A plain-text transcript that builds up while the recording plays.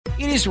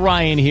It is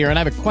Ryan here, and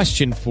I have a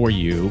question for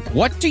you.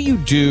 What do you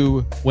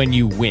do when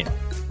you win?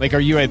 Like, are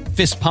you a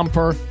fist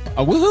pumper,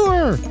 a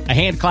woohooer, a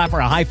hand clapper,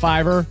 a high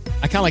fiver?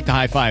 I kind of like the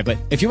high five, but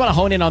if you want to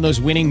hone in on those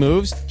winning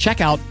moves,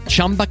 check out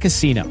Chumba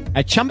Casino.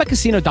 At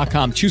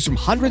ChumbaCasino.com, choose from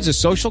hundreds of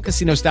social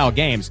casino-style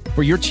games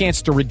for your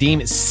chance to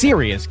redeem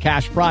serious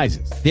cash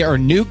prizes. There are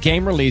new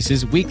game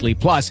releases weekly,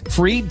 plus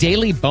free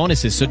daily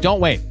bonuses. So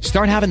don't wait.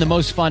 Start having the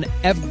most fun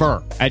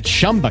ever at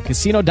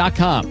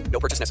ChumbaCasino.com.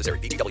 No purchase necessary.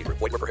 VGW. Void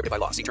where prohibited by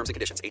law. See terms and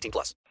conditions. 18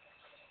 plus.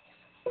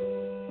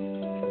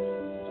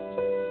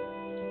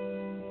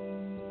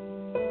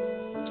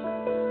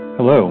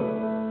 Hello,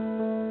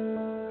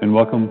 and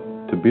welcome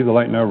to Be the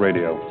Light Now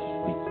Radio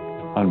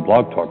on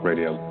Blog Talk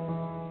Radio.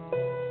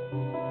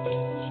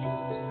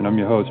 And I'm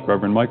your host,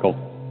 Reverend Michael.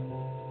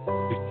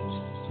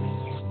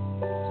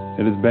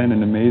 It has been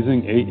an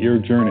amazing 8-year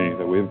journey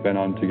that we've been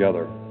on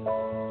together.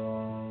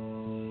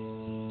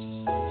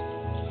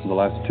 For the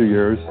last 2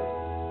 years,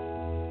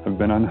 I've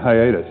been on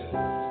hiatus,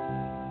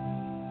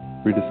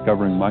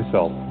 rediscovering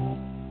myself,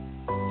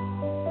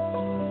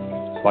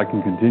 so I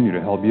can continue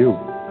to help you.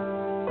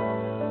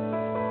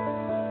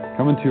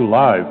 Coming to you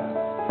live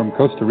from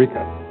Costa Rica.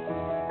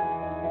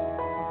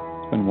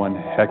 It's been one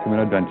heck of an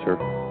adventure.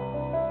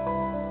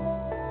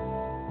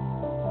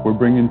 We're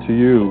bringing to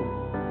you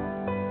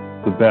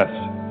the best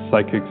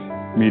psychics,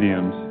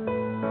 mediums,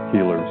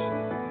 healers.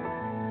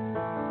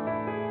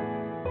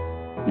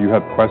 You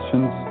have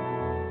questions,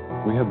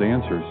 we have the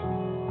answers.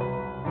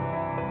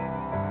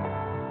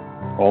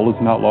 All is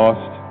not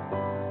lost.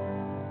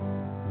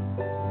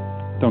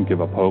 Don't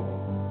give up hope.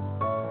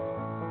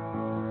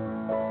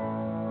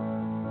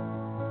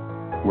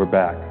 We're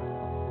back,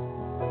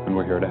 and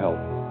we're here to help.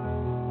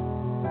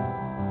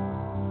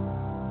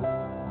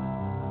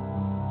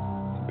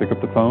 So pick up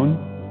the phone,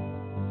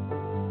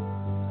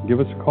 give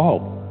us a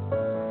call.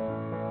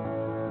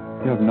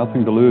 You have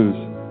nothing to lose,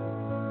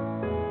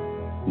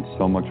 and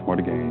so much more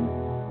to gain.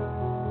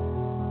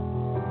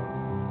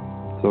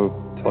 So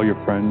tell your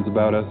friends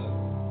about us,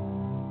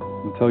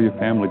 and tell your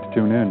family to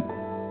tune in.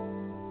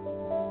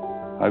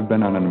 I've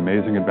been on an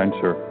amazing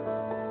adventure,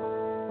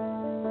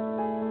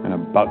 and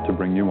I'm about to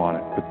bring you on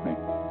it with me.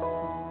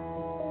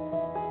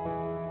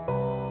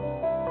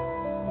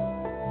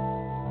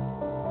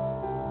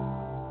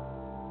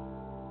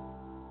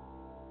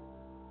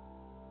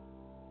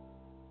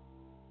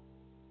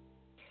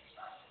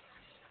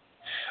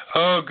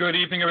 Oh, good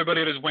evening,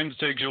 everybody. It is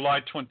Wednesday, July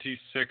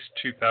 26,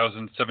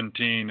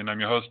 2017, and I'm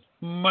your host,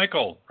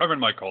 Michael,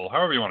 Reverend Michael,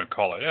 however you want to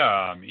call it. Yeah,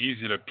 I'm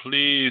easy to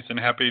please and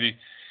happy to...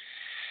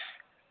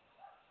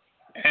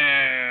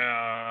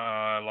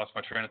 I lost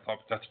my train of thought,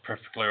 but that's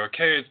perfectly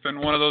okay. It's been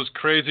one of those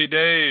crazy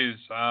days.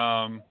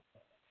 I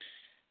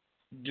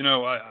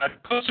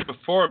posted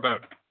before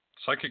about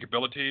psychic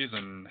abilities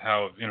and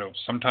how,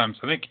 sometimes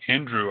I think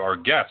Andrew, our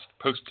guest,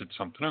 posted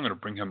something. I'm going to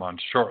bring him on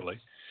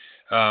shortly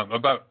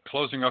about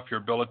closing off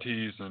your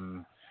abilities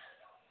and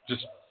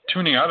just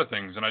tuning out of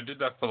things. And I did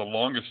that for the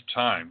longest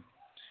time.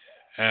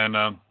 And,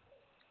 I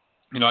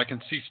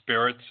can see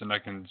spirits and I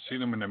can see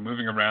them when they're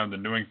moving around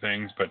and doing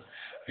things, but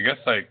I guess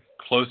I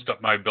closed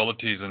up my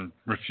abilities and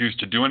refused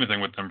to do anything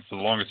with them for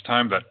the longest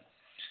time, that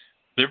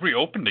they've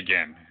reopened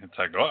again. It's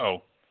like,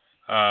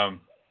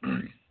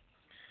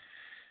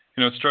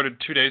 it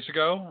started 2 days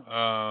ago,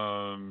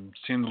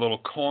 seeing the little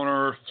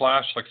corner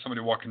flash like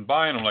somebody walking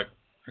by, and I'm like,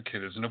 okay,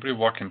 there's nobody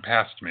walking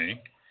past me,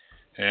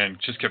 and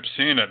just kept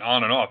seeing it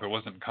on and off. It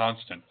wasn't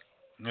constant.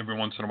 Every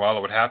once in a while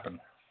it would happen.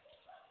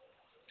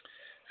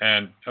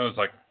 And I was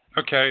like,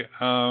 okay,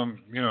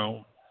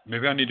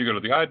 maybe I need to go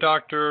to the eye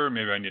doctor.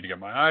 Maybe I need to get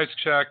my eyes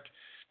checked.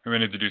 Maybe I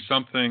need to do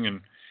something.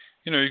 And,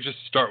 you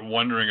just start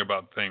wondering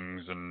about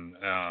things. And,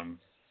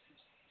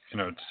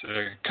 it's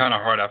kind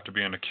of hard after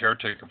being a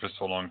caretaker for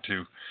so long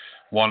to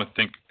want to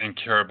think and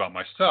care about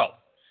myself.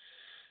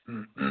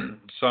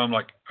 So I'm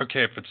like,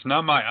 okay, if it's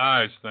not my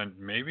eyes, then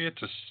maybe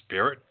it's a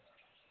spirit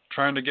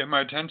trying to get my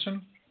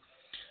attention.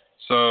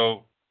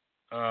 So,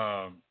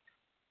 when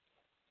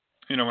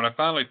I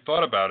finally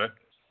thought about it,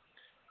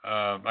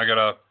 I got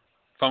a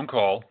phone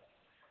call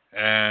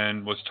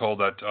and was told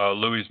that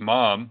Louie's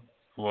mom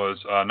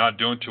was not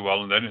doing too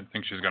well, and they didn't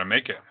think she was going to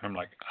make it. And I'm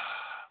like,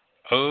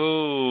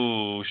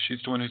 oh,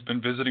 she's the one who's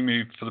been visiting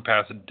me for the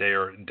past day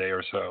or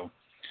so.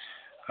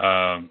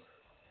 And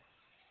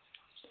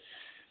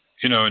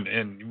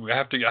I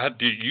had to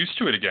get used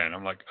to it again.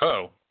 I'm like,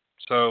 oh.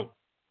 So,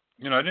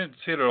 I didn't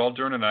see it at all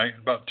during the night.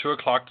 About 2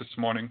 o'clock this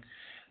morning,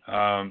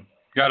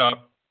 got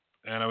up,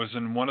 and I was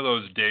in one of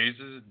those days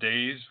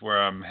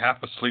where I'm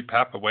half asleep,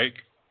 half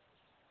awake.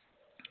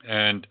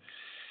 And,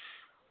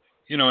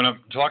 and I'm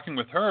talking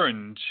with her,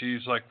 and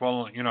she's like,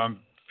 well, I'm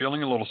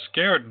feeling a little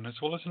scared. And I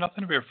said, well, there's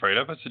nothing to be afraid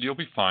of. I said, you'll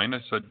be fine.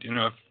 I said,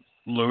 if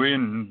Louie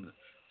and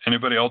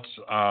anybody else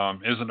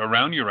isn't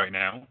around you right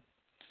now,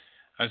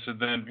 I said,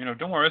 then,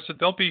 don't worry. I said,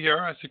 they'll be here.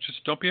 I said,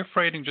 just don't be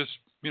afraid and just,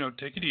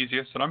 take it easy.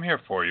 I said, I'm here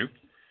for you.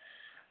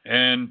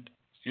 And,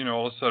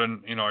 all of a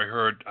sudden, I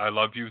heard, I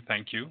love you,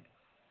 thank you.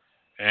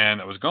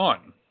 And it was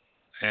gone.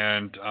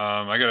 And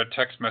I got a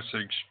text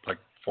message like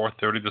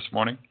 4:30 this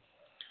morning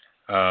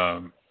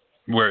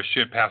where she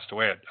had passed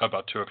away at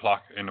about 2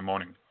 o'clock in the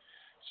morning.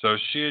 So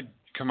she had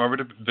come over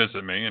to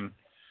visit me and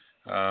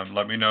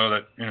let me know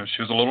that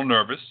she was a little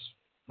nervous,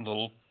 a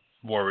little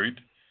worried,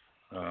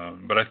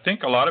 but I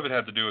think a lot of it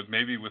had to do with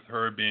maybe with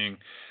her being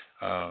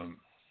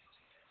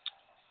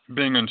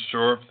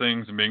unsure of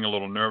things and being a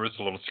little nervous,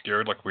 a little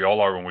scared, like we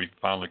all are when we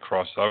finally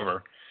cross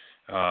over.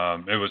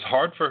 It was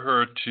hard for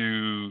her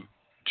to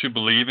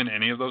believe in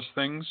any of those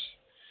things,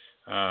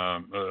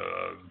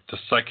 the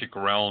psychic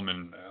realm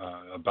and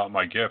about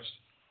my gifts.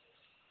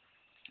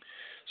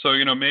 So,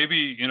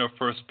 maybe,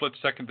 for a split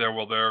second there,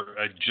 while they're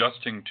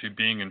adjusting to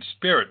being in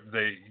spirit,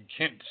 they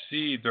can't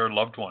see their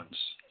loved ones,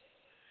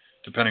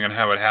 depending on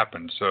how it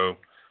happens. So,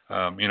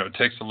 it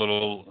takes a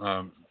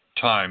little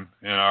time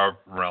in our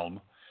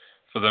realm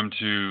for them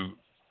to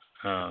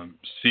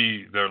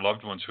see their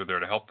loved ones who are there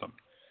to help them.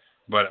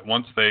 But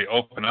once they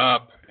open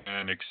up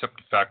and accept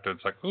the fact that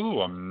it's like,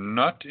 ooh, I'm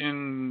not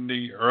in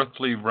the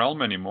earthly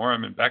realm anymore,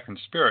 I'm back in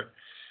spirit,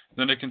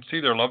 then they can see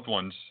their loved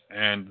ones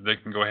and they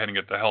can go ahead and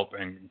get the help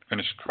and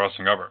finish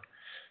crossing over.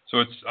 So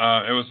it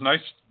was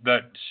nice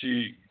that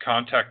she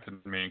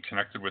contacted me and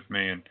connected with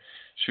me, and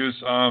she was,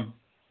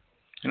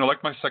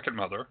 like my second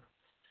mother.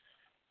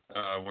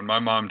 When my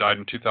mom died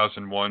in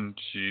 2001,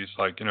 she's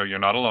like, you're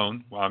not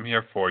alone. Well, I'm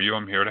here for you.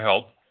 I'm here to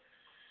help.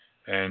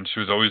 And she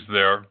was always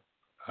there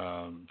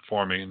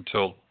for me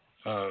until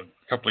a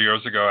couple of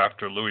years ago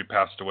after Louie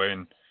passed away,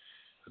 and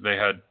they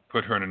had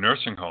put her in a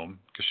nursing home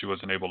because she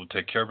wasn't able to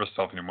take care of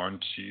herself anymore,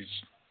 and she's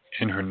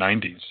in her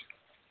 90s.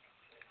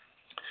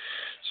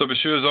 So, but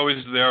she was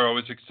always there,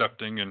 always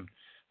accepting, and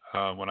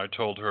when I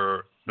told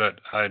her that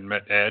I had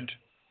met Ed,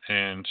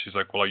 and she's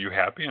like, well, are you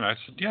happy? And I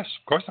said, yes,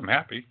 of course I'm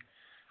happy.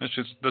 And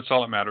that's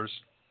all that matters.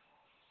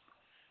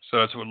 So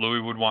that's what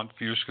Louie would want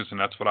for you, and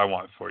that's what I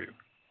want for you.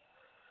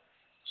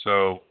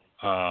 So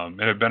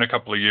it had been a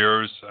couple of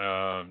years.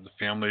 The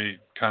family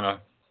kind of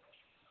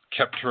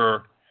kept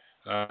her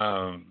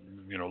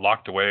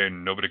locked away,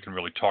 and nobody can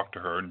really talk to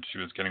her, and she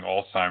was getting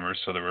Alzheimer's,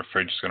 so they were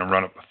afraid she's going to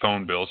run up a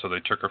phone bill, so they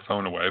took her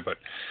phone away. But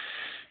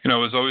I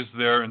was always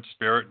there in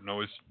spirit and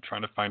always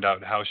trying to find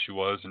out how she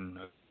was and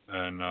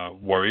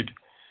worried.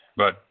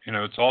 But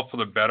it's all for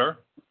the better.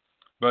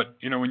 But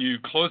when you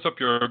close up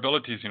your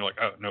abilities, like,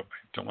 oh no, I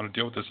don't want to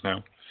deal with this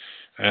now.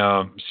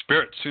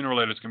 Spirit sooner or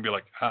later is going to be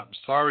like, I'm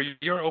sorry,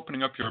 you're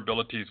opening up your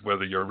abilities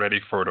whether you're ready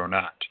for it or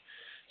not.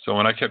 So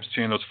when I kept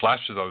seeing those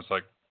flashes, I was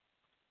like,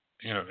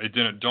 it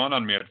didn't dawn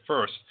on me at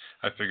first.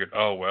 I figured,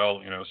 oh,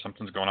 well,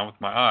 something's going on with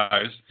my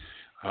eyes.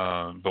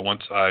 But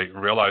once I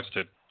realized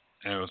it,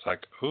 and it was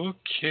like,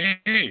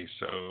 okay,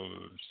 so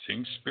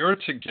seeing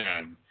spirits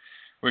again,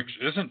 which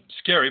isn't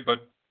scary,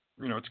 but,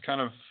 it's kind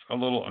of a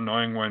little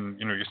annoying when,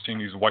 you're seeing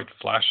these white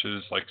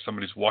flashes like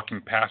somebody's walking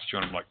past you,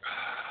 and I'm like,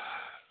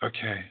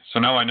 okay. So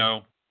now I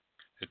know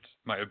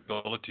my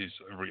abilities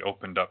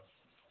reopened up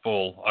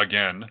full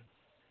again,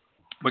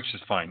 which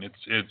is fine.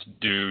 It's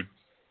due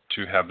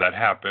to have that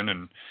happen,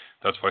 and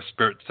that's why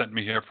Spirit sent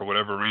me here for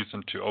whatever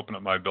reason to open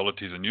up my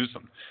abilities and use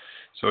them.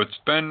 So it's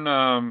been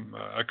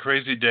a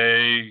crazy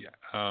day,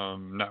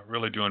 not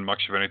really doing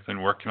much of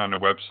anything, working on the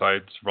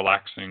websites,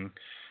 relaxing,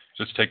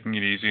 just taking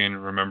it easy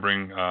and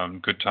remembering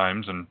good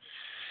times and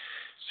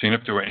seeing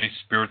if there were any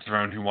spirits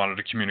around who wanted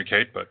to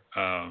communicate. But,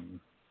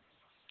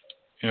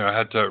 I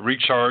had to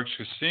recharge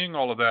because seeing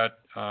all of that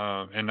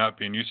and not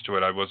being used to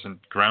it, I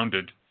wasn't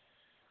grounded.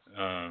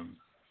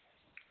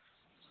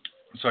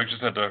 So I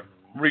just had to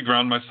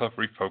reground myself,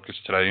 refocus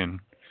today, and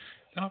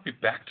then I'll be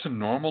back to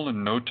normal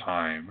in no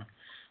time,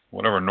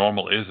 whatever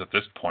normal is at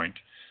this point.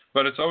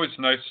 But it's always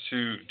nice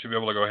to be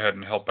able to go ahead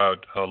and help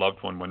out a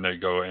loved one when they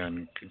go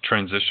and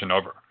transition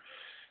over.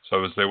 So I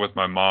was there with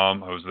my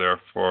mom. I was there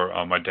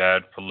for my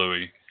dad, for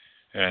Louie,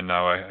 and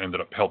now I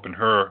ended up helping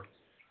her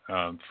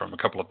from a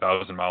couple of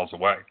thousand miles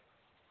away.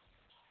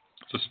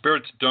 So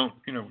spirits don't,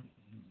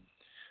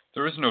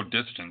 there is no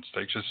distance.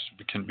 They just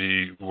can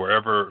be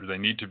wherever they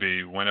need to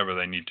be, whenever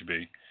they need to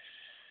be.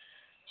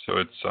 So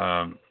it's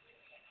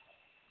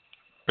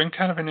been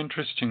kind of an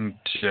interesting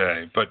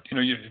day. But,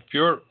 if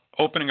you're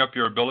opening up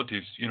your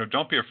abilities,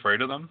 don't be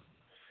afraid of them.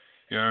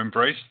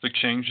 Embrace the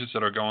changes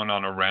that are going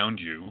on around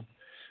you.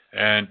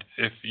 And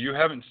if you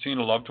haven't seen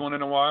a loved one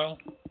in a while,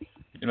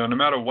 no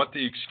matter what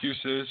the excuse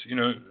is,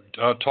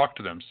 talk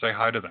to them, say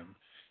hi to them.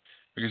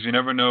 Because you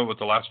never know what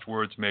the last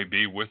words may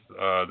be with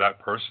that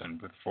person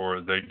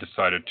before they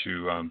decided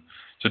to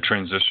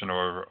transition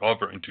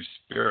over into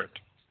spirit.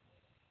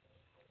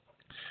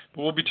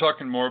 But we'll be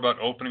talking more about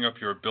opening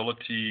up your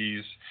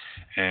abilities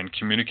and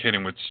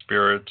communicating with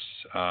spirits.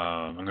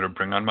 I'm going to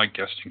bring on my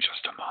guest in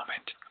just a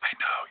moment. I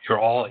know, you're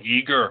all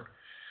eager.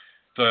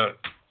 The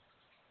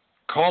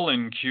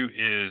call-in queue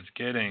is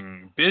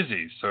getting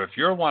busy. So if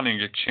you're wanting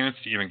a chance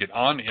to even get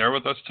on air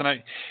with us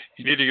tonight,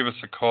 you need to give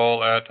us a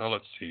call at,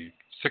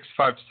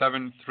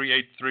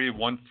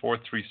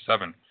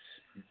 657-383-1437.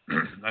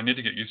 I need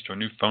to get used to a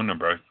new phone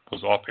number. I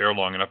was off air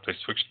long enough, they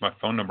switched my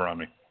phone number on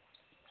me.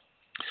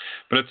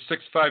 But it's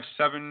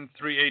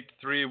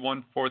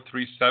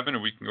 657-383-1437,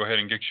 and we can go ahead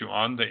and get you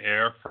on the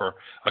air for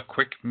a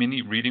quick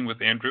mini reading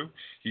with Andrew.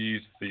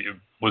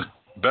 Was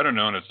better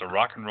known as the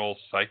rock and roll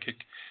psychic.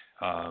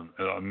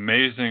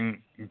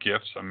 Amazing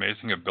gifts,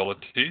 amazing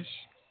abilities.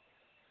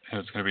 And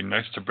it's going to be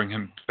nice to bring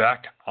him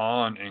back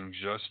on in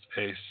just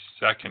a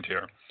second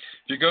here.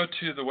 If you go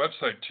to the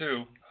website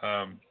too,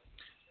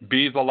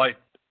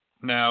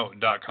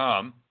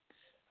 BeTheLightNow.com,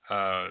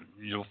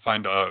 you'll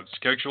find a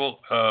schedule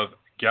of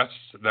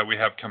guests that we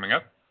have coming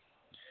up.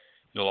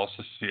 You'll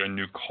also see a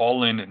new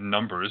call-in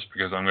numbers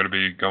because I'm going to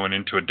be going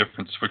into a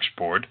different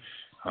switchboard.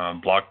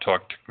 Blog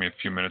Talk took me a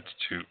few minutes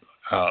to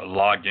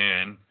log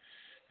in.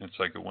 It's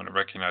like it wouldn't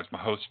recognize my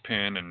host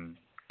pin and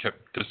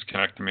kept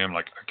disconnecting me. I'm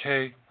like,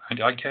 okay,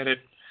 I get it.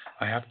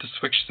 I have to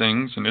switch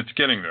things, and it's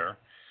getting there.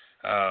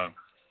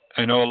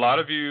 I know a lot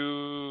of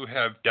you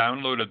have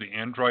downloaded the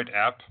Android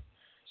app,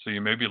 so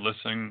you may be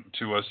listening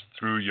to us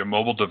through your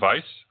mobile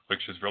device,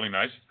 which is really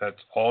nice.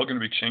 That's all going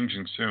to be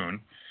changing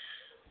soon.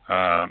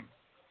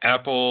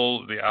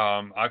 Apple, the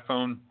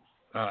iPhone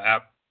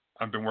app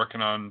I've been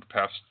working on the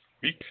past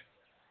week.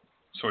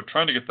 So we're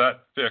trying to get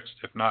that fixed.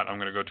 If not, I'm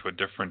going to go to a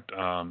different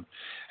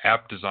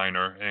app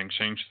designer and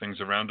change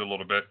things around a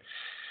little bit.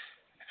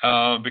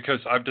 Because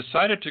I've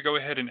decided to go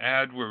ahead and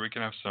add where we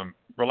can have some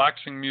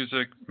relaxing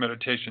music,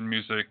 meditation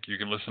music. You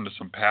can listen to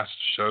some past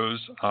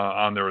shows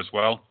on there as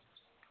well.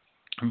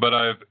 But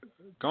I've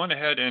gone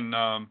ahead and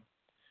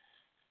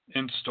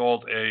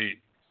installed a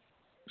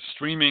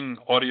streaming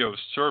audio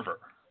server.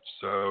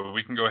 So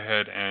we can go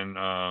ahead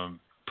and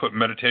put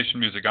meditation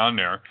music on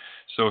there.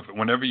 So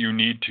whenever you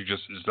need to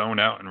just zone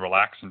out and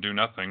relax and do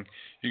nothing,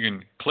 you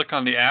can click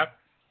on the app,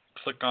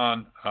 click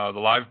on the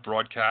live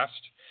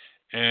broadcast,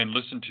 and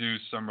listen to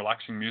some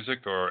relaxing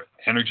music or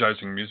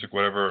energizing music,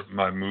 whatever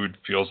my mood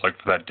feels like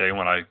for that day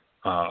when I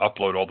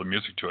upload all the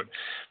music to it.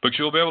 But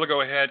you'll be able to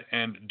go ahead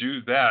and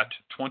do that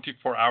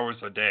 24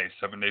 hours a day,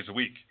 7 days a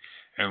week.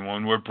 And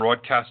when we're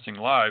broadcasting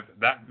live,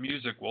 that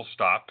music will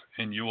stop,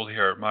 and you will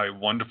hear my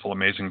wonderful,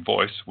 amazing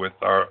voice with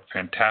our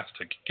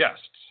fantastic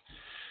guests.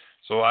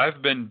 So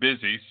I've been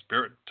busy.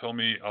 Spirit told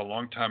me a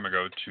long time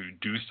ago to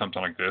do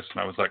something like this, and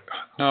I was like,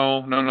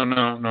 no,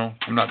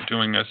 I'm not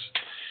doing this.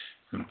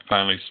 And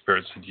finally,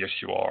 Spirit said, yes,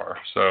 you are.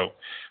 So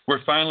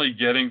we're finally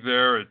getting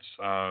there. It's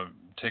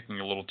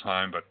taking a little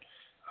time, but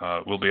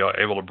we'll be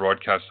able to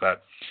broadcast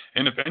that.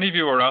 And if any of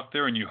you are out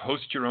there and you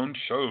host your own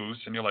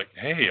shows and you're like,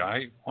 hey,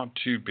 I want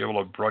to be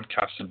able to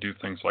broadcast and do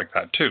things like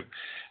that too,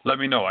 let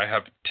me know. I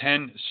have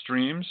 10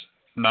 streams.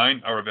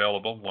 9 are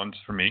available. One's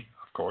for me,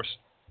 of course.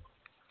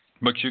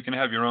 But you can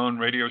have your own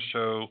radio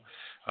show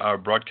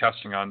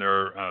broadcasting on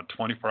there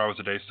 24 hours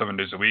a day, 7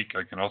 days a week.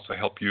 I can also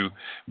help you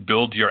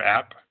build your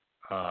app.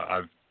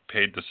 I've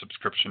paid the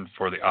subscription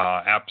for the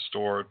App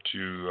Store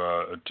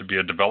to be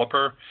a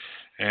developer,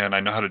 and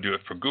I know how to do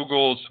it for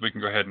Google, so we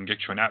can go ahead and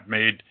get you an app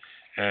made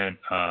and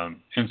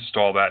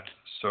install that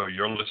so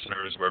your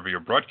listeners, wherever you're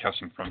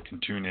broadcasting from, can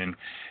tune in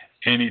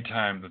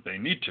anytime that they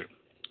need to.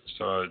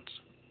 So it's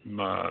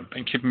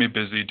been keeping me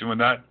busy doing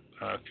that.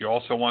 If you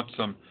also want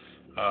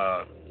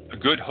a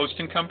good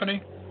hosting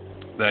company,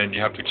 then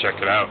you have to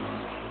check it out.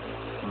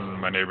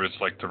 My neighbors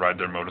like to ride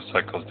their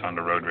motorcycles down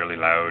the road really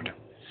loud.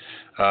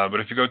 But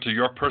if you go to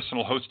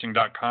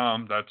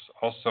yourpersonalhosting.com, that's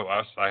also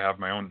us. I have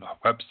my own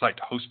website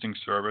hosting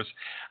service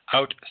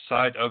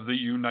outside of the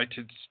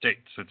United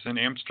States. It's in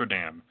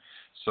Amsterdam.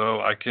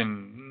 So I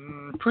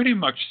can pretty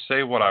much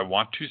say what I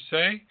want to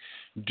say,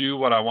 do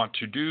what I want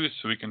to do,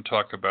 so we can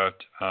talk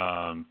about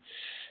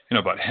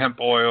about hemp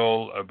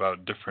oil,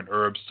 about different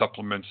herbs,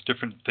 supplements,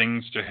 different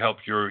things to help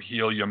you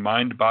heal your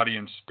mind, body,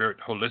 and spirit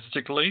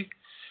holistically.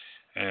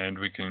 And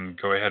we can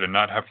go ahead and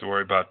not have to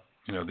worry about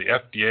the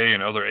FDA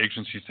and other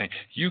agencies saying,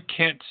 you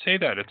can't say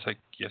that. It's like,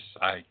 yes,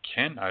 I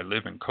can. I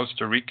live in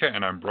Costa Rica,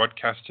 and I'm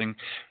broadcasting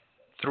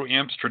through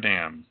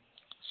Amsterdam.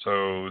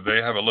 So they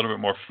have a little bit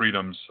more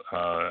freedoms,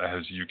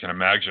 as you can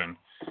imagine,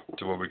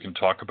 to what we can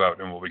talk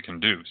about and what we can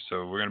do.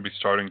 So we're going to be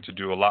starting to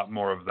do a lot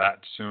more of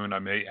that soon. I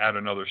may add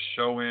another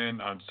show in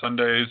on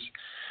Sundays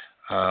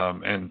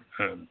and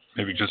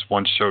maybe just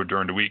one show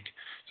during the week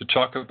to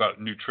talk about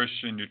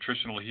nutrition,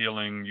 nutritional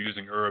healing,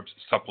 using herbs,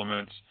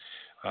 supplements,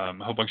 a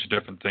whole bunch of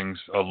different things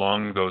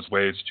along those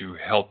ways to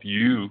help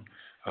you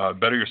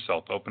better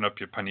yourself, open up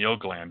your pineal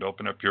gland,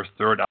 open up your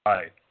third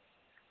eye,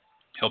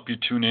 help you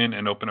tune in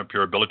and open up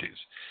your abilities.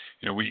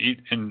 We eat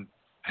and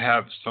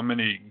have so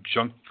many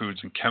junk foods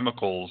and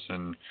chemicals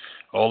and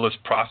all this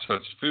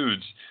processed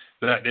foods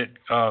that it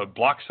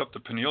blocks up the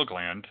pineal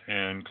gland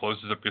and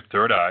closes up your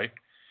third eye,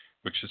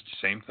 which is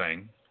the same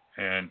thing.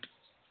 And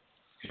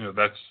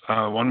that's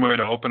one way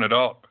to open it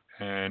up.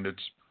 And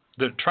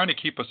they're trying to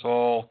keep us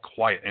all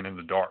quiet and in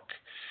the dark.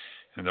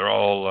 And they're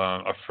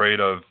all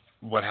afraid of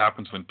what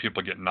happens when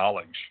people get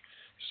knowledge.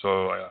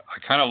 So I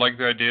kind of like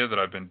the idea that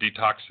I've been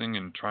detoxing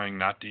and trying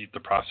not to eat the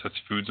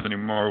processed foods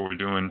anymore. We're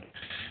doing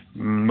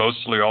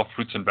mostly all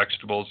fruits and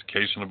vegetables.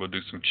 Occasionally we'll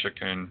do some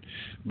chicken.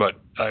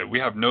 But we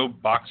have no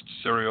boxed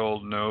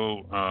cereal,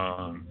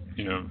 no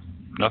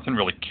nothing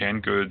really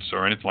canned goods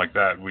or anything like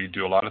that. We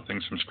do a lot of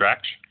things from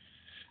scratch.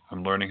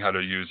 I'm learning how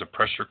to use a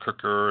pressure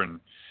cooker and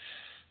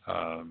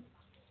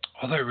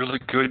all that really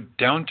good,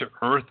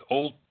 down-to-earth,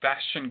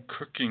 old-fashioned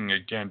cooking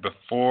again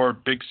before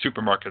big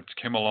supermarkets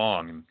came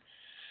along. And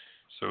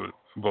so,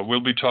 but we'll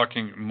be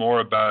talking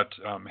more about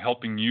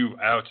helping you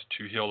out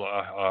to heal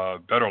a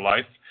better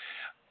life.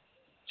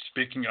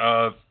 Speaking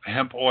of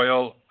hemp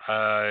oil,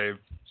 I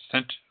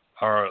sent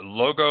our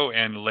logo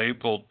and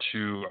label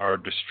to our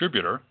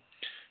distributor.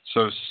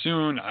 So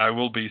soon I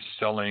will be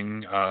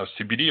selling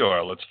CBD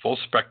oil. It's full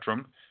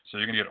spectrum, so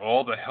you're going to get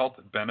all the health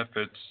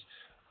benefits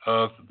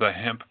of the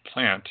hemp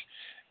plant.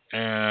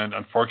 And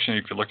unfortunately,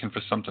 if you're looking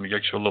for something to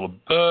get you a little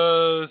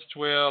buzzed,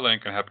 well, that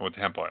ain't going to happen with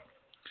hemp oil.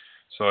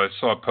 So I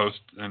saw a post,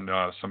 and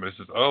somebody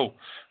says, oh,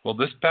 well,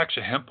 this batch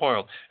of hemp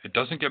oil, it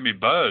doesn't get me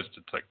buzzed.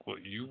 It's like, well,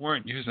 you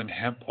weren't using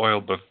hemp oil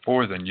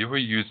before then. You were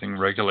using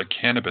regular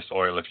cannabis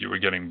oil if you were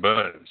getting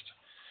buzzed.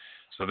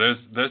 So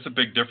there's a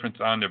big difference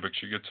on there, but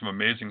you get some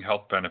amazing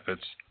health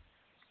benefits.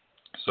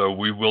 So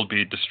we will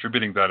be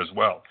distributing that as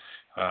well.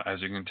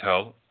 As you can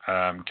tell,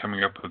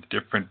 coming up with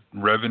different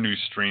revenue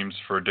streams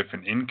for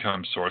different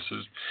income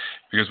sources,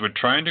 because we're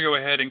trying to go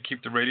ahead and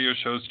keep the radio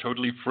shows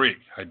totally free.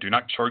 I do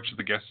not charge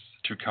the guests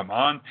to come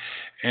on,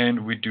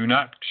 and we do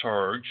not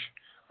charge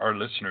our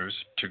listeners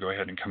to go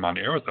ahead and come on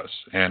the air with us.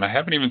 And I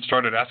haven't even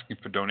started asking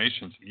for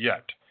donations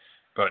yet,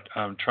 but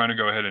I'm trying to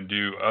go ahead and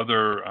do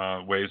other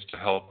ways to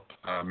help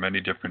many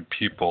different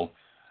people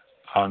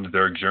on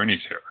their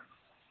journeys here.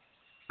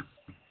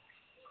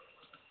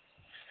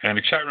 And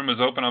the chat room is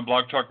open on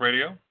Blog Talk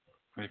Radio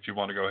if you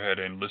want to go ahead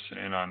and listen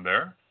in on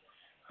there.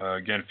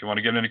 Again, if you want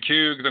to get in a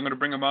queue, because I'm going to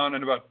bring them on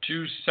in about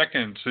 2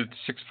 seconds. It's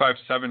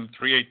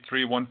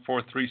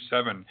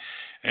 657-383-1437.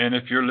 And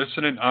if you're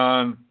listening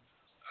on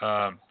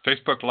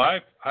Facebook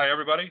Live, hi,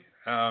 everybody.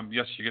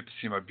 Yes, you get to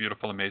see my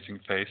beautiful, amazing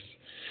face.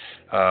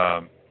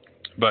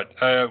 But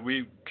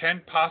we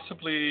can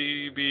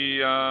possibly be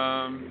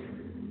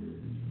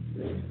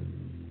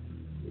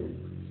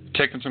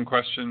taking some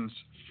questions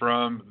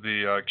from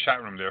the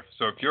chat room there.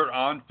 So if you're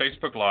on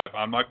Facebook Live,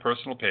 on my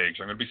personal page,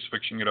 I'm going to be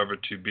switching it over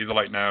to Be the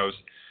Light Now's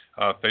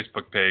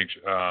Facebook page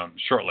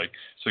shortly.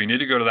 So you need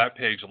to go to that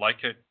page,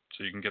 like it,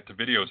 so you can get the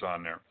videos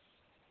on there.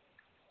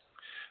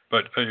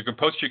 But you can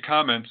post your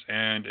comments,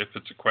 and if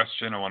it's a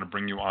question I want to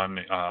bring you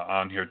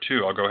on here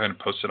too, I'll go ahead and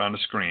post it on the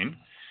screen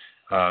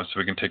so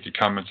we can take your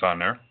comments on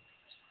there.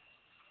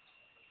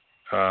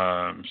 So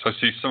I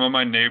see some of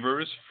my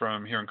neighbors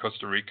from here in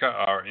Costa Rica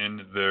are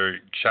in the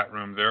chat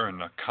room there in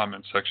the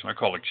comment section. I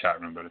call it chat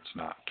room, but it's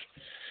not.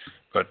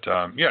 But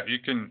yeah, you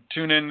can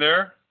tune in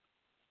there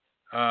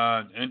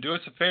and do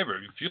us a favor.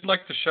 If you'd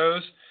like the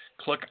shows,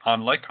 click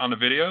on like on the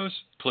videos,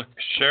 click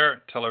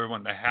share, tell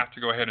everyone they have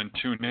to go ahead and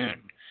tune in.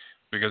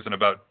 Because in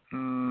about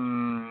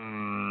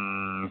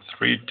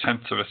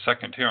 0.3 of a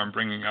second here, I'm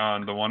bringing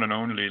on the one and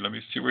only. Let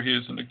me see where he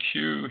is in the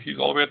queue. He's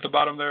all the way at the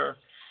bottom there.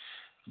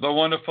 The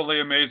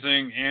wonderfully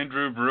amazing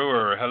Andrew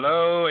Brewer.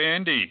 Hello,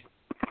 Andy.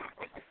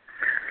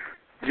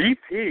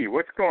 GP,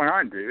 what's going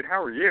on, dude?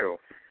 How are you?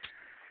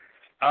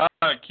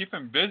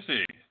 Keeping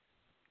busy.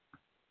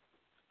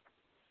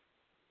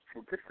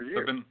 Well, good for you.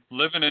 I've been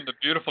living in the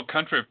beautiful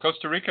country of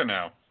Costa Rica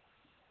now.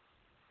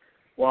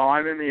 Well,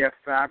 I'm in the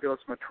fabulous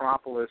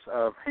metropolis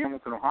of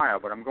Hamilton, Ohio,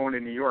 but I'm going to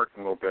New York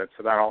in a little bit,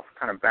 so that'll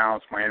kind of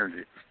balance my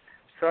energy.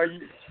 So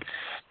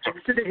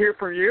it's good to hear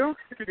from you.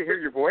 It's good to hear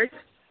your voice.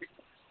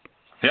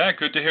 Yeah,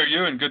 good to hear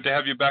you, and good to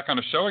have you back on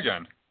the show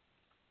again.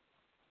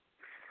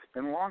 It's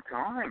been a long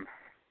time.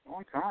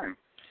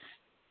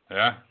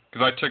 Yeah,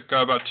 because I took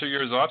about 2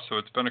 years off, so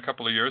it's been a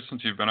couple of years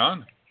since you've been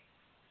on.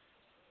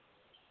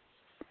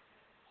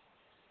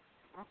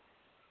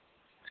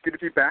 It's good to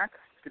be back.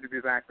 It's good to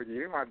be back with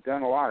you. I've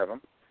done a lot of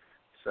them,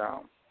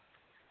 so.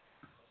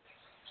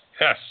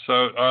 Yes,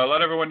 so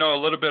let everyone know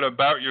a little bit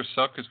about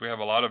yourself, because we have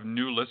a lot of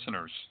new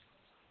listeners.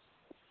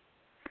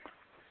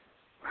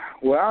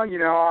 Well,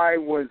 I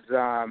was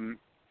a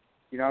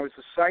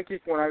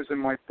psychic when I was in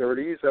my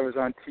 30s. I was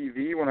on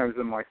TV when I was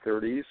in my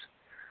 30s.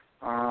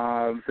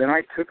 Then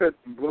I took a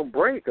little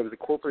break. I was a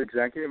corporate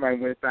executive. I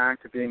went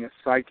back to being a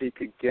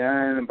psychic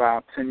again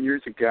about 10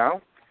 years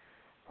ago.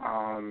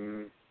 I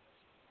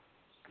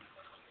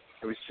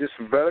was just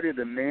voted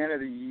the Man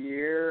of the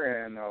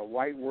Year and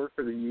Light Work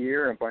of the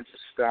Year and a bunch of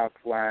stuff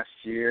last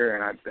year.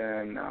 And I've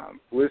been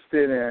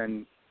listed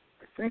in,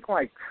 I think,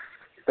 like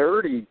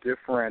 30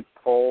 different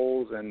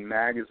polls and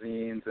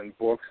magazines and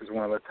books as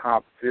one of the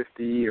top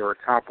 50 or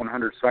top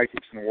 100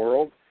 psychics in the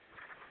world.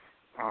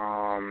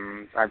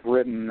 I've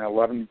written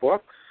 11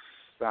 books.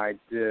 I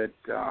did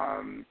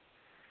an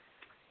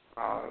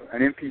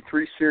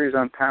MP3 series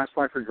on past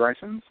life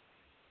regressions,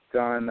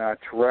 done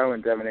tarot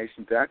and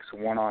divination decks,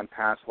 one on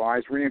past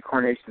lives.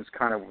 Reincarnation is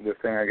kind of the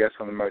thing I guess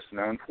I'm the most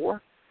known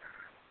for.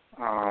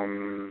 I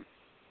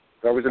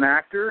was an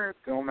actor, a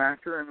film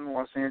actor in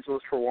Los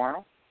Angeles for a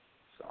while.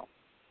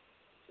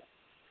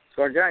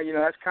 So again,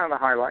 that's kind of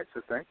the highlights, I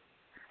think.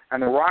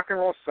 And the rock and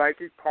roll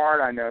psychic part,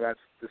 I know that's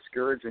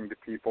discouraging to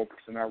people because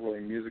they're not really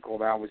musical.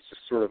 That was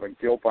just sort of a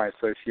guilt by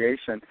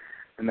association.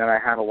 and then I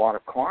had a lot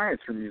of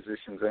clients who were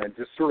musicians, and it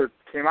just sort of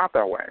came out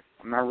that way.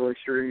 I'm not really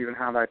sure even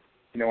how that,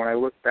 when I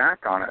look back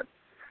on it.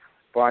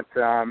 But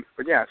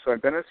yeah, so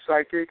I've been a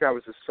psychic. I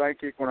was a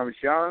psychic when I was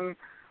young.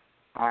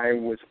 I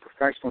was a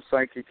professional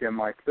psychic in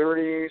my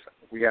 30s.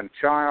 We had a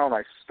child.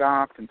 I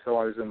stopped until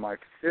I was in my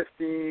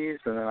 50s,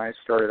 and then I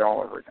started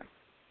all over again.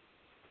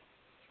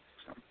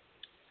 So.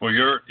 Well,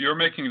 you're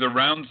making the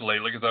rounds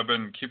lately because I've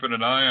been keeping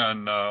an eye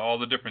on all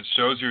the different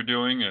shows you're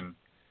doing and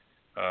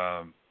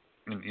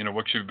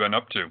what you've been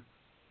up to.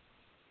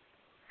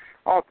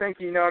 Oh, thank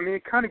you.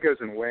 It kind of goes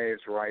in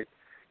waves, right?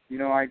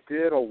 I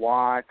did a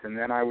lot, and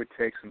then I would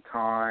take some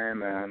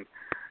time, and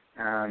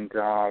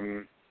I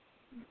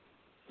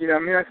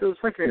feel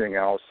it's like anything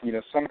else.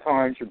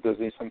 Sometimes you're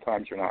busy,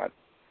 sometimes you're not.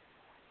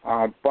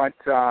 But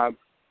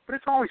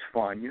it's always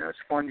fun. It's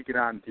fun to get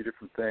out and do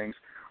different things.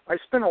 I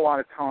spent a lot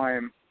of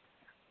time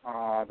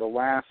the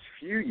last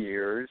few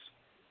years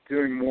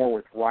doing more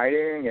with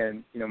writing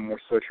and, more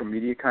social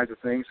media kinds of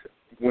things.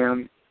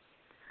 When,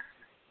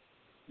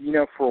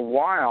 for a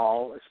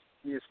while,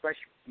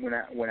 especially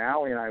when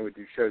Allie and I would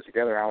do shows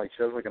together, Allie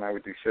Cheswick and I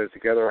would do shows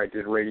together, I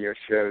did radio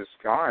shows,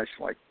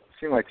 it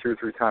seemed like 2 or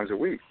 3 times a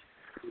week.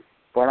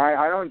 But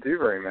I don't do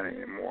very many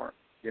anymore,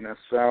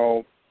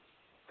 so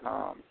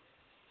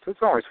it's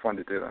always fun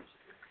to do them.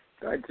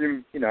 I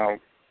do,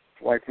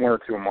 like 1 or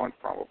 2 a month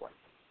probably.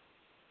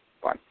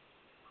 But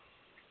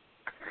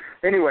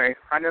anyway,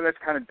 I know that's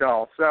kind of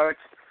dull, so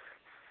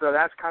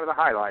that's kind of the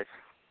highlights.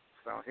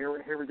 So here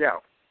we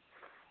go.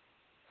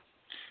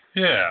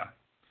 Yeah.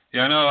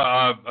 Yeah, I know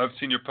I've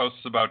seen your posts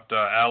about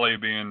Allie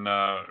being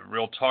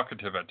real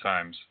talkative at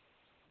times.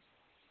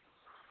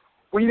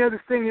 Well, the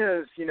thing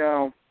is,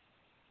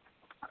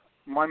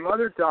 my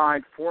mother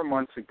died 4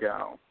 months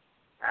ago,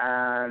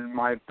 and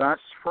my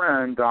best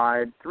friend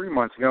died 3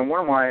 months ago. And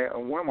one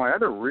of my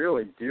other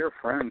really dear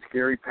friends,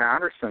 Gary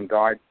Patterson,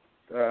 died.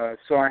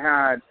 So I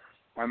had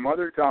my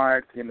mother died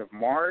at the end of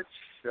March,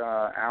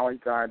 Allie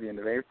died at the end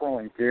of April,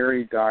 and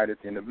Gary died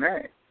at the end of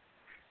May.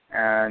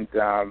 And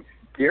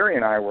Gary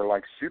and I were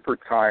like super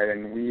tight,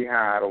 and we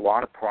had a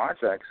lot of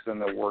projects in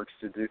the works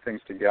to do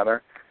things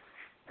together.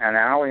 And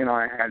Allie and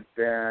I had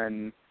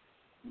been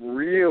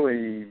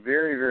really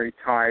very, very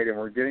tight, and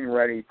we're getting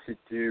ready to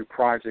do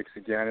projects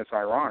again. It's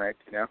ironic,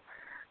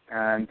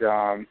 And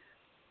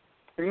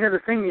the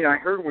thing, I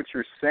heard what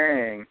you're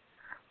saying,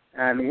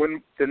 and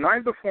when the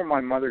night before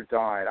my mother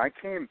died, I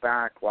came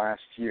back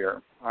last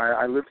year.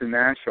 I lived in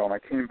Nashville, and I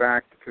came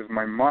back because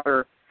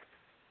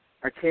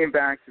I came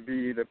back to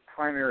be the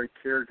primary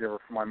caregiver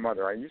for my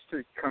mother. I used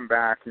to come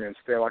back and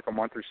stay like a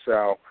month or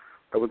so.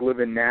 I would live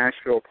in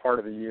Nashville part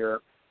of the year,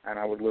 and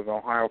I would live in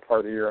Ohio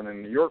part of the year, and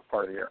then New York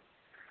part of the year.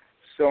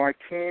 So I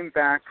came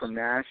back from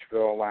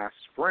Nashville last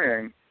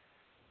spring,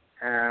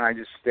 and I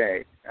just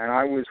stayed. And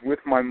I was with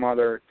my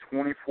mother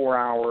 24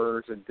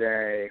 hours a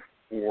day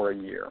for a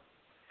year.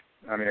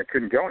 I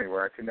couldn't go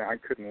anywhere. I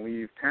couldn't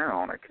leave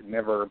town. I could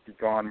never be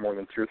gone more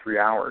than 2 or 3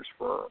 hours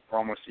for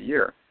almost a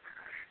year.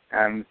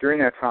 And during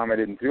that time, I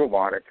didn't do a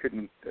lot. I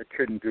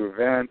couldn't do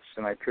events,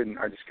 and I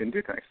just couldn't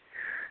do things.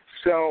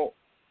 So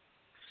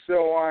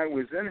I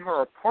was in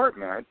her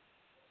apartment.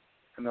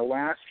 In the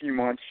last few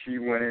months, she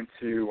went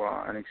into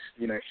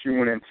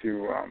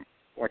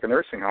like a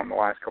nursing home the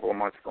last couple of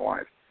months of her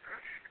life.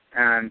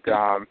 And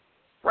the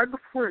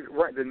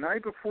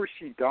night before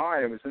she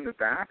died, I was in the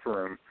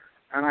bathroom,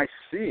 and I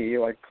see,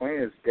 like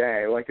plain as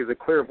day, like as a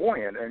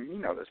clairvoyant, and you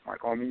know this,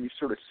 Michael. You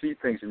sort of see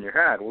things in your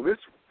head. Well,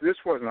 this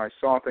wasn't. I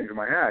saw things in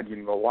my head.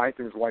 The light.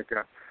 There was like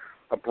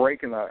a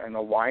break in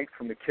the light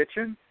from the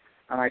kitchen,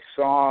 and I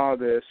saw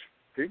this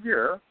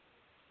figure,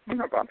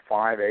 about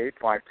 5'8",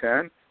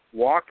 5'10",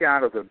 walk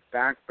out of the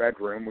back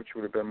bedroom, which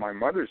would have been my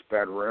mother's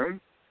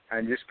bedroom,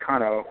 and just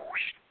kind of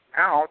whoosh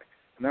out.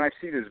 And then I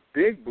see this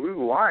big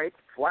blue light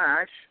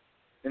flash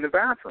in the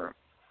bathroom.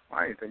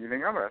 I didn't think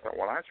anything of it. I thought,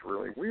 well, that's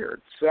really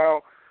weird.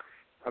 So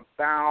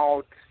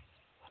about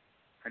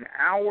an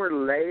hour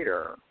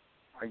later,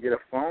 I get a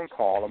phone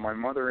call that my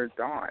mother had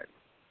died.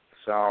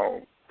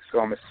 So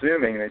I'm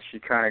assuming that she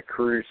kind of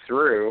cruised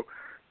through,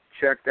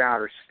 checked out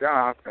her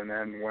stuff, and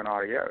then went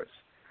adios.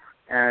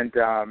 And,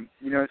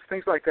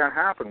 things like that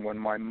happen. When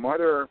my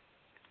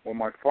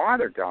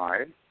father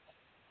died,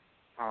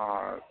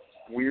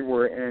 we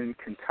were in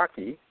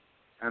Kentucky,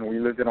 and we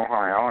lived in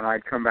Ohio, and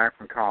I'd come back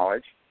from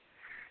college.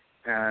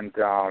 And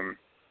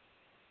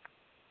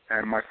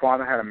my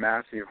father had a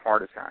massive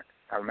heart attack,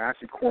 had a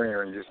massive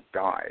coronary, and just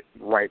died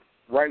right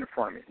in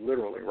front of me,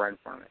 literally right in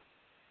front of me.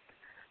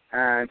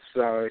 And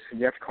so he said,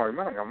 you have to call your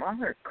mother. I'm not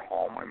going to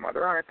call my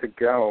mother. I had to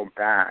go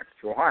back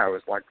to Ohio. It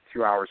was like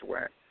 2 hours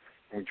away.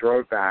 We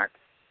drove back,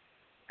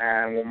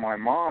 and when my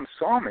mom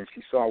saw me,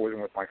 she saw I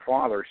wasn't with my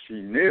father,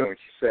 she knew, and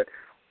she said,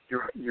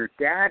 your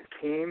dad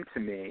came to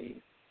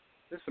me.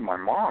 This is my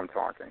mom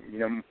talking.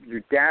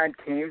 Your dad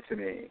came to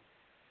me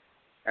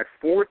at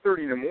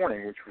 4:30 in the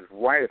morning, which was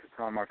right at the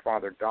time my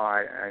father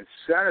died, and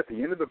sat at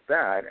the end of the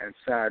bed and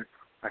said,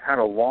 I had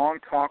a long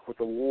talk with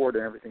the Lord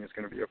and everything is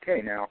going to be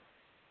okay. Now,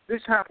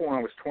 this happened when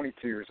I was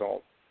 22 years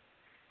old.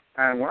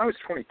 And when I was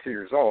 22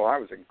 years old, I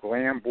was a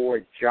glam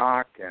boy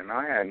jock, and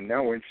I had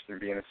no interest in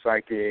being a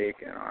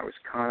psychic, and I was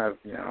kind of,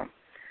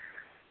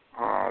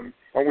 I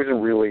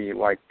wasn't really,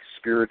 like,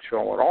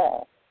 spiritual at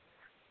all.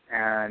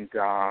 And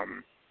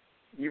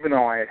even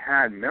though I had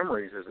had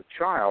memories as a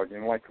child,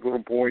 like the little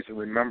boys that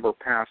remember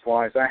past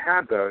lives, I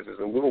had those as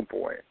a little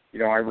boy.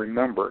 I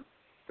remembered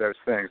those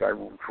things. I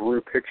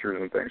drew pictures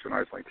and things when I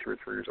was like 2 or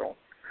 3 years old.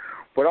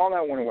 But all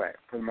that went away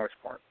for the most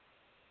part.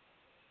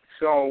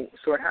 So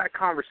I had a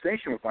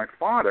conversation with my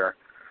father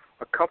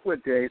a couple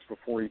of days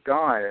before he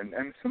died,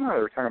 and somehow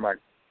they were talking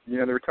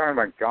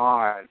about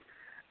God,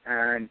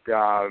 and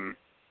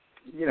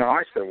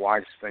I said, well,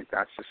 I just think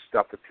that's just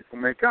stuff that people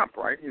make up,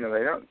 right? They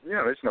don't,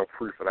 there's no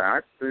proof of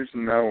that. There's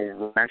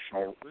no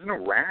rational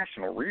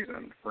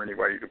reason for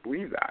anybody to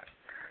believe that.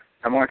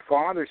 And my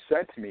father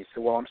said to me,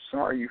 well, I'm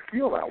sorry you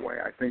feel that way.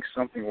 I think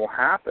something will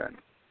happen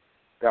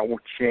that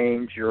will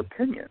change your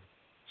opinion.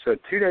 So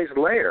 2 days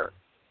later,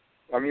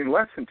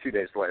 less than 2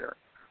 days later,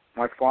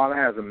 my father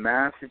has a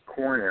massive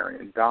coronary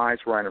and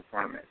dies right in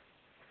front of me.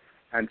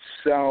 And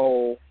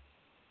so,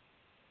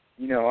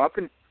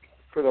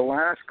 for the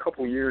last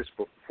couple of years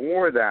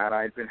before that,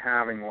 I'd been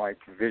having, like,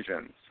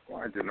 visions.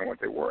 Well, I didn't know what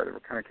they were. They were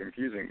kind of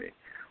confusing me.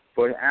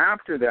 But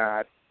after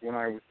that,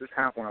 this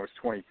happened when I was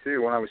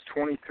 22. When I was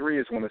 23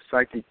 is when the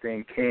psychic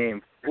thing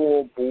came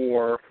full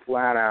bore,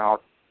 flat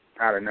out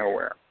of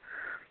nowhere.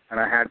 And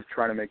I had to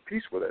try to make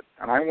peace with it.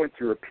 And I went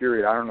through a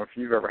period, I don't know if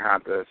you've ever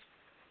had this,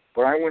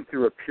 but I went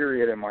through a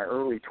period in my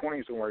early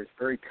 20s where I was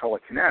very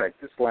telekinetic.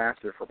 This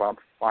lasted for about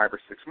 5 or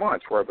 6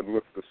 months, where I would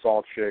lift the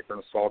salt shaker and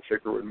the salt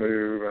shaker would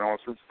move and all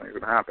sorts of things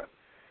would happen.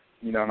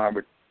 And I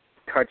would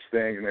touch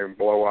things and they would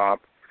blow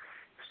up.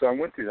 So I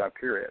went through that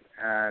period.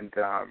 And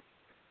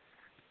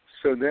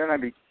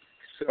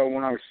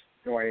when I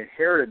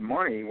inherited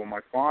money when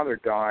my father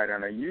died,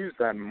 and I used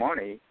that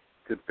money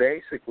to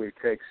basically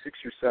take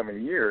 6 or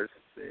 7 years,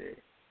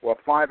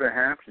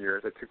 5.5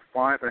 years. I took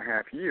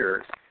 5.5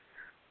 years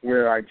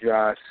where I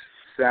just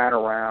sat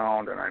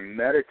around and I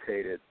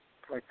meditated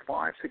like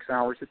 5-6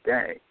 hours a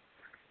day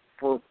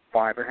for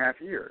 5.5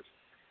 years.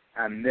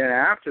 And then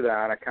after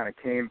that, I kind of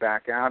came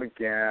back out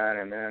again,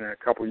 and then in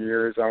a couple of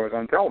years, I was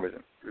on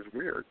television. It was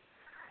weird.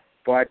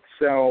 But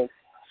so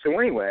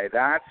anyway,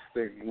 that's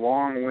the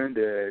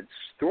long-winded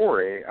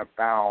story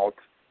about,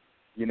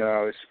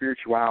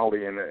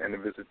 spirituality and the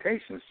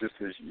visitations, just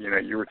as,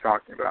 you were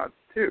talking about,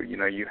 too.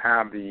 You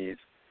have these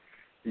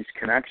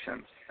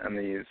connections and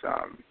these,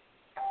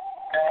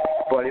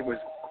 but it was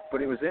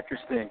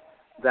interesting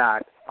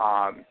that,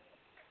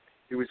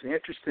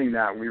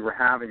 we were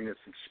having this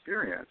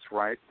experience,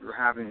 right? We were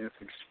having this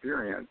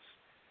experience,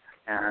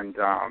 and,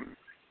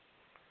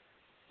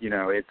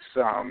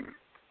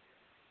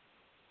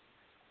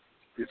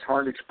 it's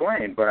hard to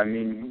explain, but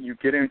you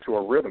get into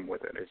a rhythm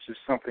with it. It's just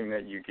something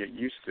that you get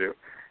used to.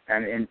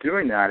 And in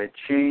doing that, it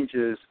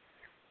changes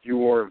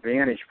your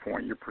vantage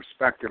point, your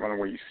perspective on the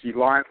way you see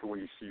life, the way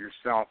you see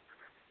yourself,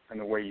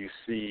 and the way you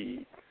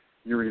see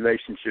your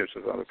relationships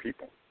with other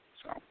people.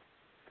 So,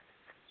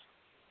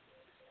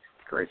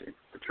 crazy,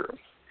 but true.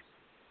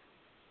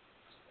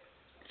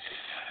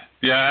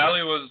 Yeah,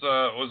 Allie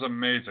was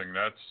amazing.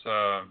 That's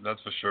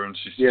for sure, and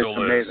she still is.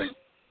 Amazing.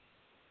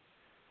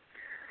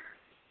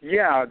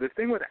 Yeah, the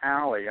thing with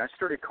Allie, I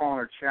started calling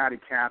her Chatty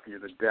Cathy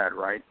of the Dead,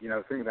 right?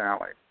 The thing with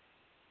Allie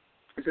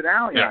is that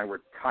Allie and I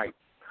were tight.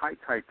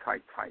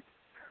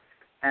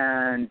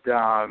 And,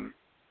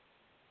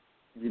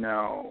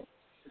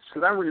 so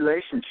that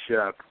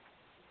relationship,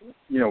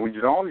 we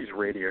did all these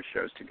radio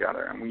shows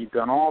together, and we'd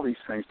done all these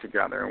things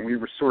together, and we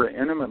were sort of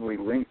intimately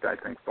linked, I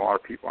think, with a lot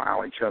of people,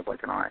 Allie,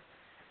 Cheslick, and I.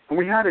 And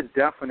we had a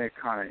definite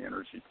kind of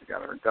energy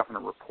together, a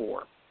definite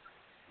rapport.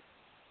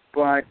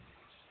 But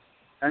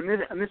And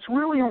it's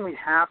really only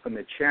happened,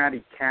 the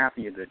Chatty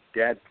Cathy of the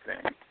Dead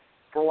thing,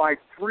 for like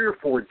 3 or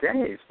 4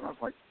 days. And I was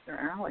like,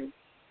 Allie,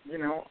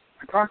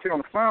 I talked to you on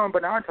the phone,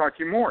 but now I talk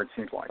to you more, it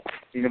seems like.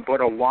 But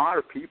a lot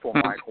of people,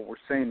 Michael, were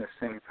saying the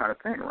same kind of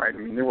thing, right?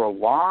 There were a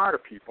lot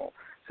of people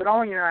said,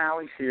 oh,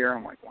 Allie's here.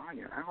 I'm like, wow,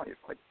 Allie is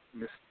like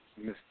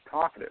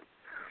talkative.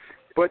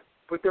 But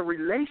the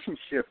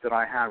relationship that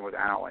I had with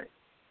Allie,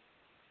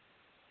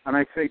 and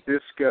I think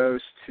this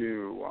goes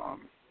to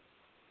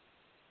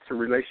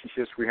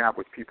relationships we have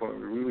with people that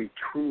we really,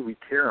 truly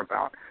care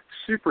about,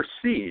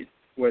 supersede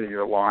whether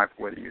you're alive,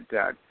 whether you're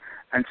dead.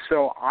 And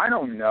so I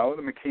don't know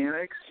the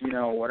mechanics,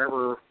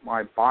 whatever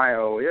my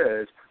bio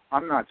is,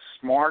 I'm not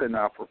smart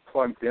enough or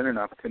plugged in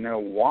enough to know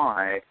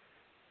why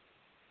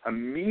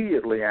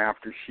immediately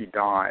after she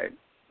died,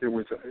 I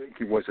was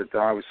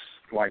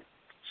like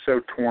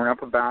so torn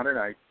up about it,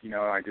 I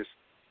just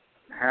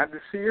had to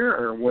see her,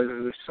 or was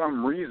there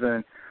some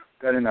reason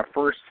that in the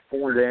first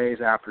 4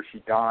 days after she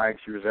died,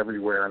 she was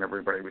everywhere and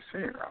everybody was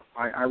seeing her?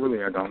 I really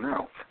don't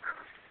know.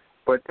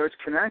 But those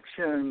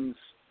connections,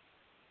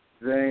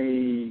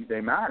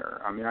 they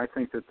matter. I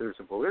think that there's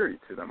a validity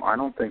to them. I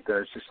don't think that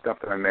it's just stuff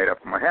that I made up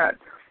in my head,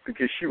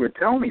 because she would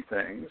tell me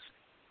things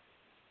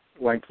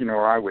like,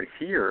 or I would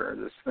hear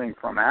this thing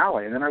from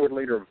Allie, and then I would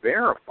later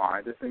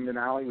verify the thing that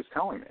Allie was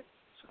telling me.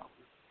 So,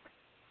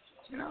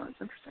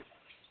 It's interesting.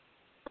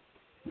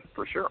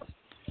 For sure.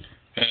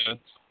 And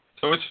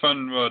so it's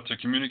fun to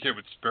communicate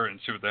with spirit and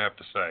see what they have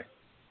to say.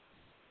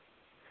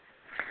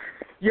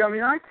 Yeah,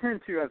 I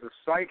tend to, as a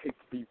psychic,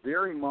 be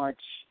very much,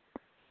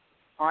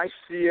 I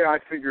see it, I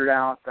figure it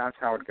out, that's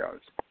how it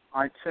goes.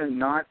 I tend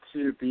not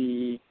to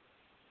be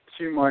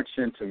too much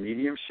into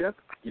mediumship.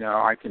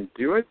 I can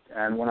do it,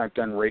 and when I've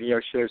done radio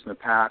shows in the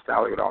past,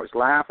 Allie would always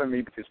laugh at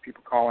me because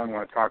people call in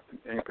want to talk to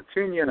Annie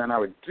Petunia, and I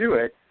would do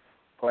it,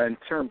 but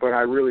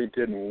I really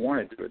didn't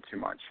want to do it too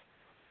much.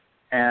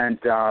 And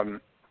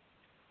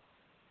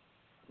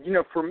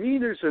for me,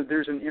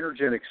 there's an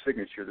energetic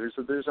signature.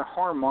 There's a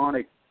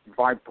harmonic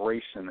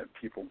vibration that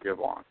people give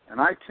off, and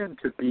I tend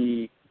to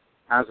be,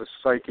 as a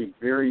psychic,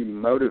 very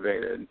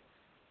motivated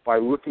by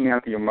looking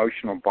at the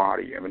emotional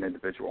body of an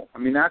individual.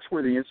 That's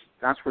where the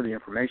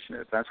information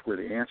is. That's where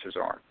the answers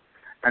are,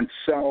 and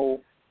so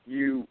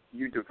you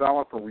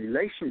develop a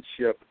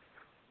relationship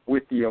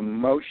with the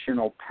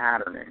emotional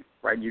patterning,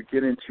 right? You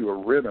get into a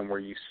rhythm where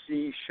you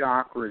see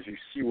chakras, you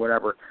see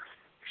whatever.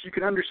 If you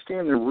can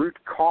understand the root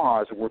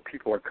cause of where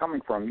people are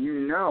coming from,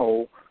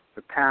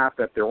 the path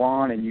that they're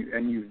on, and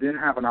you then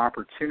have an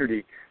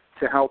opportunity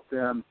to help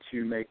them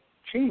to make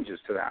changes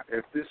to that.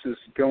 If this is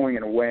going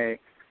in a way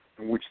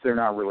in which they're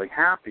not really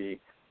happy,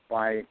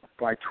 by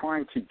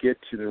trying to get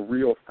to the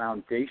real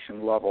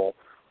foundation level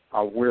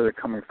of where they're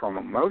coming from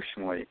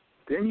emotionally,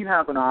 then you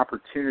have an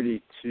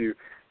opportunity to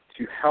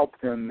help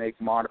them make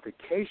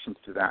modifications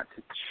to that,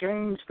 to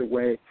change the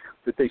way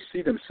that they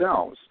see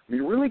themselves. It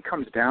really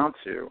comes down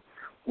to,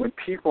 when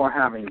people are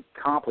having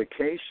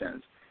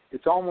complications,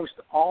 it's almost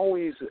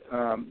always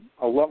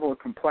a level of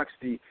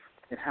complexity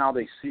in how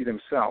they see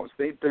themselves.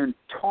 They've been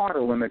taught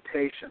a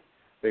limitation.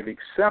 They've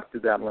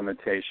accepted that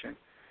limitation.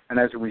 And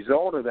as a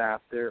result of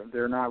that,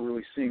 they're not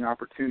really seeing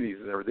opportunities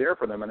that are there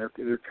for them, and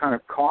they're kind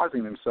of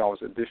causing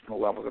themselves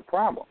additional levels of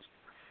problems.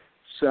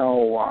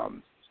 So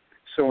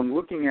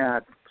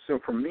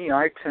for me,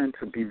 I tend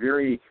to be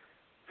very,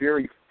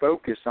 very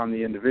focused on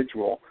the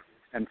individual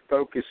and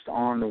focused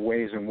on the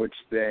ways in which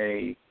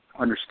they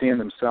understand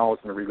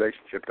themselves in the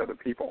relationship to other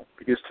people.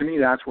 Because to me,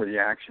 that's where the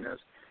action is.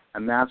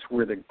 And that's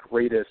where the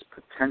greatest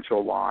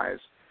potential lies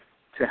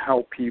to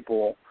help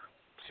people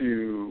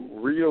to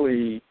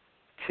really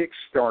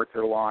kickstart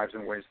their lives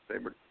in ways that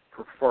they would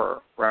prefer.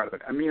 Rather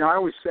than, I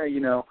always say,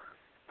 a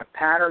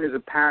pattern is a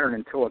pattern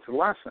until it's a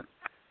lesson.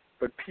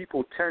 But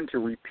people tend to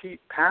repeat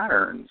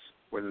patterns,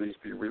 whether these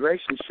be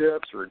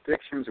relationships or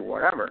addictions or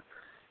whatever,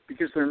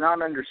 because they're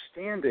not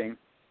understanding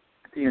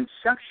the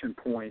inception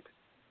point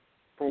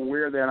for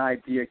where that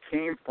idea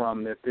came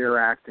from that they're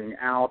acting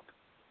out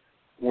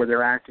or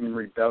they're acting in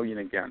rebellion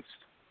against.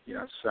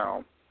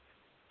 So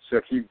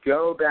if you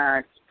go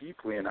back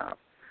deeply enough,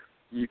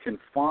 you can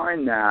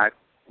find that,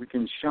 we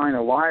can shine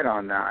a light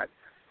on that,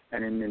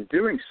 and in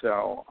doing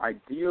so,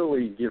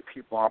 ideally give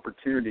people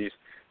opportunities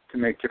to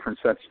make different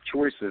sets of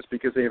choices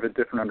because they have a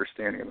different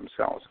understanding of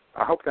themselves.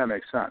 I hope that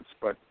makes sense,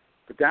 but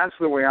that's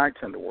the way I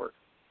tend to work,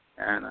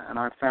 and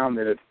I found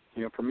that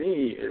for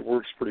me, it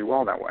works pretty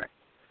well that way.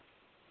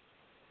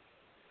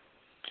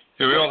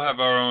 Yeah, we all have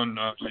our own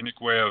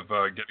unique way of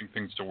getting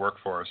things to work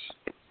for us.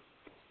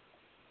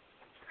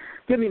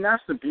 Yeah,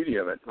 that's the beauty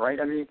of it, right?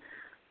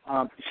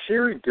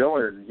 Sherry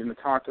Dillard,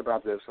 talked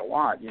about this a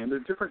lot. There are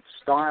different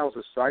styles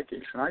of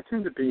psychics, and I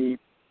tend to be,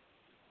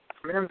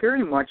 I'm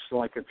very much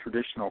like a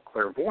traditional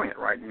clairvoyant,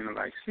 right?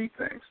 I see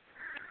things.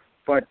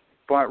 But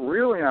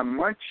really I'm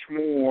much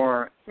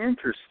more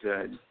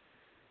interested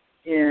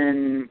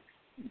in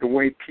the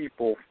way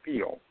people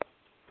feel.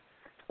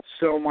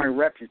 So my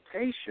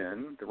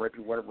reputation,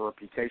 whatever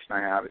reputation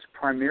I have, is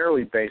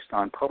primarily based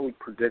on public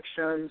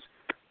predictions,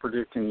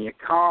 predicting the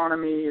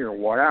economy or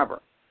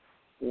whatever,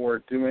 or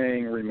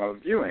doing remote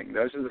viewing.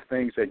 Those are the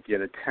things that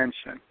get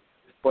attention.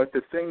 But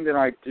the thing that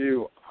I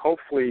do,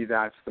 hopefully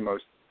that's the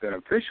most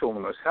beneficial and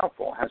the most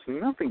helpful, has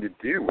nothing to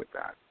do with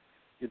that.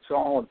 It's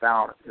all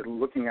about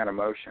looking at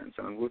emotions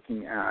and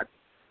looking at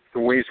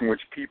the ways in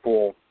which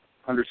people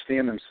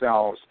understand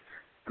themselves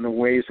and the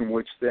ways in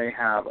which they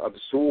have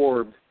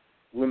absorbed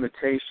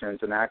limitations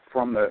and act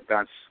from that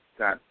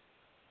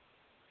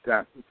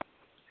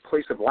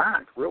place of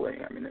lack, really.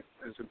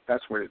 It's the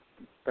best way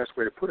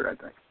to put it, I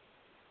think.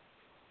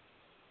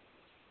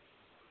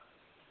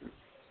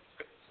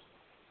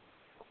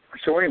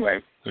 So anyway,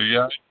 Go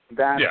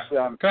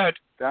ahead.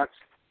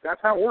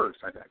 That's how it works,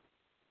 I think.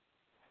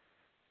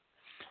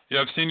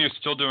 Yeah, I've seen you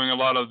still doing a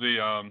lot of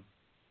the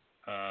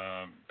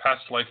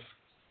past life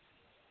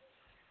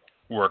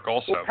work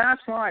also. Well,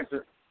 past lives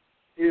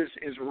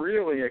is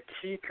really a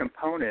key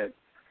component.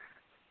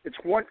 It's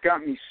what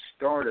got me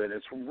started.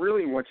 It's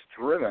really what's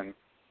driven.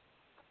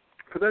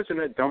 For those of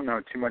you that don't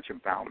know too much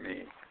about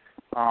me,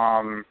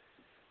 I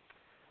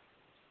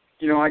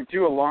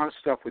do a lot of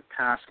stuff with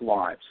past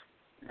lives.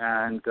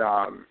 And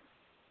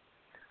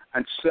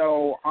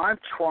so I've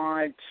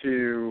tried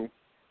to,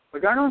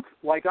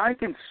 I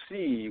can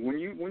see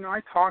when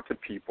I talk to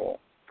people,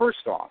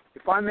 first off,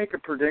 if I make a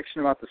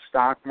prediction about the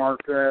stock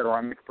market or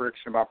I make a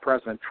prediction about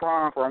President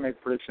Trump or I make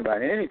a prediction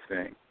about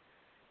anything,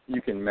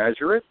 You can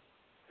measure it.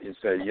 You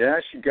say,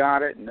 yes, you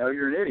got it. No,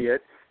 you're an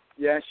idiot.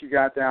 Yes, you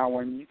got that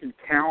one. You can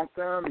count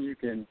them. You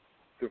can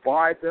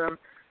divide them.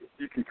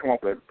 You can come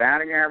up with a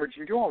batting average.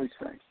 You can do all these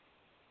things.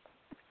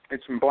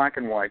 It's in black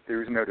and white.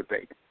 There is no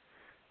debate.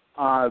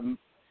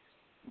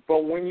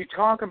 But when you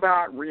talk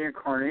about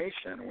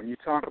reincarnation, when you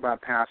talk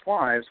about past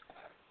lives,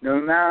 no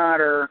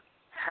matter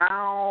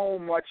how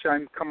much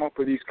I come up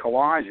with these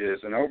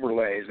collages and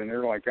overlays, and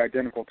they're like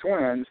identical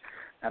twins,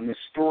 and the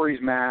stories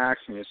match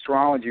and the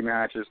astrology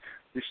matches,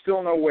 there's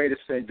still no way to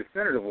say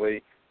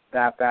definitively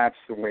that that's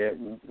the way it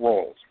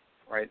rolls,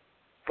 right?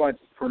 But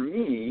for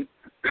me,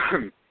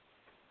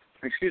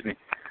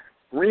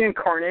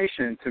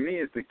 reincarnation to me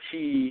is the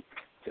key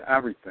to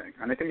everything.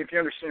 And I think if you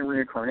understand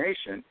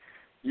reincarnation,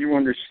 you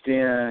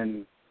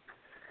understand,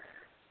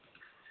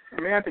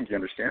 I think you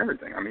understand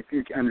everything.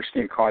 You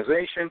understand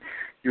causation,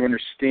 you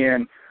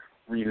understand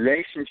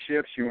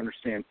relationships, you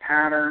understand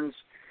patterns,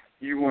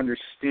 you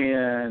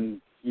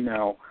understand,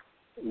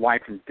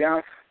 life and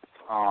death.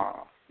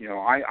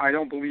 I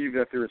don't believe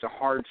that there is a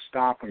hard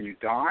stop when you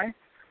die.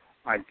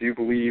 I do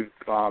believe,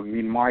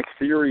 my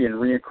theory in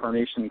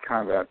reincarnation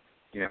kind of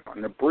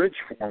in a bridge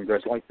form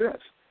goes like this.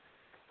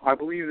 I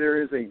believe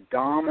there is a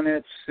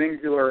dominant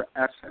singular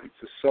essence,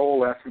 a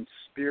soul essence,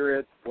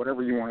 spirit,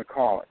 whatever you want to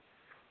call it,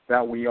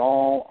 that we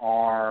all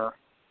are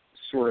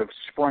sort of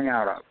sprung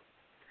out of.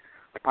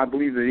 I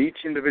believe that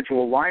each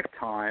individual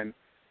lifetime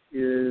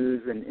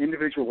is an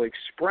individual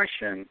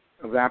expression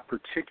of that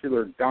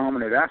particular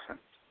dominant essence.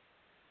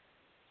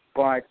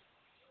 But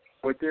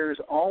there's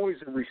always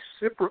a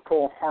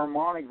reciprocal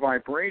harmonic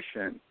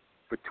vibration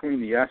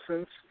between the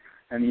essence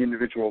and the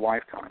individual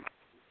lifetime.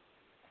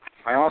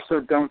 I also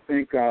don't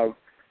think of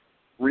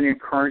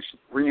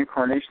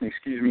reincarnation,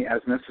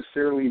 as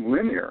necessarily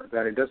linear,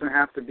 that it doesn't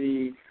have to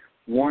be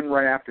one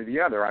right after the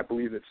other. I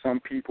believe that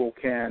some people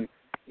can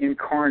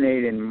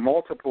incarnate in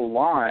multiple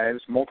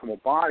lives, multiple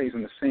bodies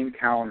in the same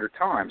calendar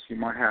time. So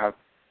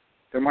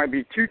there might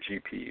be 2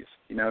 GPs,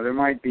 there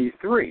might be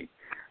 3.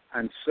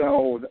 And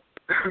so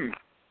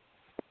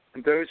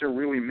those are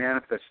really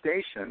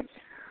manifestations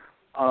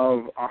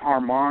of a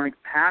harmonic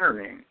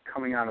patterning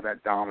coming out of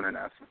that dominant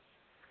essence.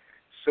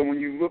 So when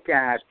you look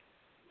at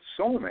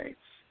soulmates,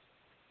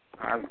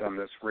 I've done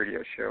this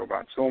radio show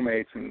about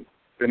soulmates and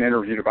been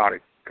interviewed about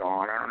it,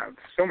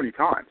 so many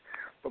times.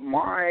 But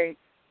my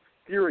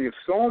theory of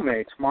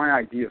soulmates, my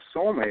idea of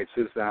soulmates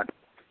is that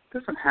it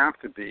doesn't have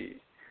to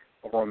be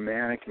a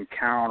romantic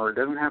encounter. It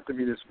doesn't have to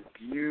be this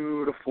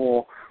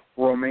beautiful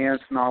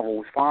romance novel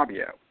with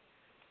Fabio.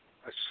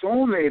 A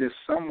soulmate is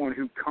someone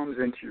who comes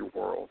into your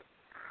world,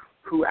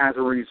 who as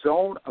a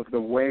result of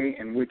the way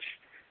in which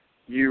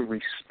you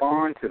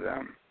respond to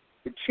them,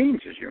 it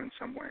changes you in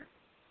some way.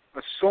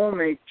 A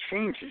soulmate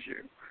changes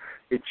you.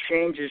 It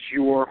changes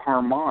your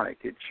harmonic.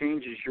 It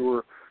changes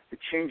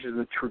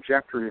the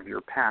trajectory of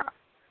your path.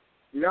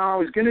 I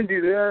was going to do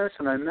this,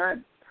 and I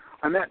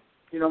met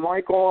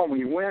Michael, and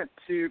we went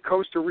to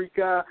Costa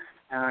Rica,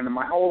 and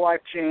my whole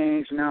life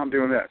changed, and now I'm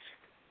doing this.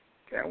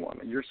 Okay, well,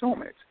 you're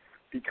soulmates.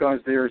 Because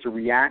there's a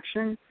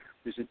reaction,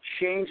 there's a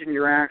change in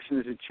your action,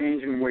 there's a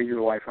change in the way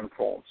your life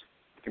unfolds.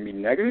 It can be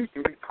negative, it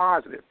can be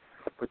positive.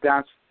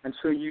 And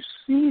so you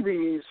see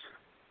these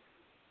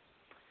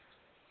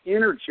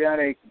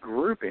energetic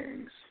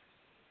groupings.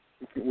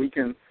 We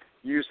can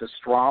use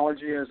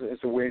astrology as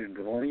a way to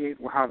delineate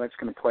how that's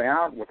going to play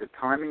out, what the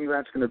timing of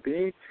that's going to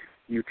be.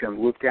 You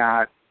can look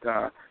at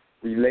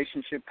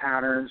relationship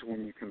patterns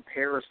when you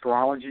compare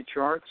astrology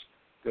charts.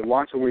 There are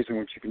lots of ways in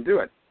which you can do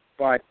it.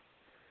 But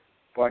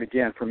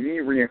again, for me,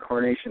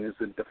 reincarnation is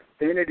the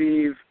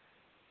definitive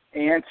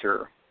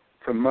answer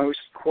to most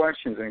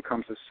questions when it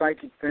comes to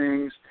psychic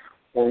things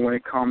or when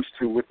it comes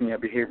to looking at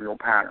behavioral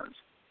patterns.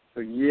 So,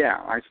 yeah,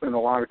 I spend a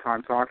lot of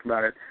time talking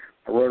about it.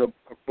 I wrote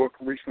a book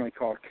recently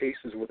called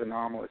Cases with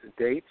Anomalous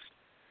Dates.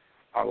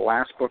 The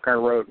last book I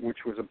wrote,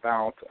 which was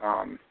about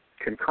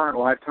concurrent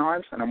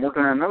lifetimes, and I'm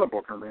working on another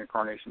book on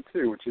reincarnation,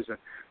 too, which is a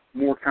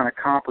more kind of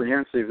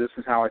comprehensive, this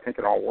is how I think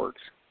it all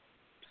works.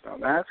 So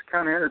that's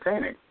kind of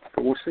entertaining.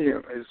 But we'll see.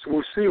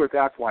 We'll see what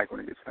that's like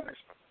when it gets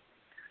finished.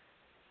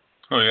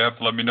 Oh, you have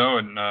to let me know,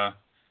 and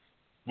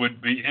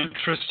would be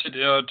interested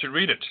to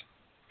read it.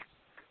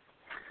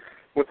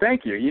 Well,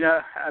 thank you.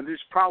 There's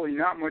probably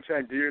not much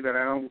I do that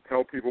I don't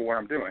tell people what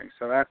I'm doing,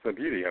 so that's the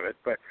beauty of it.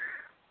 But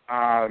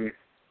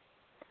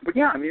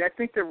yeah, I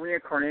think that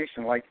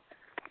reincarnation, like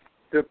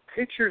the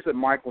pictures that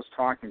Mike was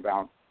talking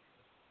about,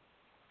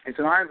 is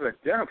that I've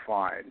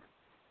identified,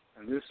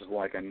 and this is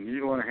like a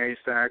needle in a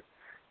haystack.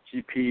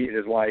 GP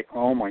is like,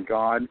 oh my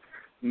God,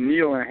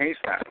 needle in a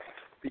haystack,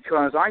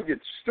 because I get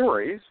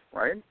stories,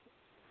 right?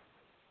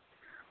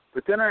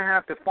 But then I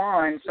have to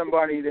find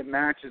somebody that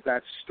matches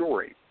that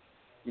story.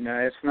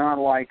 It's not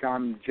like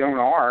I'm Joan of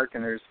Arc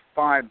and there's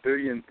 5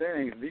 billion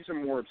things. These are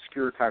more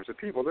obscure types of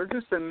people. They're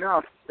just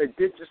enough. They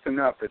did just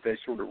enough that they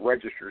sort of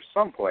register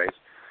someplace,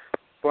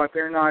 but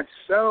they're not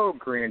so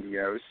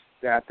grandiose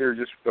that they're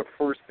just the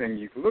first thing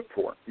you look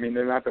for.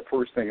 They're not the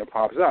first thing that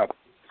pops up.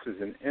 This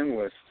is an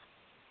endless,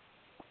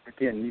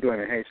 again, needle in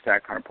a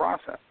haystack kind of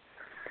process.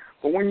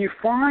 But when you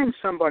find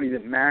somebody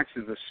that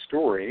matches the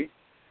story,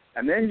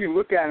 and then you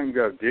look at them and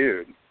go,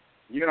 dude,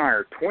 you and I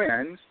are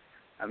twins,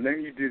 and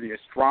then you do the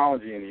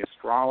astrology, and the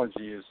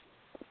astrology is,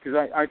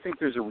 because I think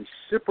there's a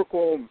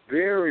reciprocal,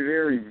 very,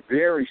 very,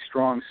 very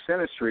strong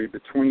synastry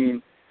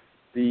between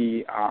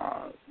the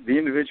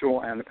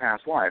individual and the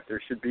past life.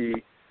 There should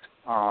be,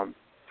 a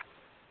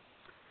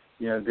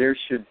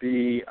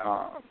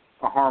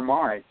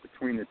harmonic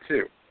between the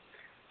two.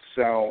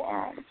 So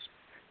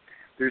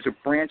there's a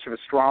branch of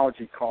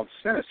astrology called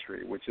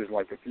synastry, which is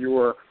like if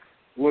you're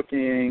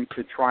looking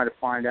to try to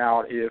find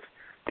out if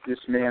this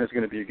man is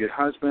going to be a good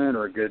husband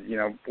or a good,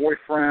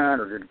 boyfriend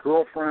or a good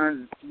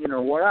girlfriend,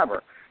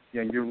 whatever.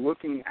 You're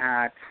looking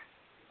at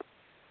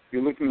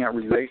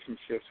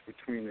relationships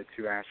between the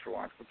two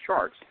astrological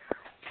charts.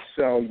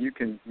 So you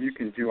can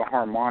do a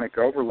harmonic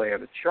overlay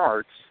of the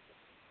charts,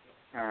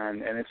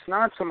 and it's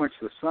not so much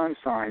the sun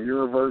sign.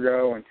 You're a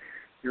Virgo and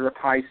you're a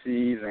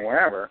Pisces and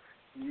whatever.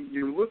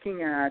 You're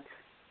looking at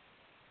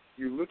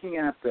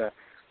the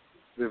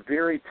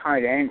very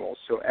tight angles.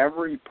 So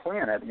every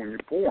planet, when you're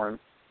born,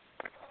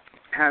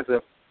 has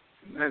a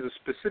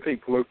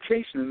specific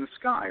location in the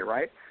sky,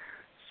 right?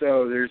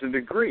 So there's a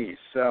degree.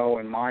 So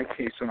in my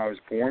case, when I was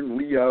born,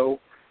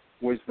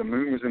 the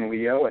moon was in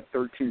Leo at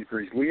 13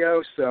 degrees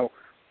Leo. So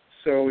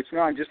it's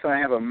not just that I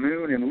have a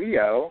moon in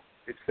Leo,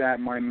 it's that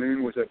my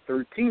moon was at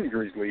 13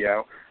 degrees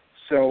Leo.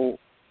 So,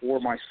 or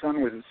my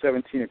sun was at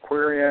 17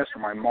 Aquarius,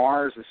 or my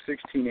Mars is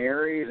 16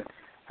 Aries.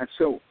 And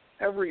so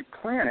every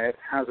planet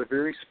has a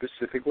very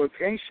specific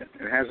location.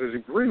 It has a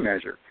degree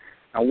measure.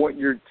 Now what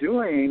you're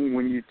doing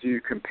when you do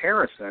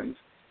comparisons,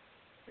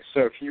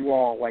 so if you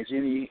all, like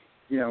any,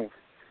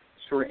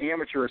 sort of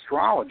amateur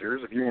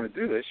astrologers, if you want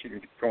to do this, you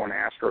can go on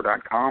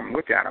astro.com and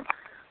look at them.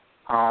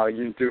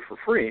 You can do it for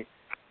free,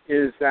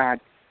 is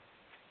that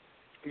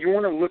you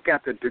want to look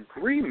at the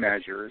degree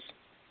measures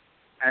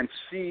and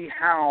see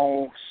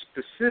how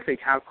specific,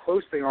 how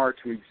close they are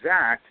to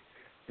exact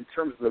in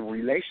terms of the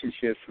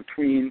relationships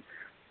between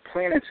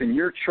planets in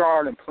your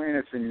chart and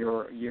planets in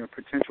your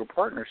potential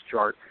partner's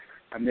chart,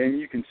 and then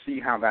you can see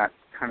how that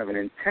kind of an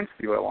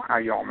intensity level, how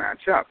you all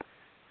match up.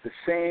 The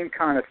same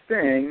kind of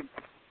thing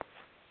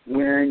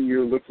when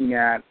you're looking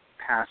at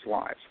past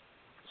lives.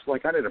 It's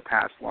like I did a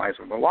past lives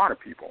with a lot of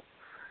people,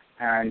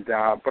 and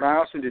but I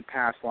also did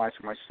past lives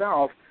for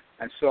myself,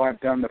 and so I've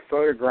done the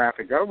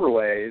photographic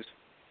overlays.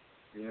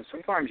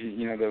 Sometimes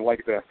they're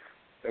like the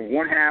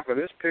one half of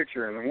this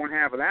picture and the one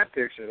half of that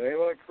picture. They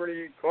look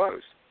pretty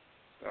close.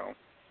 So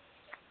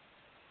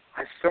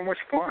it's so much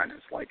fun.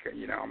 It's like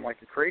I'm like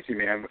a crazy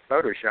man with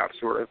Photoshop,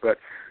 sort of, but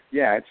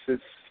yeah,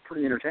 it's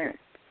pretty entertaining.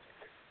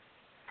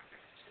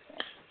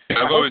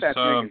 I've always that's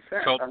making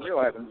sense. felt. I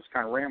realize I'm just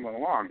kind of rambling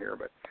along here,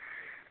 but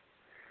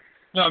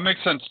No, it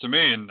makes sense to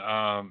me, and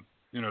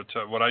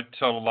to what I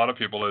tell a lot of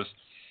people is,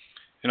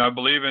 I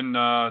believe in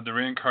the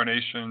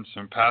reincarnations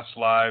and past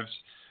lives,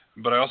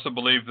 but I also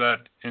believe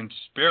that in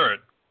spirit,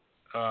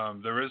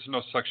 there is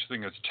no such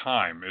thing as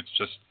time. It's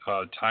just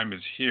time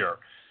is here,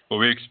 what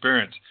we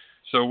experience.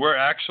 So we're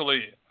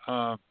actually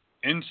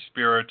in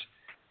spirit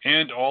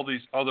and all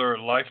these other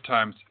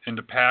lifetimes in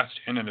the past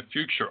and in the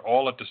future,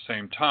 all at the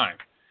same time.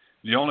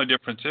 The only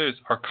difference is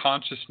our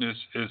consciousness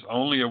is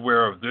only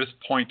aware of this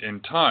point in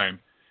time,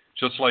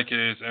 just like it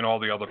is in all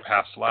the other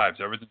past lives.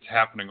 Everything's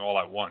happening all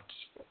at once.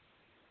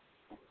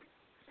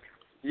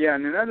 Yeah,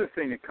 and another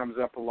thing that comes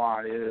up a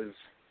lot is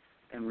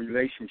in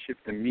relationship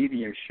to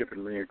mediumship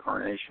and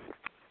reincarnation.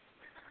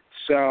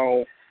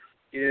 So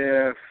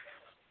if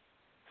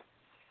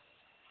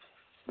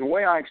the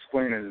way I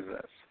explain it is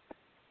this: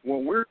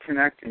 what we're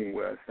connecting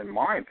with, in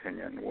my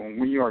opinion, when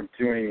we are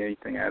doing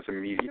anything as a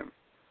medium,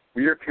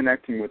 we are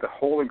connecting with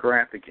a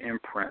holographic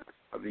imprint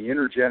of the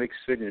energetic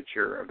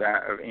signature of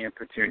Aunt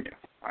Petunia.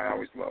 I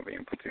always love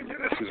Aunt Petunia.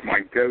 This is my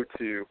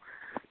go-to,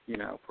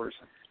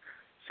 person.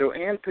 So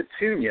Aunt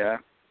Petunia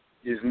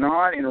is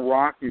not in a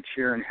rocking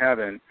chair in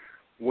heaven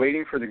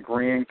waiting for the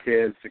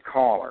grandkids to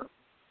call her.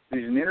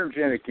 There's an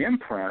energetic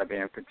imprint of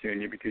Aunt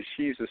Petunia because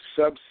she's a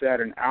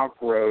subset and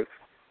outgrowth,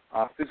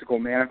 physical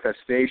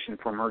manifestation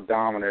from her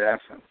dominant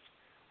essence.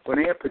 But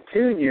Aunt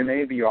Petunia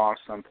may be off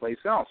someplace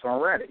else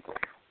already,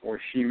 or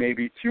she may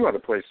be 2 other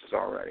places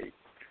already,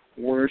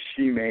 or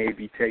she may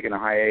be taking a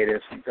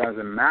hiatus. It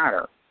doesn't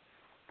matter.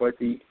 But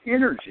the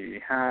energy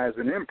has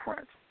an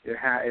imprint.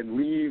 It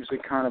leaves a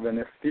kind of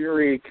an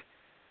etheric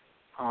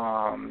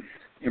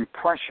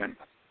impression.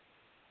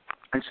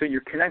 And so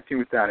you're connecting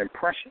with that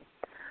impression.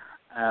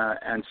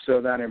 And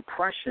so that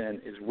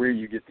impression is where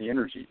you get the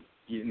energy,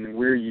 and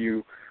where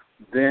you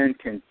then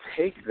can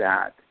take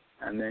that,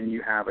 and then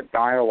you have a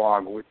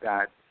dialogue with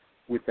that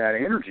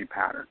energy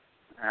pattern.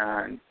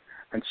 And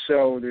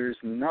so there's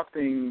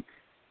nothing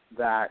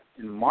that,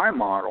 in my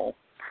model,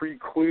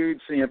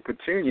 precludes Aunt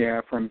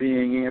Petunia from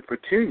being Aunt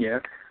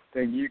Petunia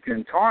that you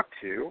can talk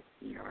to,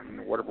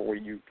 in whatever way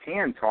you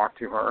can talk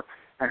to her,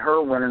 and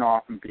her running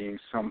off and being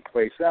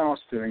someplace else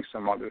doing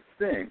some other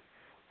thing.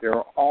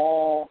 They're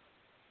all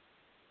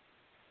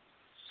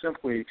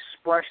simply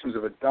expressions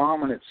of a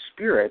dominant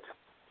spirit,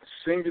 a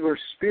singular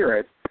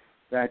spirit,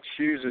 that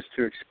chooses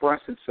to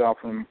express itself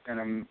in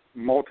a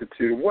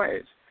multitude of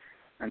ways.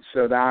 And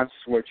so that's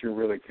what you're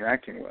really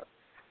connecting with.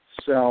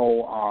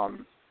 So,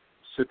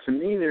 so to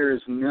me,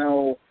 there's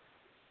no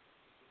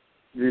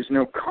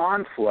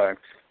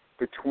conflict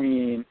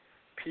between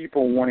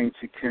people wanting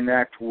to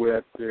connect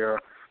with their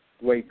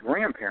late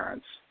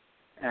grandparents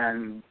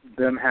and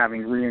them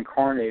having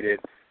reincarnated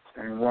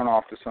and run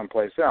off to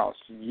someplace else.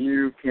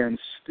 You can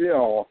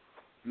still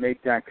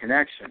make that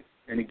connection.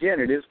 And again,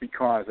 it is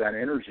because that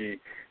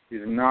energy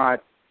is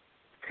not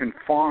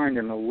confined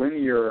in a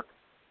linear,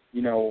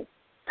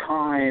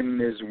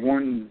 time is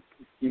one,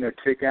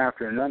 tick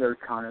after another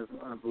kind of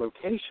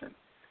location.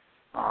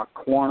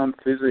 Quantum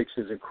physics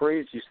is the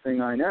craziest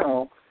thing I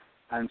know,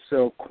 and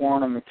so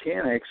quantum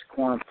mechanics,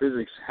 quantum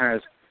physics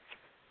has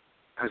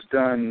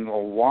done a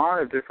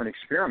lot of different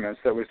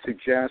experiments that would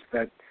suggest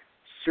that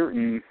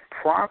certain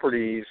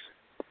properties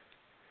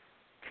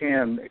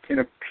can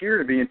appear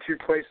to be in two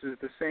places at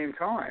the same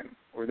time,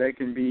 or they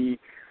can be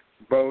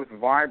both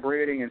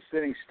vibrating and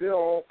sitting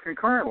still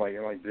concurrently.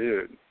 You're like,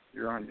 dude,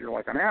 you're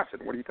like on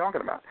acid. What are you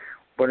talking about?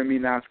 But I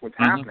mean, that's what's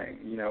happening.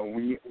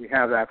 We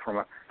have that from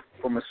a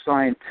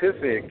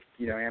scientific,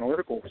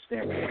 analytical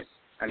standpoint,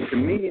 and to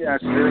me,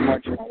 that's very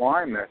much in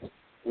alignment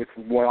with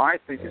what I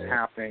think is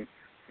happening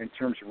in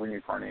terms of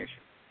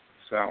reincarnation.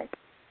 So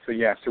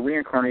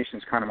reincarnation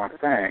is kind of my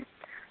thing,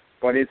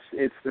 but it's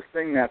the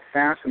thing that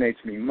fascinates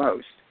me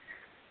most,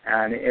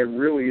 and it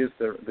really is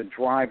the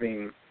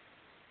driving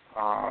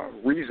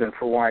reason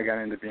for why I got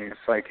into being a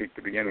psychic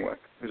to begin with,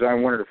 because I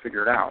wanted to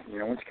figure it out.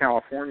 I went to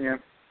California,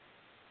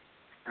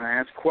 and I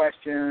asked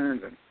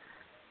questions, and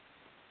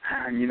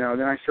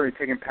then I started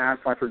taking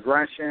past life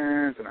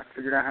regressions, and I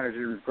figured out how to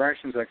do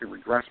regressions. I could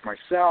regress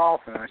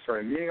myself, and I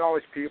started meeting all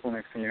these people.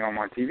 Next thing you know, I'm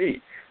on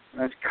TV. And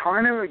that's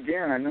kind of,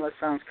 again, I know that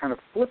sounds kind of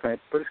flippant,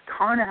 but it's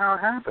kind of how it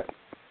happened.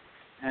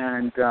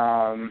 And,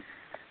 I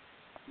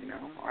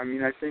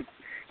think,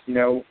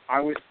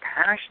 I was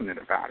passionate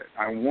about it.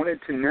 I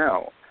wanted to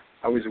know.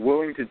 I was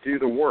willing to do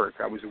the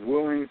work. I was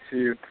willing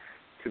to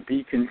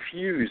be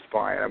confused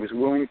by it. I was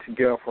willing to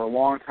go for a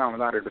long time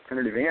without a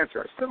definitive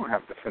answer. I still don't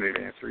have a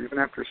definitive answer, even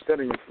after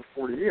studying it for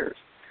 40 years.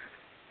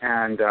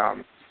 And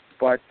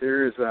but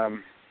there's a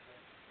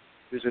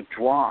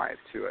drive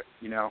to it.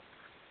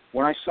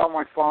 When I saw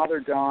my father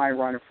die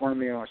right in front of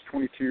me when I was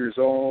 22 years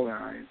old, and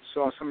I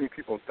saw so many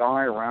people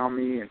die around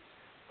me, and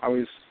I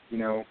was,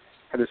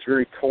 had this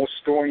very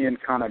Tolstoyan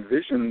kind of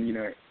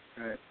vision,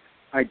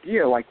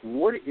 idea, like,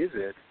 what is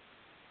it?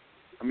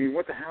 I mean,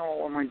 what the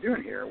hell am I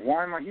doing here?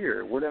 Why am I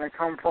here? Where did I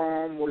come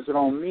from? What does it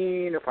all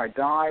mean? If I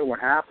die, what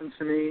happens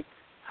to me?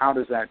 How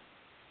does that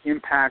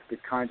impact the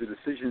kinds of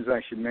decisions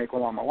I should make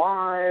while I'm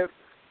alive?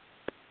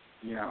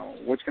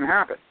 What's going to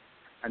happen?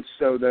 And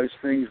so those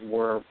things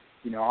were,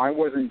 I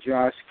wasn't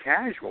just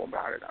casual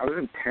about it. I was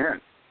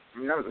intense.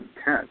 I was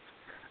intense.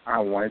 I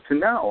wanted to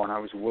know, and I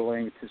was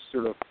willing to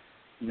sort of,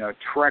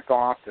 trek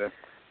off to,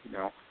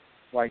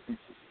 like,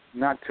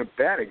 not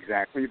Tibet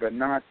exactly, but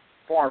not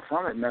far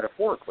from it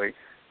metaphorically,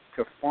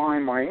 to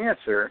find my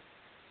answer,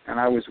 and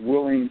I was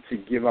willing to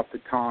give up the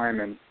time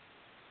and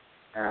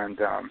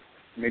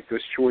make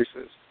those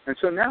choices. And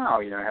so now,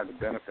 I have the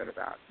benefit of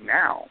that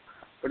now.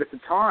 But at the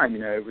time,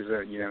 it was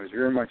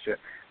very much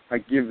I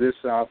give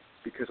this up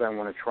because I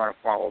want to try to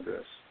follow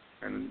this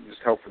and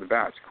just hope for the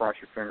best, cross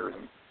your fingers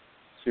and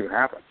see what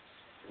happens.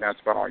 And that's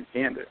about all you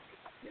can do.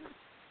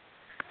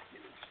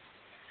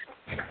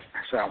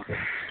 So,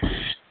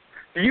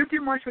 do you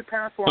do much with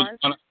past lives?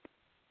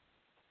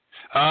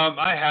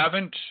 I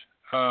haven't.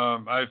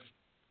 I've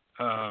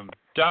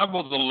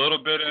dabbled a little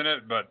bit in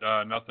it, but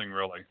nothing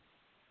really.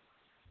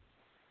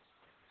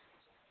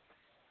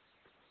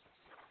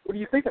 What do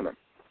you think of them?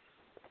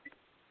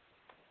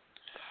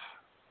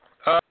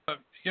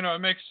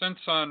 It makes sense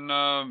on,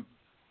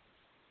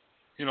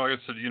 like I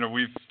said,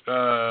 we've,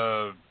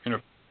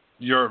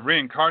 you're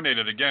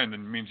reincarnated again,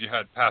 and it means you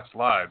had past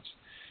lives.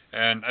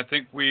 And I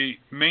think we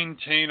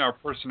maintain our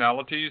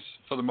personalities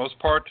for the most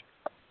part.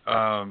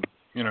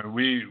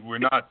 We're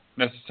not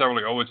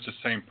necessarily always the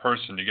same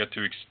person. You get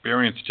to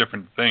experience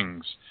different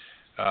things.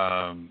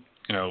 One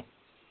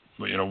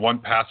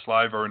past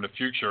life or in the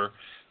future,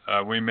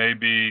 we may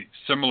be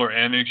similar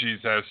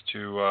energies as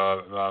to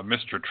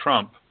Mr.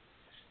 Trump.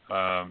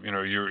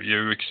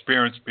 You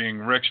experience being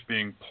rich,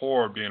 being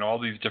poor, being all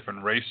these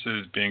different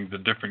races, being the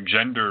different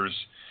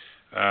genders,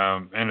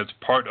 and it's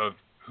part of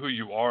who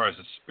you are as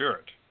a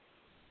spirit.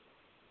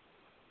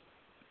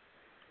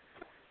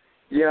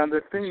 Yeah,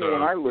 the thing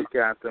when I look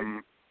at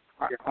them,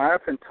 I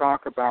often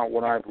talk about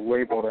what I've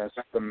labeled as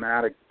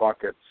thematic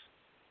buckets.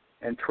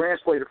 And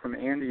translated from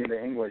Andy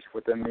into English,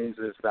 what that means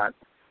is that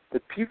the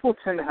people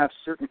tend to have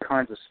certain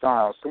kinds of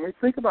styles. So when we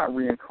think about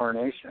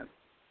reincarnation,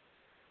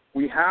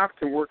 we have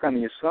to work on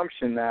the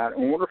assumption that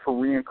in order for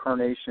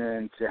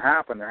reincarnation to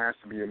happen, there has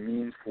to be a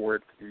means for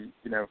it to be,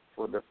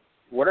 for the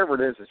whatever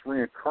it is that's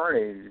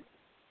reincarnated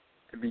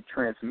to be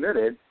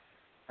transmitted.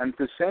 And at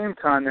the same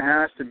time,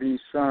 there has to be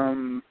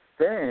something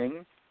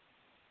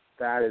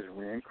that is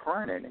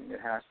reincarnating.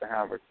 It has to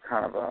have a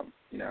kind of a,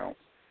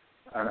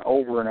 an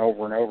over and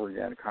over and over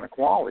again kind of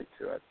quality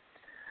to it.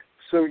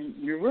 So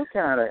you look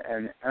at it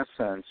in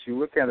essence, you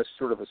look at it as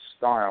sort of a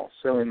style.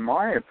 So in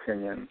my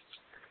opinion,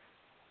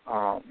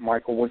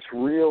 Michael, what's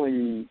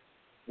really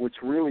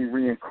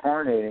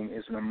reincarnating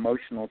is an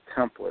emotional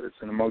template. It's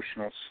an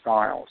emotional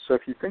style. So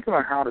if you think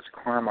about how does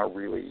karma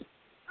really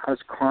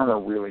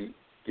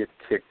get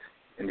kicked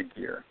into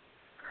gear?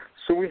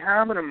 So we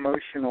have an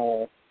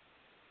emotional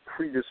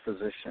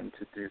predisposition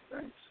to do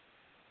things.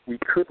 We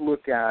could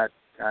look at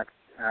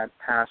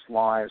past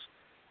lives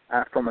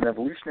from an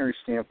evolutionary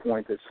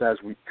standpoint that says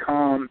we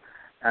come,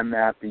 and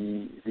that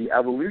the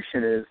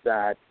evolution is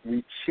that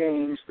we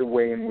change the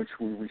way in which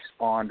we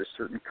respond to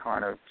certain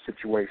kind of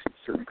situations,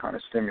 certain kind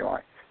of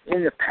stimuli.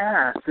 In the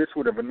past, this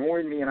would have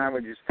annoyed me, and I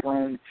would have just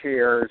thrown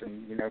chairs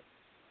and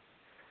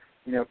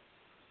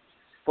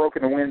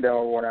broken the window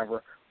or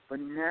whatever. But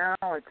now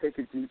I take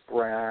a deep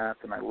breath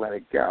and I let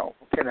it go.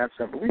 Okay, that's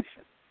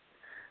evolution.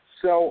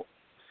 So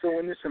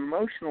in this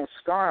emotional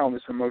style,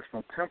 this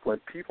emotional template,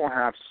 people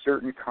have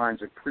certain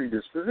kinds of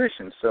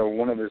predispositions. So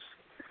one of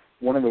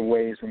the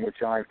ways in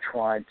which I've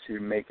tried to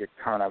make it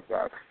kind of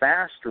a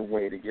faster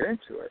way to get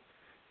into it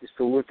is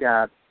to look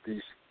at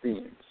these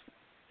themes.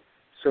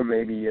 So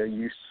maybe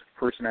a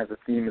person has a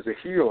theme as a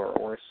healer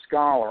or a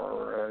scholar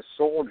or a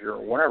soldier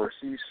or whatever.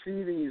 So you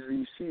see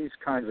these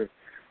kinds of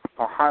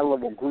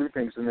high-level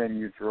groupings, and then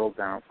you drill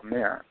down from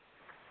there.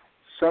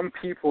 Some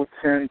people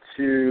tend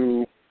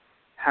to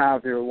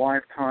have their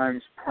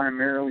lifetimes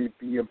primarily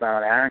be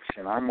about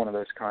action. I'm one of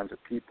those kinds of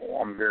people.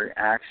 I'm very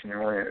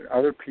action-oriented.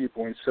 Other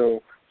people, and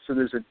so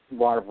there's a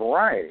lot of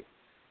variety.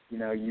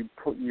 You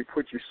put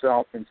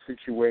yourself in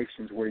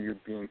situations where you're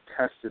being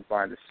tested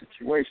by the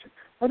situation.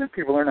 Other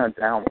people are not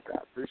down with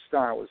that. Their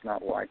style is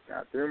not like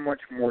that. They're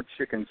much more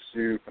chicken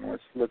soup, and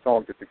let's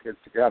all get the kids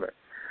together.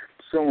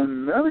 So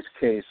in those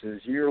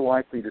cases, you're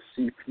likely to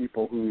see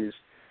people whose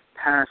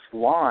past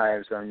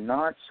lives are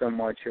not so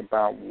much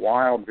about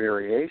wild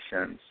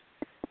variations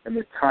and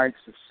the types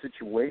of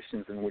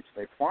situations in which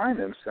they find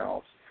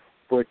themselves,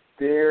 but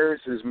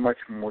theirs is much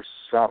more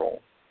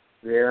subtle.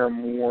 They're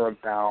more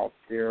about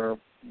their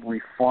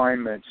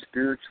refinement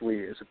spiritually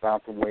is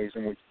about the ways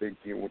in which they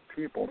deal with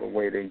people, the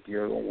way they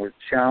deal with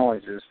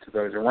challenges to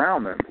those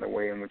around them, the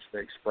way in which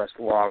they express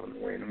love, and the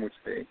way in which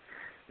they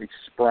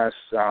express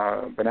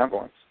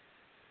benevolence.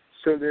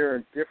 So there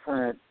are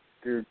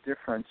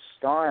different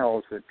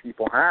styles that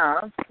people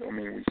have. I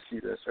mean, we see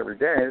this every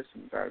day.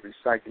 Every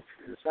psychic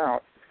figures this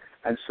out.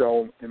 And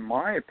so, in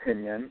my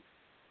opinion,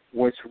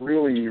 what's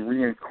really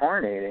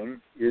reincarnating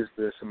is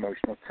this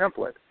emotional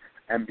template.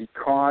 And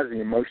because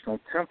the emotional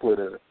template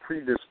is a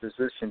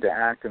predisposition to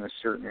act in a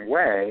certain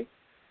way,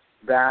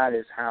 that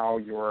is how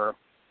your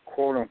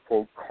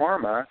quote-unquote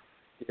karma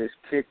is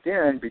kicked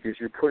in, because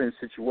you're put in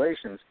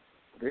situations.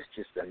 This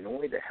just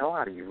annoyed the hell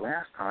out of you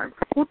last time.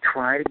 We'll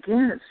try it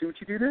again and see what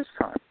you do this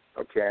time.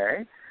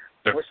 Okay?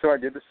 Yep. Well, so I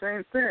did the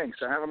same thing,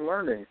 so I haven't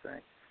learned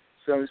anything.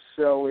 So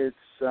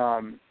it's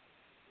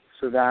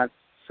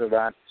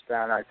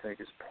that I think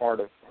is part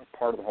of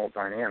the whole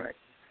dynamic.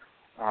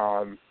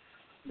 One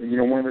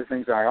of the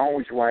things I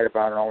always write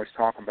about and always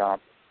talk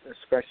about,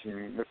 especially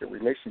when you look at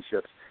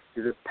relationships,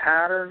 is a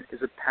pattern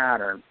is a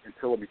pattern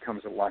until it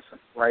becomes a lesson,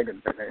 right?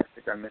 And I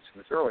think I mentioned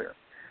this earlier.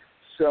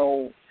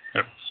 So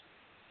yep.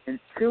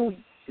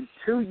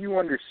 until you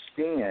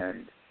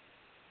understand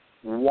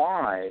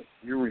why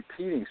you're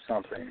repeating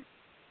something,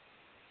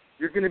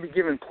 you're going to be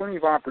given plenty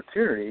of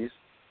opportunities,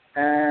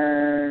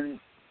 and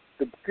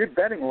the good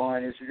betting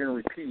line is you're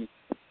going to repeat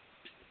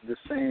the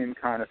same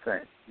kind of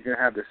thing. You're going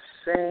to have the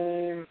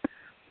same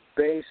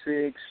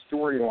basic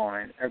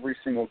storyline every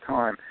single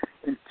time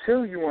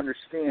until you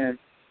understand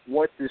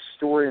what this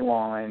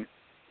storyline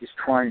is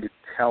trying to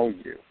tell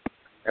you,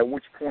 at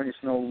which point it's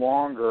no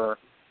longer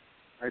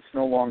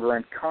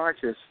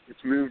unconscious. It's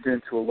moved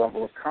into a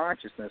level of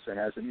consciousness, and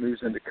as it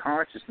moves into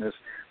consciousness,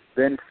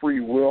 then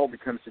free will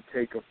becomes to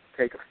take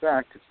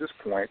effect at this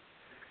point,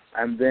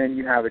 and then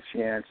you have a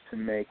chance to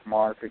make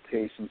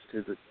modifications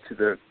to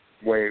the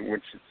way in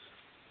which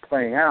it's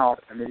playing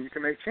out, and then you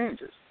can make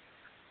changes.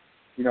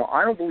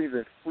 I don't believe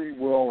that free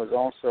will is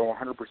also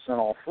 100%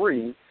 all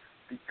free,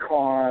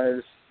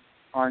 because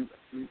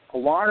a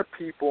lot of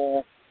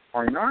people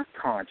are not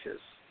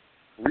conscious,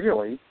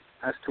 really,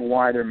 as to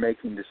why they're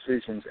making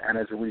decisions, and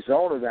as a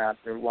result of that,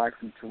 they're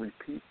likely to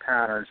repeat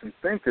patterns and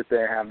think that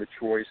they have the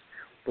choice,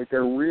 but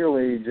they're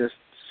really just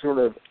sort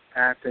of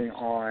acting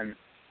on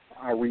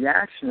a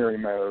reactionary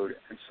mode,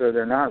 and so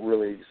they're not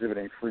really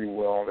exhibiting free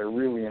will. They're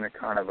really in a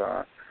kind of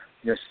a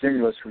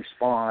stimulus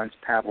response,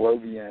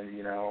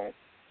 Pavlovian,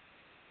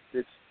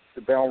 it's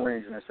the bell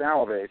rings and I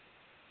salivate.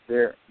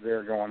 They're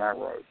going that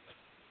road.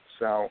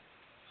 So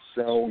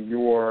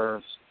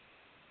your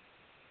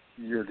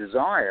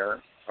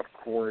desire, of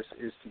course,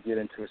 is to get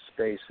into a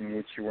space in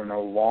which you are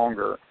no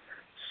longer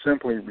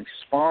simply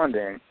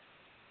responding,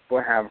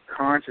 but have a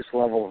conscious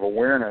level of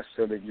awareness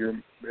so that you're,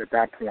 at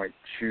that point,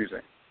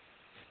 choosing.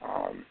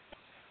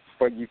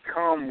 But you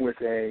come with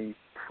a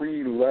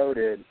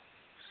preloaded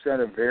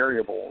set of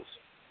variables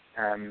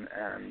and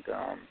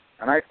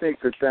And I think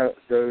that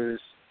those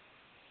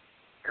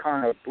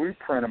kind of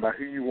blueprint about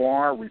who you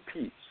are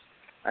repeats.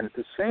 And at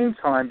the same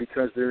time,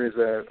 because there is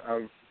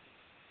an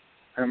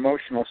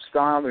emotional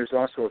style, there's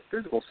also a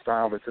physical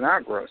style that's an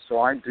outgrowth. So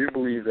I do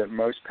believe that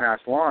most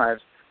past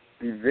lives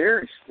be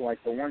very,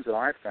 like the ones that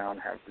I found,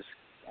 have this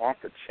off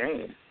the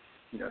chain,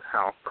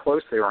 how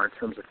close they are in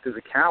terms of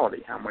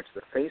physicality, how much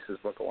the faces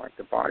look alike,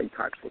 the body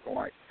types look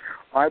alike.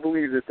 I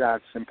believe that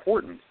that's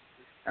important.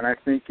 And I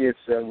think it's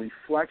a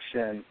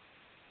reflection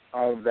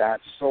of that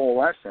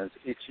soul essence.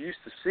 It's used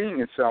to seeing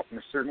itself in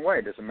a certain way.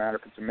 It doesn't matter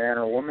if it's a man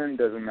or a woman. It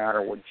doesn't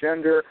matter what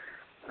gender.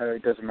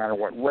 It doesn't matter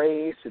what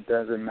race. It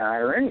doesn't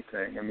matter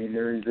anything. I mean,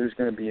 there's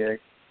going to be a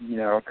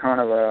kind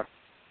of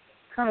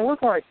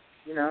look like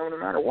no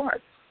matter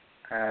what.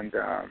 And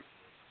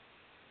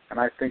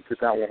I think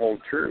that will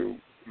hold true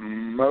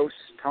most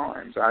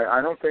times.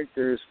 I don't think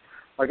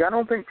I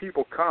don't think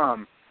people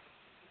come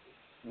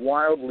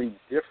wildly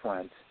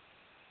different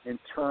in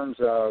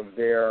terms of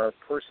their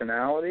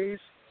personalities,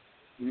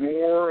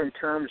 nor in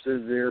terms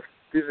of their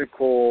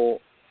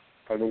physical,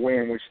 or the way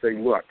in which they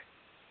look.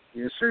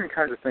 Certain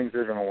kinds of things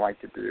they're going to like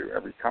to do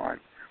every time.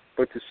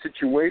 But the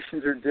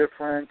situations are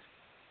different,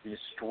 the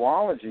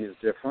astrology is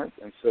different,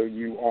 and so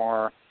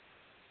you're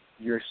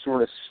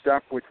sort of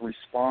stuck with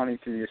responding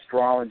to the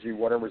astrology,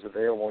 whatever's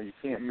available. You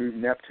can't move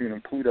Neptune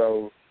and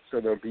Pluto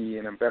so they'll be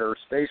in a better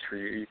space for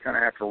you. You kind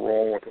of have to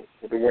roll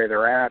with the way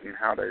they're at and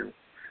how they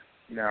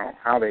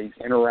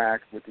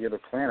interact with the other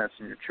planets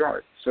in your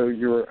chart. So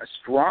your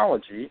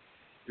astrology,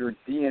 your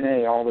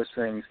DNA, all those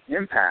things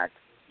impact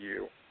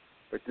you,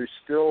 but there's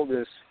still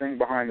this thing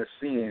behind the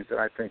scenes that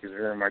I think is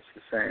very much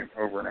the same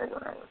over and over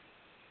and over.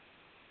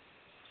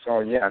 So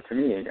yeah, to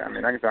me, I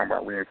mean, I can talk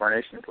about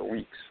reincarnation for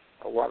weeks.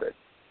 I love it.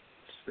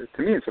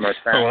 To me, it's the most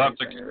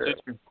fascinating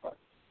thing.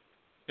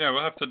 Yeah,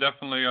 we'll have to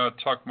definitely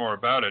talk more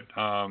about it.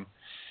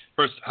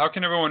 First, how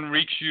can everyone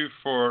reach you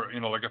for,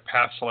 like a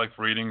past life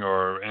reading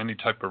or any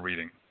type of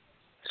reading?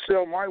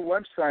 So my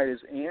website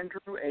is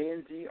Andrew,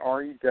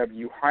 ANDREW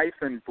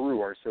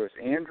 -Brewer. So it's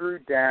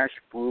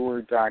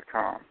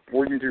andrew-brewer.com.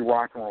 Or you can do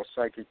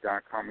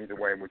rockandrollpsychic.com either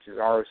way, which is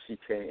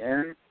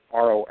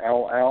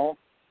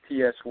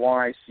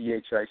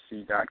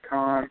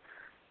ROCKNROLLPSYCHIC.com.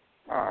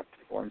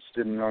 People are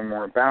interested in knowing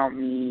more about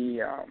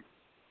me,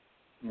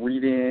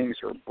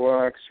 readings or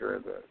books or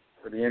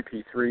the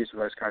MP3s or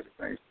those kinds of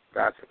things.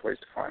 That's the place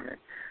to find me.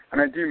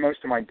 And I do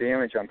most of my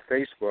damage on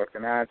Facebook,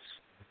 and that's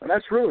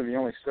really the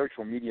only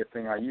social media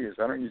thing I use.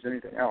 I don't use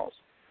anything else.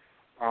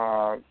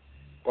 So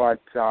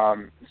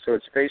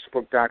it's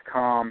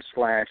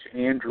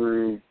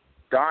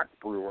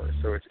facebook.com/Andrew.Brewer.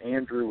 So it's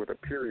Andrew with a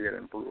period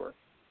and Brewer.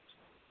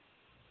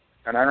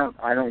 And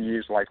I don't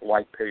use like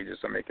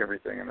pages. I make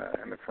everything in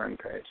the friend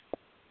page.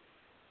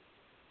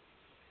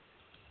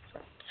 So.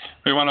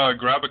 We want to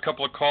grab a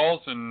couple of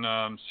calls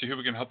and see who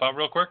we can help out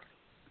real quick.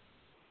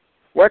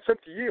 Well, it's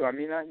up to you. I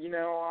mean,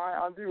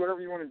 I'll do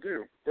whatever you want to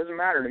do. It doesn't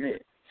matter to me.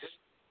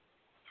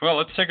 Well,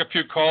 let's take a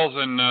few calls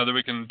and then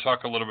we can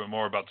talk a little bit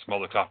more about some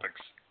other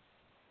topics.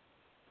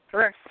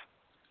 Correct.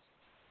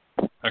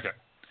 Okay.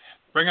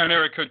 Bring on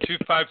area code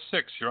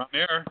 256. You're on the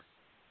air.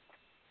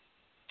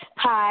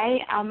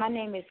 Hi, my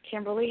name is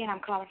Kimberly, and I'm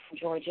calling from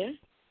Georgia.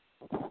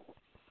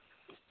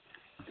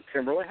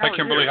 Kimberly, hi,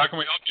 Kimberly. How can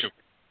we help you?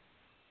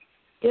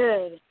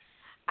 Good.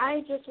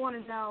 I just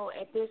want to know,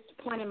 at this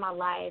point in my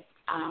life,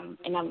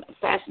 and I'm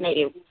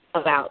fascinated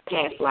about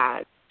past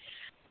lives,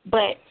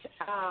 but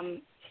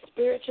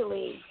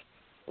spiritually,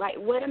 like,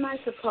 what am I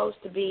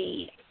supposed to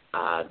be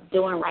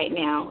doing right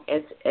now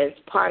as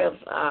part of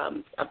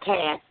a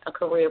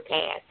career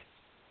path,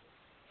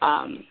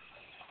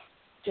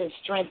 to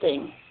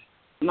strengthen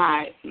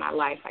my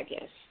life, I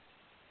guess?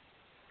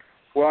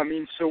 Well, I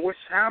mean, so what's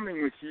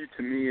happening with you,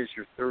 to me, is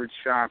your third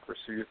chakra.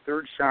 So your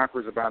third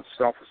chakra is about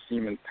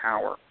self-esteem and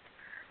power.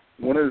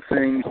 One of the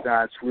things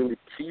that's really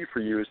key for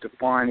you is to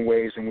find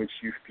ways in which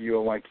you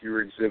feel like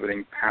you're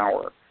exhibiting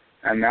power.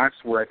 And that's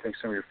where I think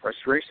some of your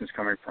frustration is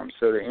coming from.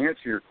 So to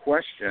answer your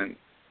question,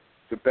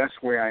 the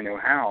best way I know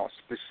how,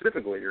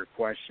 specifically your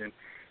question,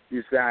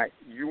 is that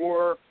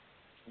you're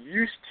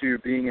used to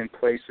being in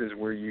places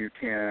where you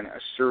can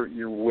assert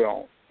your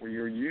will, where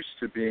you're used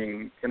to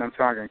being, and I'm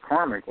talking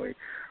karmically,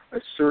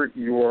 assert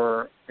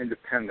your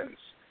independence.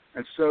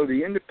 And so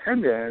the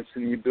independence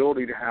and the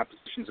ability to have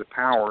positions of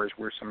power is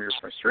where some of your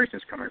frustration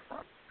is coming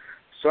from.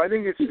 So I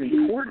think it's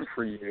important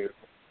for you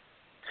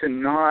to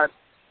not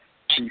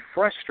be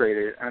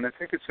frustrated, and I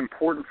think it's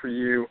important for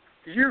you,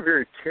 because you're a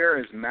very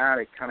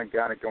charismatic kind of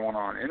guy going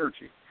on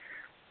energy.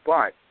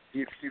 But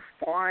if you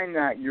find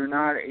that you're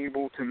not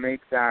able to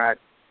make that,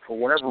 for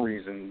whatever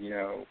reason,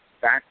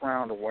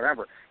 background or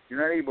whatever,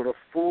 you're not able to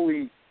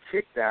fully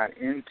kick that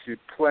into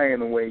play in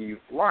the way you'd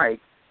like,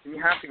 then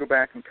you have to go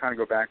back and kind of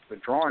go back to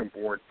the drawing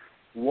board.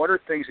 What are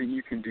things that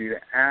you can do to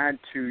add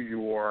to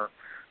your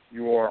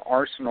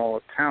arsenal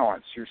of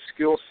talents, your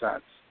skill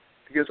sets?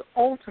 Because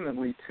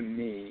ultimately, to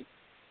me,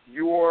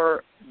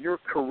 your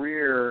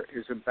career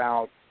is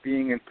about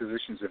being in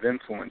positions of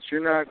influence.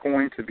 You're not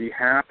going to be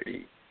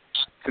happy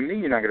to me,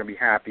 you're not going to be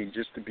happy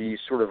just to be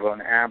sort of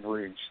an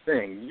average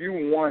thing.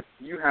 You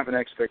have an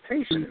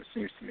expectation, it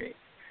seems to me,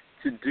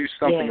 to do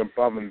something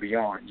above and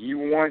beyond. You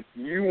want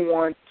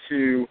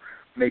to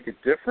make a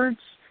difference.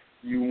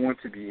 You want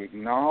to be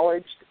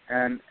acknowledged,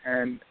 and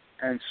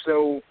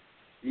so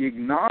the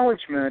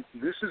acknowledgement.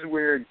 This is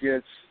where it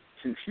gets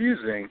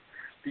confusing,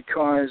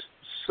 because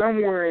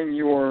somewhere in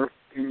your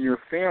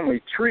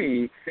family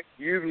tree,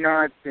 you've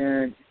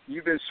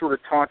been sort of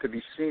taught to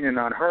be seen and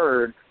not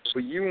heard,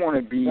 but you want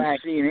to be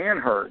seen and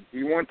heard.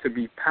 You want to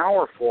be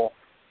powerful,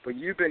 but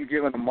you've been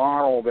given a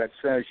model that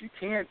says you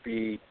can't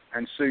be,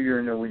 and so you're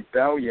in a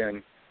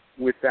rebellion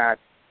with that.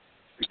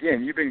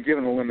 Again, you've been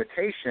given a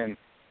limitation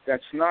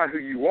that's not who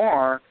you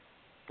are,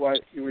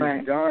 but it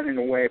was done in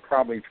a way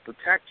probably to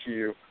protect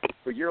you,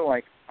 but you're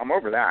like, I'm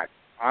over that.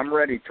 I'm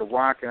ready to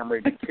rock and I'm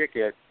ready to kick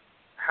it.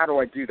 How do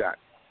I do that?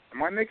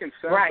 Am I making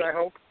sense, I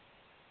hope?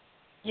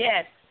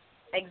 Yes,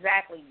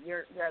 exactly.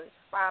 You're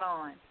spot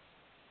on.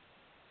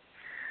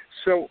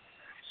 So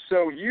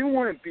you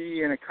want to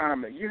be in a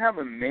kind of, you have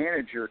a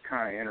manager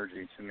kind of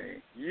energy to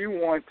me. You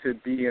want to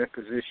be in a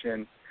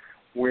position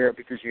where,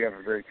 because you have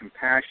a very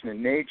compassionate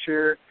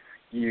nature,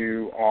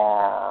 you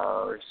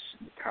are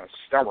kind of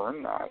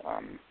stubborn.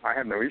 I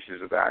have no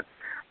issues with that.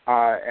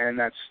 And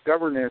that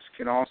stubbornness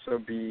can also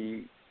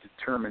be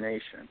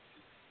determination.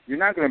 You're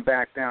not going to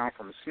back down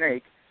from a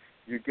snake.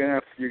 You're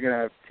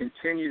gonna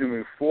continue to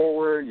move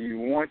forward. You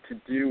want to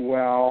do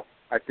well.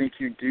 I think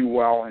you do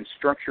well in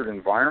structured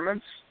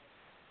environments.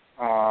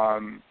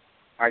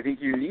 I think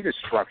you need a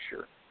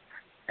structure,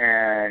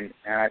 and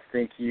I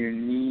think you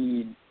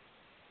need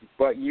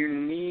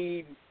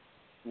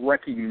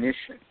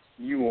recognition.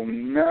 You will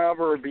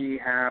never be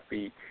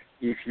happy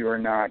if you are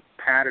not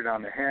patted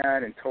on the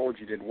head and told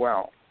you did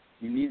well.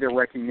 You need the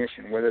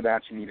recognition, whether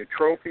that's you need a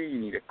trophy, you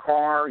need a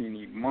car, you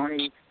need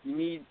money, you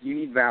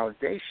need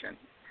validation,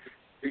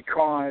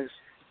 because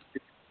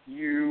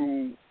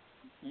you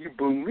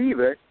believe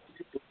it,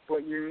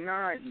 but you're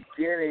not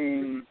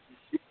getting.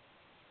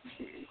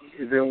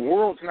 The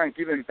world's not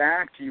giving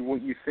back to you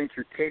what you think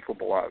you're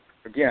capable of.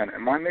 Again,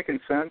 am I making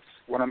sense?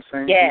 What I'm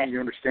saying? Yes. You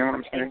understand what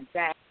I'm saying?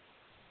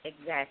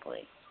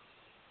 Exactly.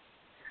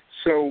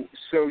 So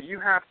you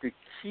have to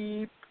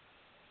keep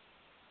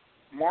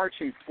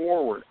marching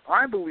forward.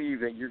 I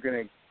believe that you're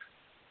going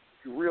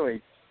to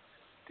really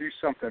do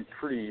something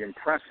pretty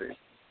impressive,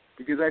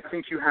 because I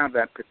think you have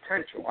that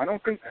potential. I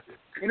don't think,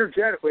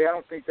 energetically, I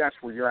don't think that's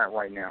where you're at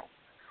right now.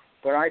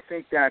 But I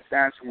think that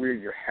that's where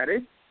you're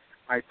headed.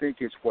 I think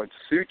it's what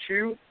suits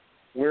you.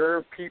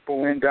 Where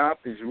people end up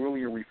is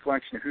really a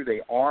reflection of who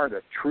they are,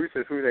 the truth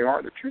of who they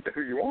are. The truth of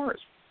who you are is,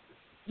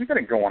 you got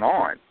it going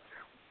on.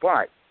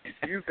 But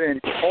you've been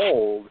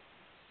told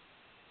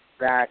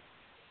that,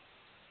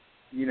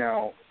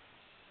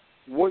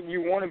 what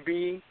you want to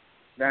be,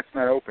 that's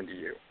not open to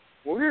you.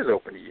 Well, it is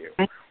open to you.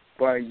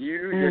 But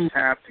you just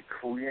have to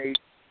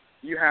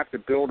you have to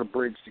build a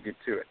bridge to get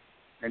to it.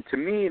 And to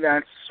me,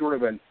 that's sort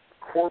of a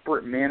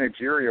corporate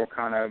managerial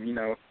kind of,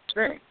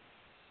 thing.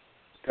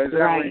 Is that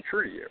really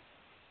true to you?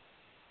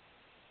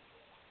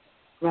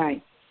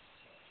 Right.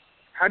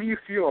 How do you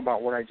feel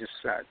about what I just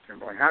said,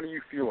 Kimberly? How do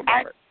you feel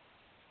about it?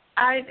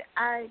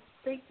 I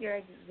think you're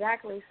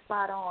exactly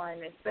spot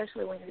on,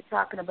 especially when you're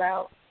talking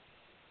about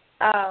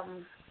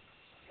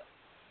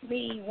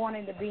me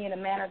wanting to be in a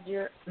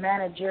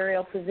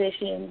managerial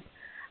position.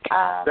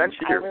 That's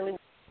you.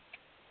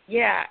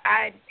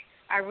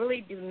 I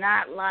really do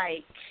not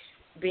like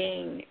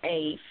being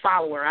a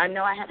follower. I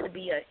know I have to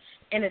be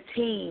in a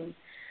team,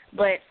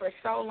 but for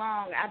so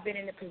long I've been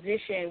in a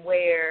position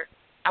where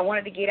I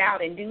wanted to get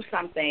out and do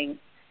something,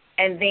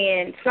 and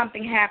then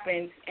something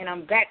happens and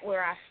I'm back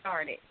where I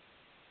started.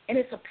 And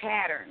it's a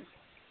pattern,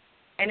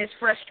 and it's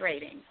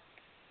frustrating.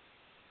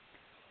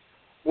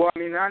 Well, I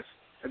mean,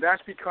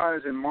 that's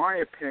because, in my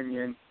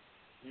opinion,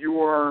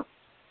 you're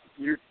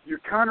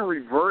kind of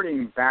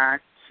reverting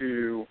back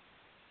to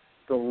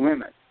the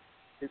limit.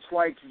 It's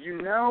like you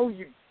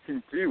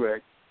can do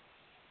it,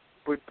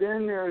 but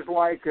then there's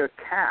like a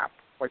cap,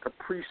 like a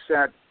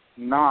preset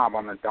knob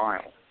on the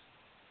dial.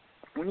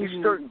 When you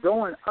start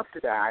going up to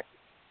that,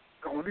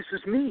 going, this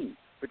is me.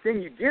 But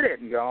then you get it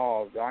and go,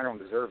 oh, I don't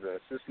deserve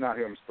this. This is not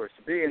who I'm supposed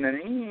to be. And then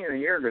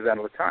the air goes out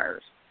of the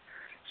tires.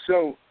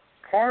 So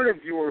part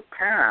of your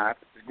path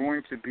is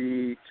going to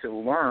be to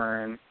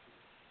learn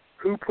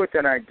who put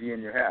that idea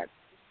in your head.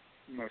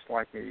 Most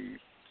likely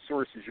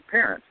source is your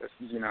parents. That's,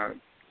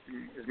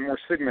 is more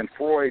Sigmund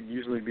Freud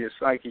usually be a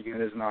psychic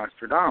than is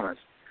Nostradamus.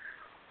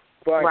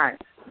 But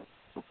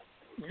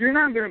you're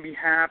not going to be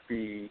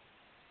happy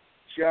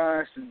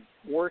just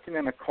working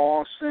in a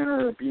call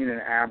center or being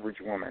an average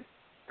woman.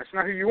 That's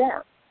not who you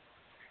are.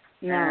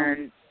 No.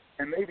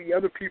 And maybe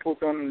other people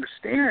don't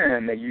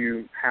understand that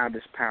you have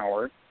this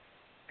power,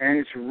 and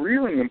it's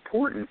really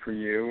important for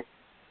you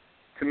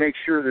to make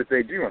sure that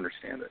they do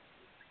understand it.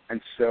 And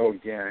so,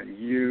 again,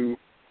 you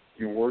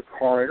work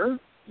harder,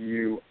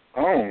 you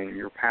own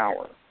your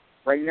power.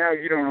 Right now,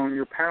 you don't own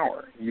your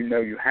power. You know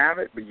you have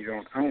it, but you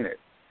don't own it.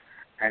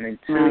 And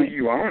until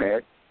you own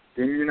it,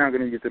 then you're not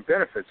going to get the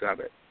benefits of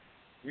it.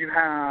 You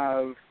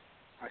have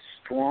a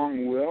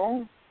strong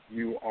will.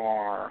 You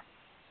are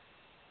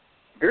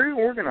very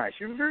organized.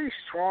 You have a very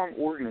strong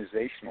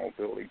organizational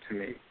ability to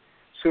me.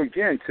 So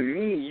again, to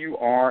me, you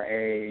are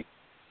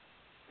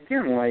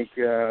like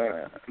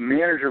a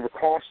manager of a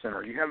call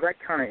center. You have that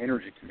kind of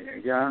energy to me.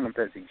 Again, I don't know if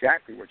that's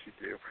exactly what you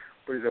do,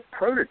 but as a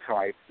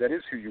prototype, that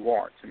is who you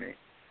are to me.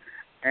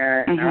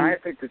 And I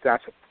think that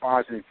that's a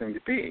positive thing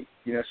to be.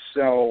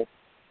 So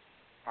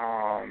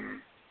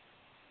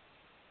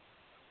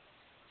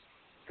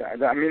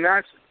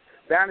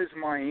that is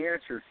my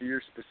answer to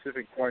your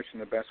specific question,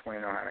 the best way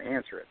I know how to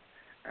answer it.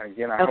 And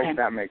again, I hope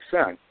that makes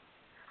sense.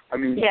 I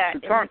mean, so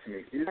talk to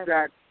me.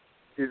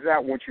 Is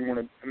that what you want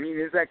to, I mean,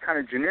 is that kind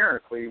of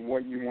generically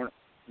what you want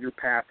your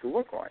path to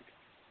look like?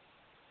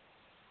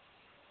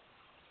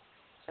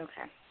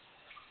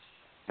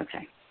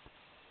 Okay.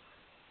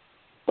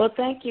 Well,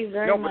 thank you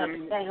very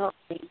much. That helped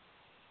me.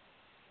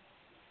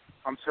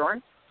 I'm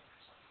sorry?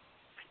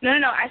 No.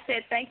 I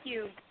said thank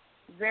you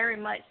very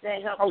much.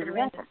 That helped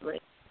tremendously. You're welcome.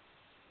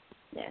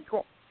 Yeah.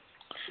 Cool.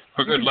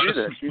 Well, good. Let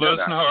us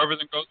know how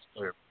everything goes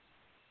for you.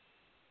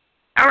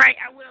 All right,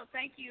 I will.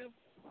 Thank you.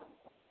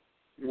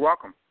 You're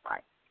welcome.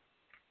 Bye.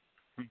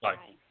 Bye.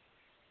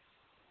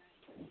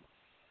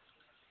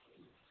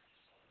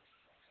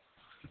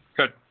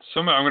 Good. So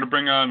I'm going to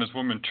bring on this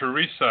woman,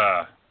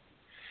 Teresa.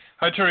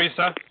 Hi,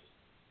 Teresa.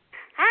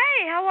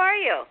 Hi, how are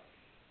you?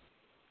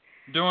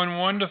 Doing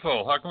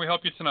wonderful. How can we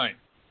help you tonight?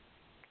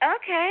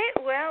 Okay,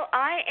 well,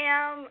 I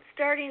am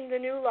starting the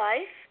new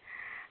life.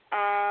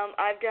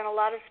 I've done a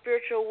lot of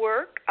spiritual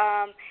work.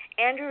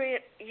 Andrew,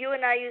 you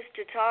and I used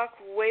to talk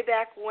way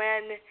back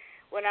when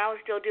I was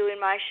still doing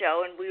my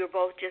show, and we were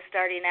both just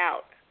starting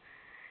out.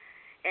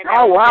 And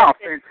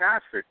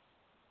fantastic.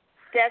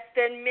 That's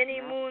been many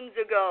moons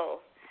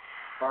ago.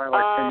 Probably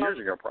like 10 years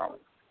ago, probably.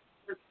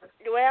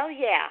 Well,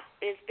 yeah,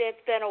 it's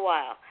been a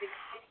while.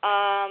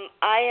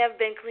 I have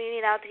been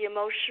cleaning out the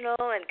emotional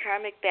and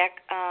karmic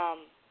back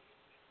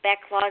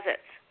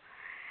closets.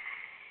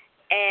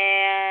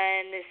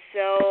 And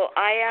so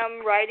I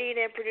am writing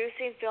and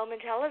producing film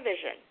and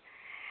television.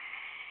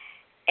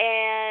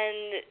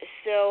 And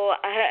so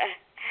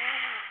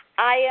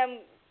I am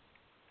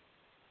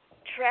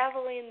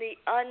traveling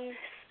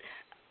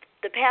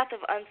the path of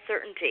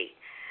uncertainty.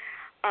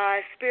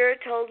 Spirit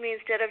told me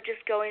instead of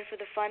just going for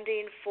the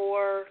funding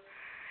for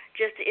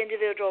just the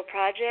individual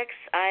projects,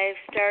 I've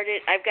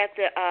got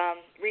the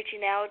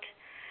reaching out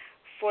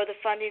for the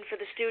funding for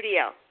the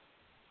studio.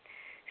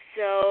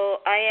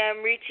 So I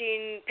am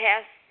reaching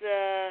past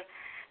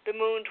the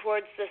moon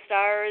towards the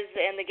stars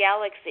and the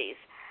galaxies.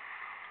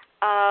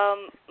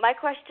 My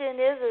question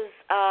is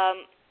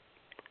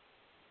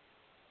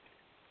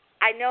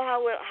I know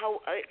how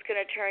it's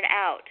going to turn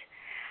out,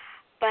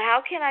 but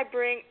how can I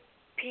bring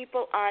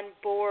people on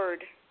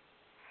board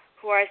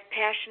who are as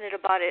passionate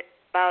about it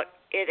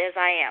as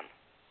I am?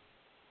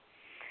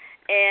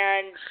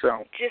 And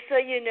just so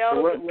you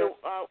know,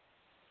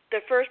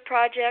 the first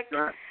project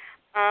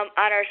on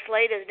our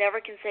slate is Never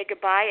Can Say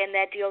Goodbye, and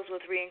that deals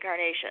with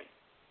reincarnation.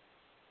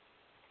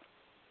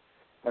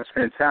 That's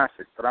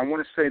fantastic. But I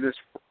want to say this.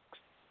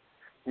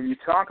 When you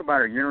talk about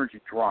your energy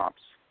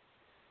drops,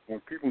 when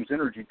people's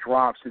energy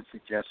drops, it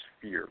suggests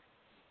fear.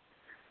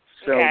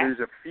 So there's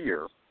a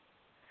fear.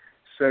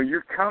 So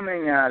you're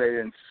coming at it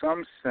in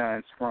some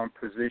sense from a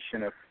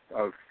position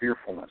of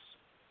fearfulness.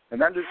 And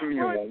that doesn't mean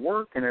it won't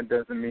work, and it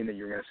doesn't mean that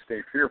you're going to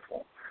stay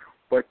fearful.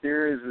 But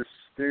there's a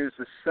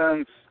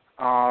sense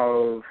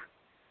of,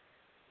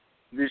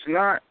 there's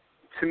not,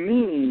 to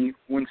me,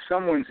 when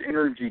someone's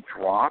energy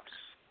drops,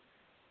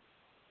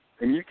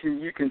 and you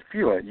can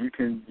feel it,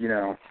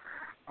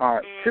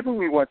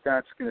 typically what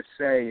that's going to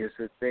say is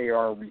that they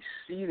are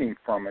receding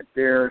from it.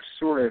 They're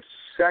sort of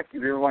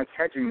they're like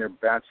hedging their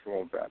bets a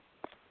little bit.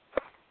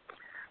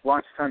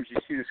 Lots of times you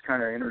see this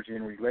kind of energy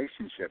in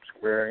relationships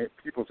where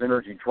people's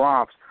energy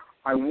drops.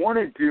 I want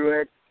to do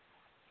it,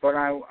 but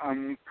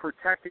I'm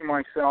protecting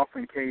myself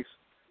in case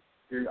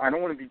I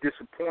don't want to be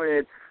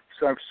disappointed,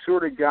 so I've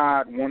sort of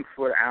got one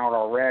foot out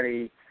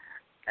already,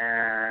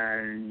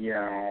 and,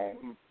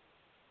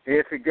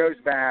 if it goes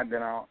bad,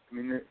 then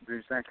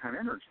there's that kind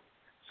of energy.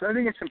 So I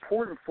think it's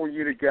important for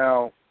you to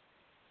go,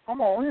 I'm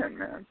all in,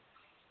 man.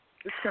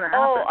 It's going to happen.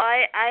 Oh,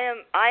 I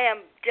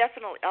am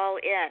definitely all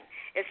in.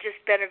 It's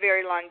just been a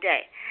very long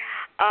day.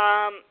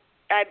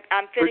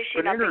 I'm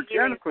finishing up the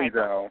healing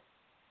cycle.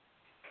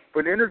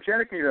 But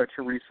energetically, though,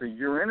 Teresa,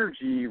 your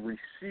energy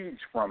recedes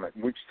from it,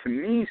 which to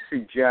me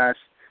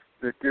suggests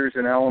that there's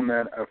an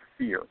element of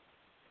fear.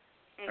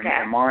 Okay.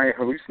 Am I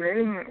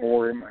hallucinating,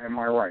 or am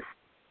I right?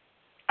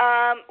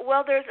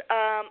 Well, there's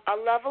a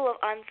level of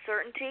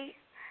uncertainty.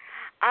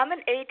 I'm an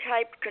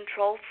A-type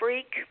control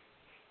freak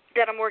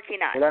that I'm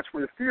working on. Well, that's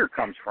where the fear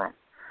comes from,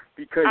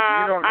 because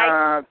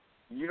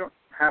you don't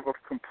have a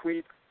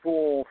complete,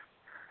 full.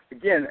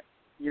 Again,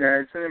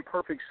 it's an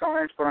imperfect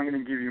science, but I'm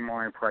going to give you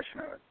my impression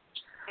of it.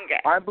 Okay.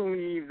 I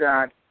believe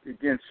that,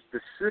 again,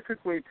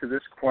 specifically to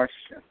this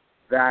question,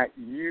 that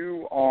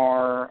you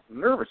are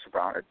nervous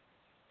about it,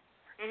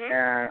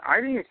 And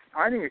I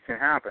think it can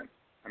happen.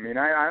 I mean,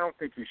 I don't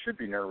think you should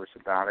be nervous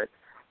about it,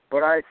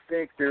 but I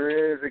think there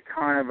is a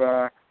kind of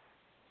a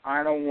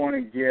I don't want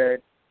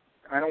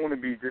to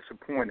be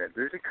disappointed.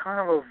 There's a kind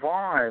of a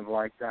vibe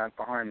like that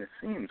behind the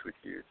scenes with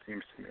you, it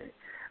seems to me.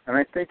 And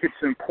I think it's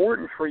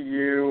important for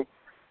you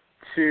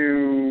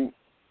to,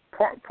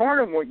 part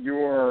of what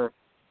your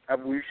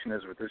evolution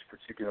is with this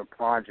particular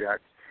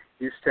project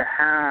is to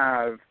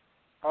have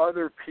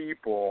other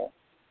people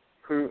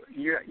who,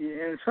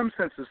 in some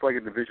sense, it's like a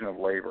division of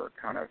labor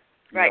kind of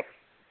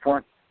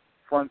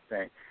front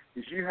thing,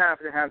 is you have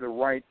to have the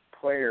right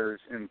players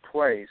in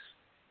place,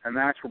 and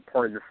that's where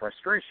part of your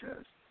frustration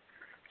is.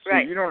 So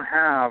you don't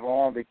have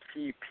all the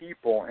key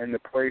people in the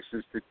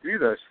places to do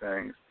those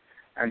things.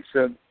 And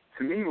so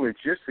to me,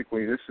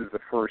 logistically, this is the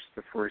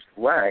first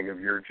leg of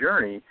your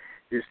journey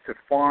is to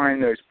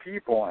find those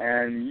people,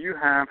 and you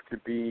have to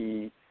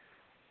be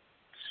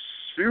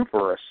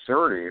super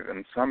assertive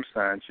in some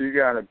sense. You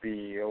got to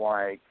be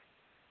like,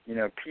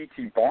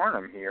 P.T.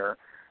 Barnum here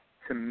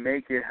to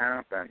make it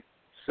happen.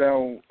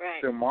 So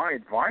my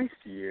advice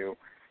to you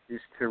is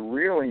to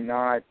really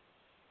not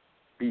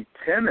be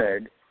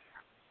timid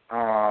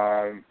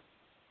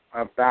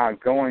about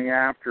going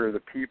after the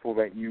people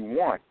that you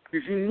want,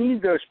 because you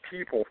need those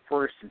people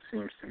first, it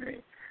seems to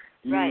me.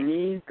 You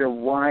need the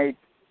right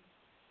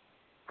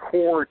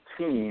core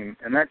team,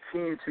 and that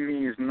team to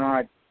me is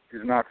not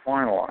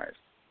finalized.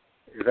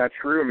 Is that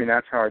true? I mean,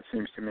 that's how it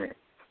seems to me.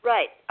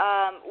 Right.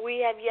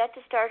 We have yet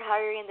to start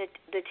hiring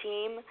the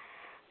team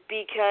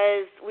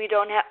because we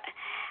don't have.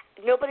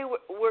 Nobody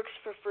works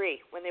for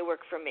free when they work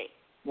for me.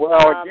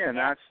 Well, again,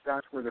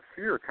 that's where the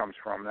fear comes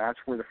from. That's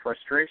where the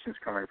frustration is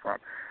coming from.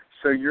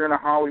 So you're in a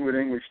Hollywood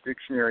English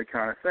dictionary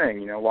kind of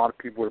thing. A lot of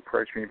people would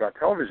approach me about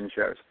television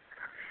shows,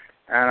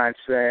 and I'd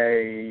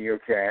say,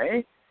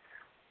 okay,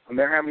 and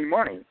they don't have any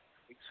money.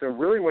 So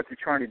really what they're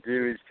trying to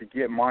do is to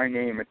get my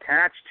name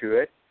attached to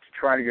it, to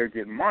try to go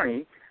get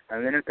money,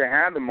 and then if they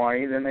have the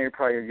money, then they'd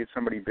probably get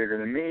somebody bigger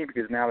than me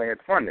because now they had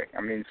funding.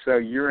 I mean, so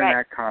you're in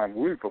that kind of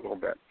loop a little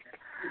bit.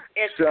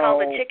 It's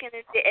called the chicken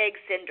and the egg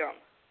syndrome.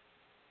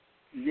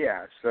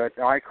 Yeah, so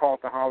I call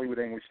it the Hollywood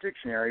English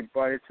Dictionary,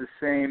 but it's the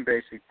same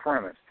basic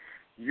premise.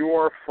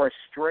 Your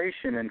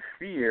frustration and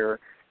fear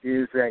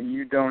is that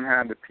you don't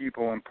have the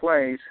people in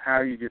place.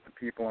 How you get the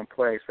people in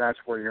place, that's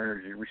where your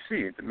energy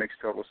recedes. It makes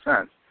total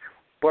sense.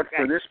 But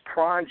for this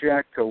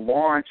project to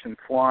launch and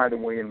fly the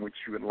way in which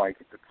you would like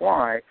it to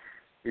fly,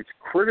 it's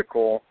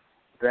critical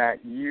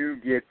that you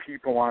get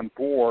people on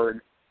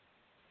board.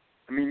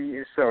 I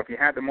mean, so if you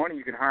had the money,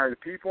 you could hire the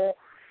people,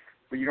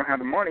 but you don't have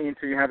the money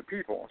until you have the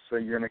people. So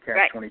you're in a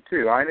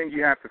catch-22. I think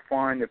you have to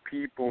find the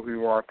people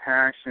who are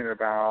passionate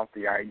about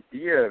the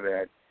idea of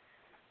it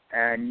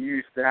and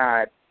use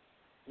that.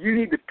 You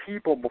need the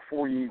people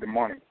before you need the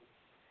money.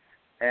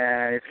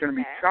 And it's going to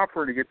be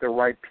tougher to get the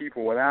right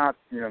people without,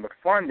 the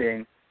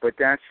funding, but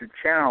that's your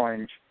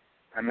challenge,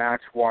 and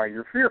that's why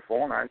you're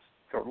fearful, and that's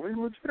totally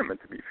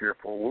legitimate to be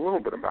fearful a little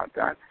bit about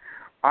that.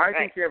 I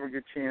think you have a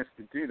good chance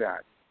to do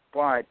that.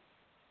 But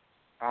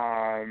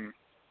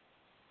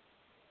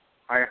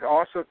I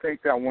also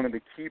think that one of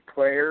the key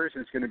players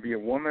is going to be a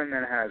woman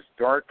that has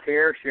dark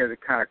hair. She has it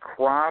kind of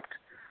cropped,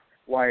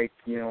 like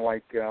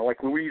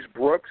Louise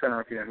Brooks. I don't know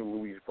if you know who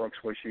Louise Brooks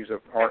was. She was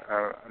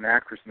an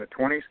actress in the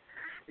 20s.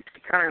 It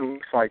kind of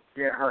looks like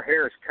her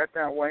hair is cut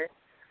that way.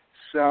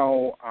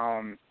 So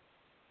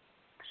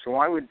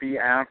I would be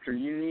after.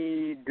 You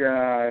need.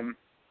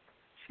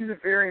 She's a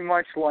very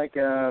much like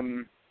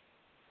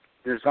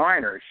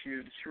designer. She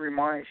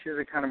has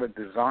a kind of a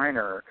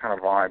designer kind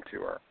of vibe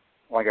to her,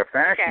 like a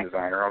fashion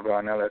designer. Although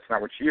I know that's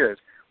not what she is,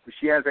 but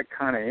she has that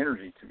kind of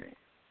energy to me.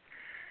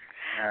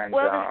 And,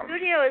 the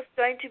studio is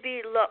going to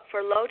be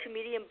for low to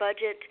medium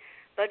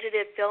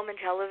budgeted film and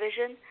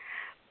television,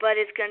 but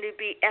it's going to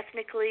be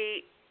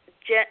ethnically,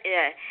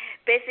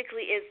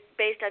 basically is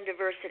based on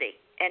diversity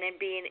and in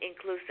being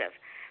inclusive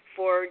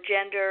for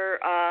gender,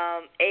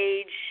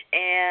 age,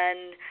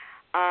 and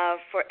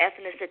for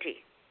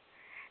ethnicity.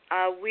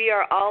 We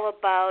are all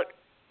about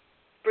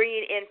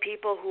bringing in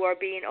people who are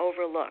being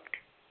overlooked.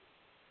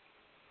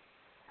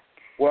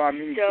 Well, I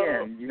mean,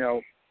 again,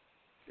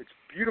 it's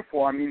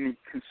beautiful. I mean,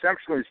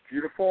 conceptually it's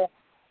beautiful,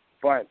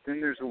 but then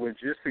there's the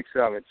logistics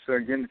of it. So,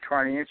 again, to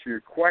try to answer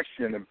your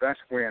question the best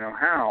way I know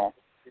how,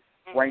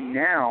 right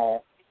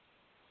now,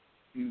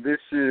 this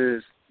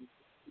is,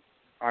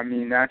 I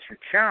mean, that's your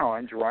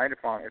challenge, right, if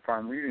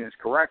I'm reading this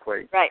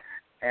correctly. Right.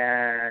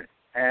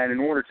 And in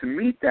order to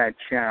meet that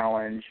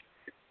challenge,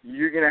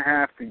 you're going to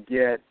have to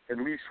get at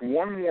least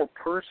one more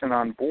person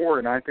on board,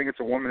 and I think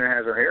it's a woman that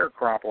has her hair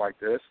cropped like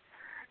this,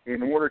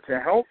 in order to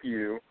help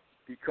you,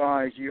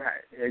 because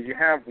as you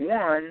have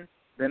one,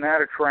 then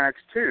that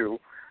attracts two,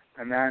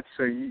 and that's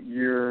so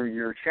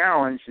your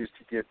challenge is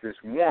to get this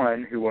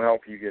one who will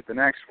help you get the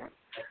next one.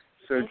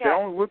 So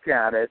don't look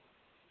at it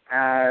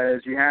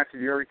as you have to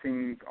do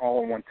everything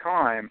all at one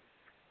time.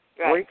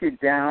 Break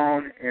it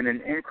down in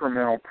an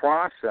incremental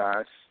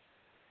process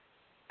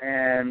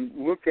and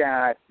look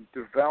at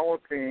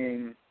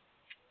developing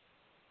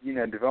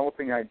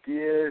developing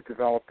ideas,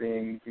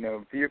 developing,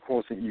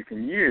 vehicles that you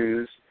can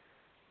use,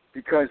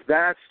 because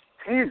that's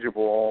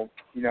tangible.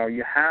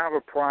 You have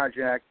a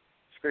project,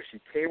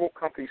 especially cable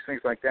companies,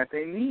 things like that,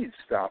 they need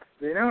stuff.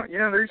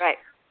 There's, Right.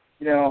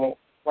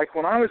 Like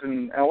when I was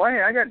in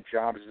L.A., I got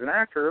jobs as an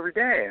actor every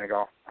day, and I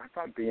go, I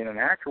thought being an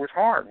actor was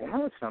hard. Well,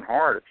 no, it's not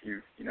hard if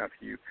you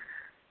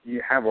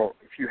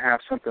have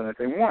something that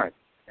they want.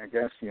 I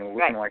guess,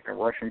 looking like a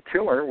Russian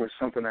killer was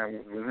something that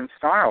was in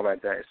style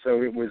that day,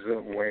 so it was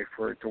a way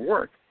for it to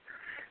work.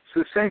 So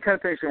the same kind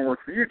of thing's going to work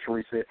for you,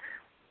 Teresa.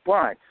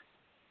 But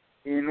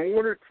in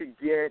order to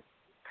get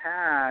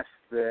past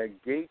the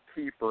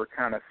gatekeeper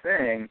kind of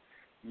thing,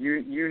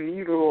 you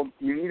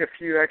need a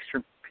few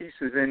extra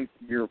pieces in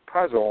your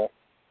puzzle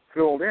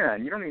filled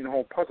in. You don't need the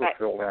whole puzzle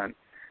filled in.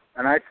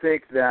 And I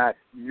think that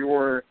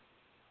you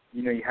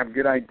have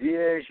good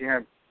ideas, you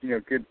have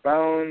good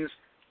bones,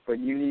 but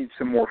you need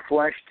some more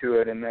flesh to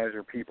it, and those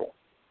are people.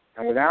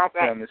 And without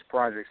them, this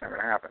project's not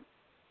going to happen.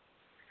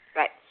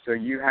 Right. So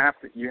you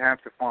have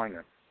to find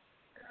them.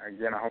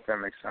 Again, I hope that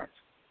makes sense.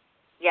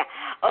 Yeah.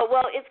 Oh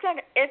well, it's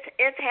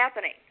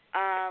happening.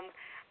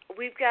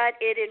 We've got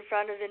it in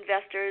front of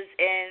investors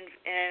in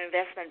an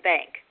investment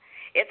bank.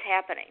 It's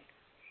happening.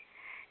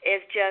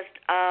 It's just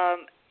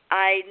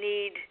I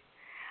need,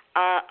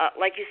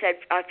 like you said,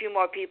 a few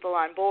more people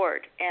on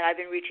board, and I've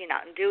been reaching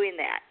out and doing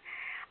that.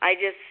 I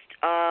just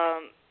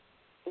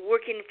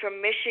working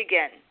from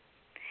Michigan,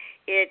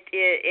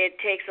 it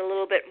takes a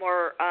little bit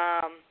more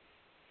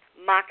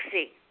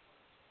moxie.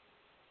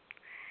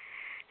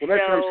 Well,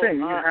 that's what I'm saying.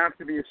 You have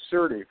to be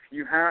assertive.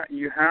 You have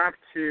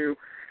to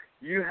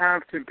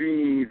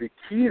be, the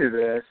key to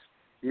this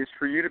is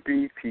for you to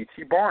be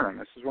P.T. Barnum.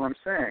 This is what I'm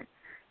saying.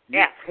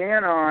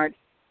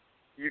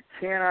 You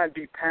cannot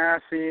be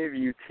passive.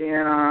 You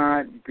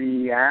cannot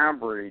be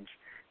average.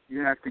 You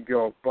have to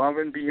go above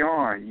and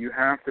beyond. You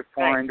have to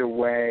find a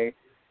way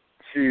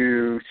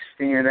to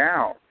stand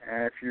out.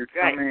 And if you're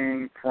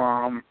coming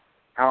from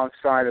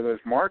outside of those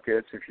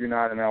markets, if you're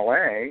not in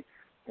L.A.,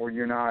 or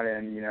you're not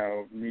in,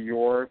 New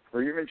York,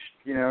 or even,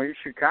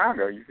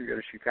 Chicago. You could go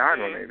to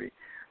Chicago maybe.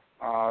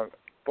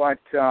 But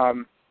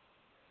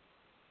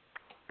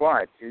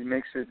it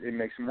makes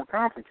it more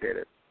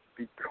complicated,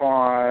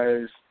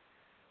 because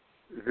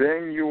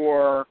then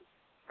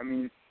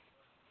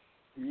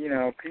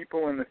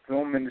people in the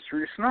film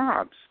industry are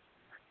snobs.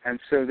 And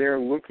so they're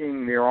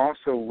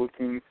also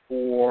looking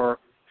for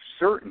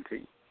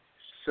certainty.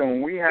 So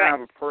when we have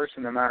a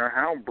person, no matter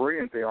how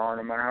brilliant they are,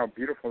 no matter how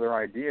beautiful their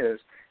idea is,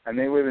 and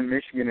they live in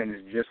Michigan and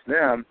it's just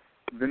them,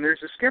 then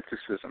there's a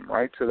skepticism,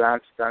 right? So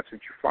that's what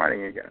you're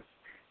fighting against.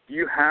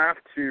 You have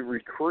to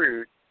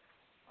recruit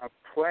a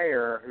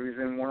player who's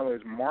in one of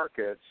those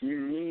markets. You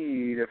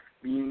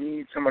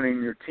need somebody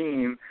in your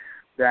team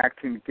that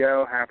can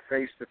go have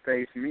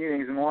face-to-face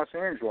meetings in Los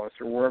Angeles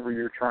or wherever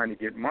you're trying to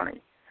get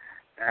money.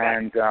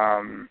 And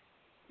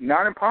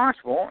not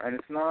impossible, and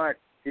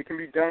it can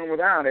be done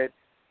without it,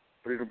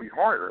 but it'll be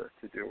harder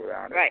to do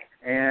without it. Right.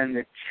 And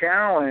the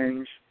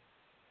challenge,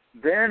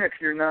 then if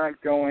you're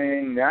not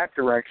going that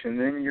direction,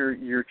 then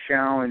your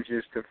challenge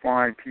is to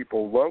find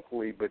people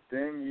locally, but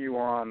then you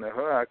are on the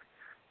hook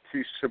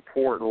to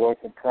support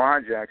local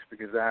projects,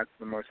 because that's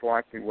the most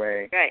likely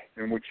way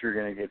in which you're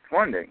going to get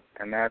funding,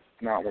 and that's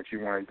not what you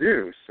want to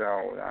do.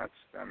 So that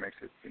makes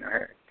it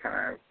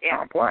kind of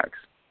complex.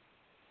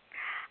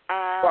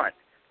 But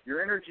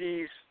your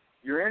energy,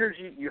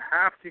 you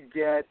have to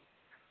get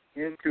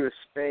into a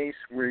space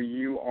where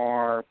you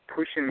are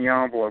pushing the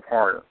envelope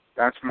harder.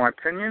 That's my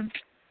opinion,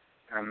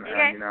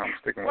 and I'm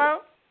sticking with it.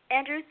 Well,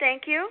 Andrew,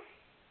 thank you.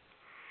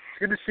 It's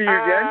good to see you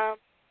again.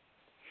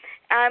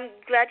 I'm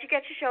glad you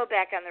got your show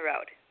back on the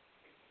road.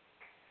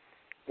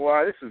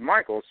 Well, this is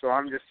Michael, so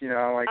I'm just,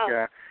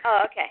 okay.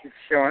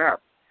 showing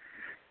up.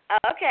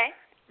 Okay.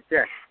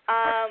 Okay.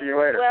 I'll see you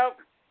later. Well,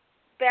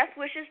 best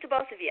wishes to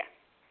both of you.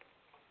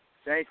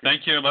 Thank you.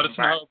 Thank you. Let us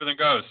know how everything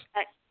goes.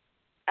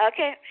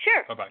 Okay,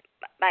 sure. Bye-bye.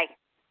 Bye.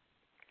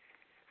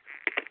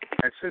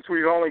 And since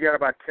we've only got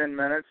about 10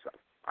 minutes,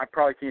 I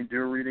probably can't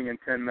do a reading in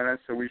 10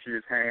 minutes, so we should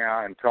just hang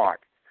out and talk.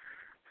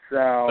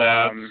 So,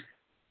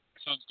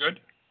 sounds good.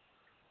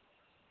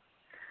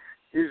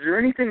 Is there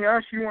anything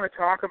else you want to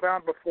talk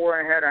about before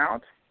I head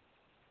out?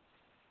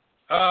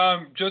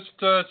 Just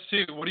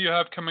see, what do you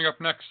have coming up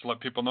next to let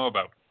people know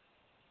about?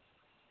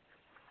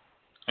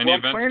 Any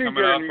events coming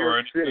up or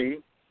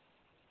anything?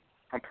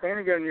 I'm planning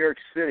to go to New York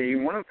City.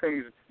 One of the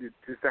things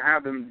is to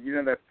have them,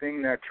 that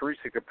thing that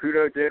Teresa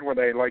Caputo did where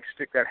they,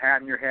 stick that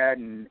hat in your head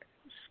and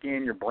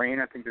scan your brain.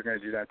 I think they're going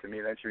to do that to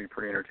me. That should be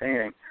pretty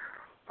entertaining.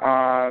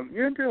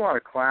 Do a lot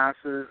of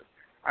classes.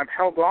 I've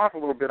held off a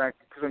little bit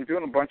because I'm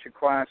doing a bunch of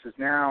classes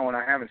now, and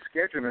I haven't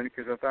scheduled them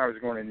because I thought I was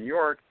going to New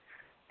York.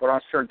 But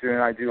I'll start doing.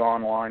 I do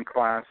online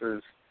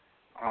classes,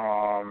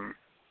 a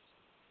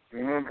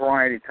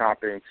variety of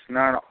topics,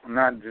 not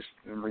just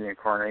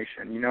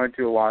reincarnation. I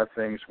do a lot of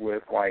things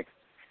with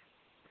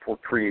for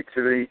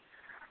creativity,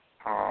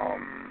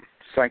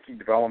 psychic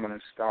development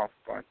and stuff.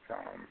 But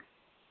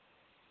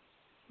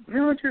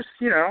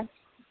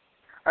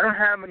I don't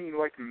have any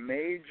like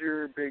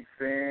major big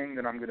thing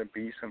that I'm going to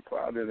be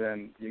someplace other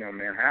than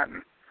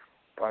Manhattan.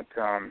 But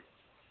I'm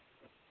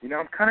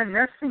kind of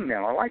nesting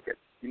now. I like it.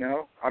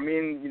 I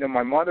mean,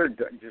 my mother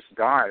just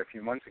died a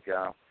few months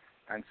ago,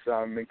 and so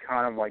I've been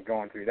kind of like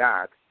going through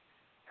that.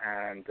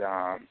 And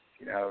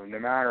no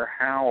matter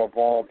how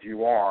evolved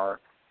you are,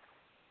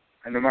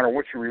 and no matter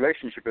what your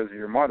relationship is with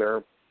your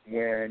mother,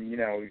 when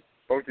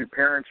both your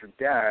parents are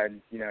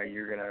dead,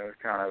 you're gonna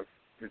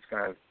it's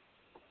gonna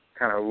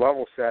kind of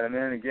level set. And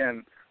then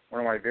again,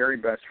 one of my very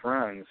best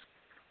friends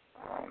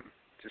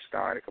just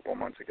died a couple of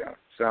months ago.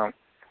 So,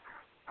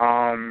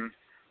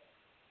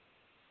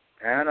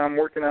 and I'm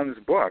working on this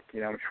book.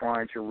 I'm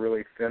trying to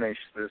really finish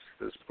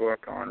this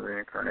book on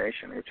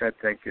reincarnation, which I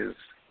think is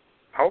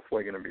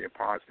hopefully going to be a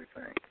positive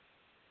thing.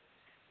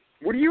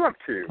 What are you up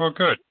to? Well,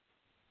 good.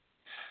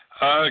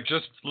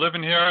 Just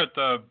living here at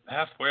the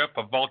halfway up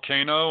a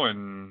volcano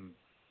and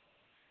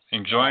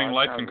enjoying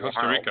life in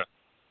Costa Rica.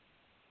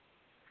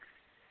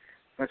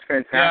 That's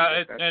fantastic.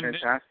 Yeah, That's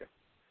fantastic.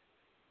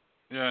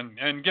 Yeah,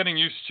 and getting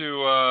used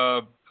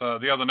to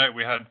the other night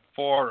we had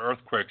 4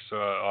 earthquakes,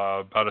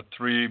 about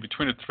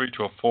between a 3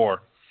 to a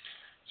 4.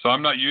 So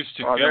I'm not used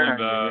to feeling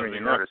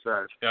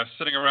the yeah,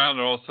 sitting around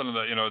and all of a sudden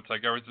it's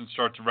like everything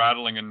starts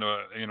rattling and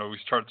we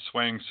start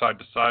swaying side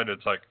to side.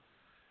 It's like,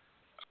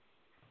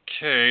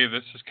 okay,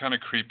 this is kind of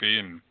creepy,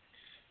 and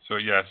so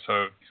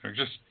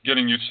just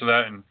getting used to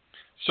that and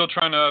still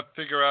trying to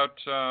figure out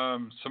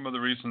some of the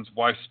reasons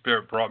why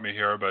Spirit brought me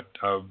here, but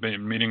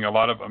been meeting a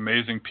lot of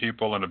amazing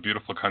people in a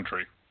beautiful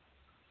country.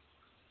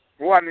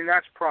 Well, I mean,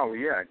 that's probably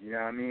it.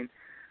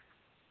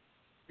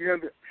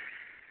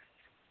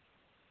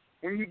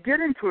 When you get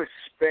into a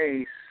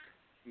space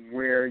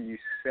where you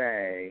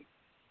say,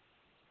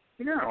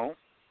 this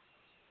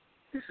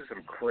is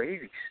some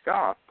crazy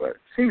stuff, but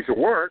it seems to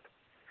work,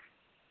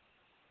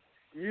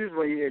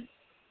 usually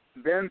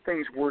then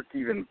things work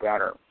even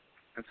better.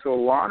 And so a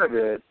lot of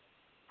it,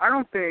 I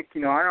don't think,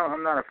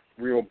 I'm not a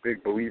real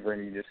big believer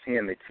in you just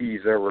hand the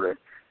keys over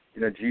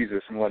to,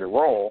 Jesus and let it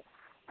roll.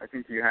 I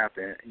think you have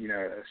to,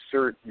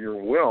 assert your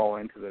will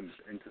into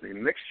the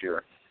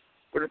mixture.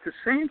 But at the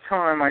same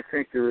time, I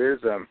think there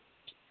is a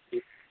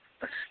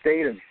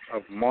state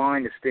of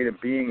mind, a state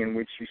of being in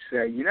which you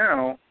say,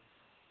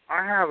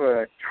 I have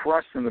a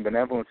trust in the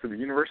benevolence of the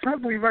universe, and I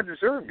believe I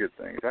deserve good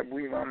things. I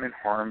believe I'm in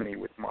harmony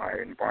with my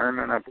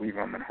environment. I believe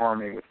I'm in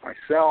harmony with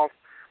myself.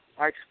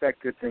 I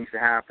expect good things to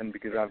happen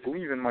because I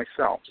believe in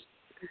myself.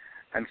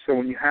 And so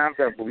when you have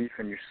that belief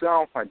in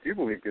yourself, I do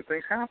believe good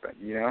things happen,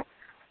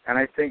 And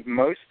I think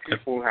most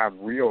people have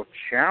real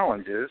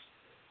challenges.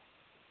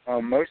 A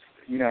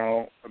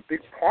big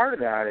part of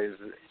that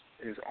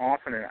is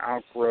often an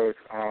outgrowth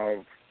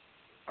of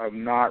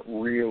not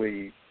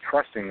really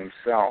trusting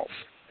themselves.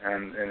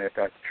 And if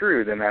that's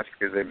true, then that's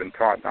because they've been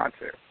taught not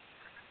to.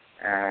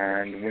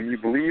 And when you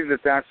believe that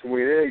that's the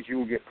way it is, you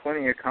will get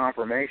plenty of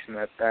confirmation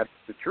that that's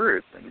the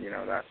truth. And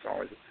that's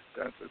always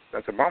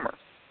that's a bummer.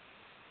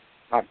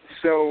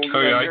 So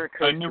you're in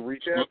Costa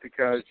Rica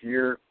because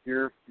you're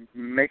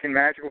making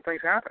magical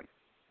things happen.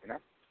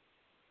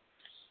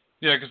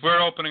 Yeah, because we're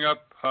opening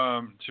up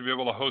to be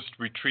able to host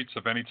retreats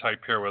of any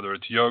type here, whether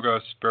it's yoga,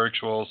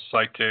 spiritual,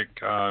 psychic,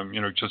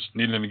 just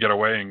needing to get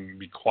away and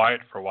be quiet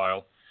for a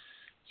while.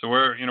 So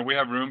we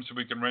have rooms that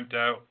we can rent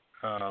out.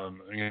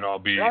 I'll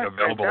be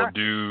available to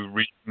do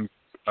reading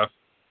stuff.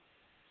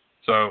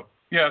 So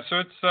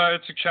it's a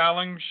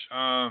challenge.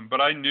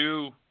 But I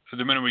knew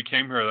the minute we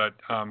came here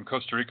that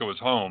Costa Rica was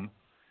home,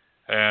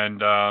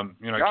 and I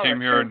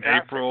came here in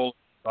April,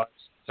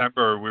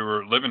 September. We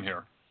were living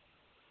here.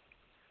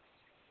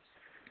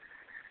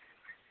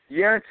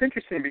 Yeah, it's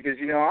interesting because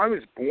I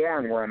was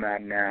born where I'm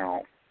at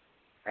now.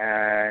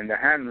 And I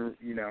hadn't,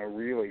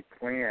 really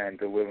planned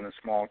to live in a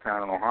small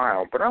town in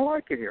Ohio, but I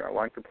like it here. I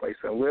like the place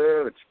I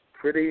live. It's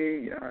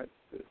pretty. I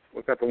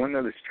look out the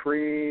window, there's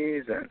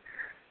trees, and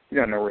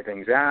I know where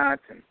things at,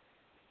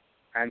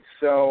 and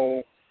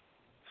so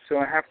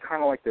I have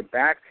kind of like the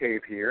back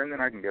cave here, and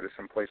then I can go to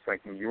some place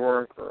like New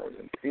York, or I was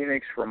in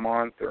Phoenix for a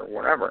month, or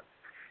whatever.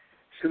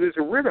 So there's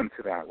a rhythm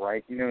to that,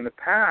 right? In the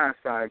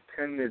past, I've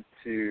tended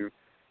to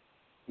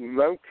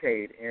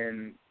locate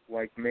in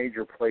like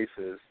major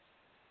places.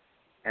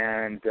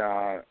 And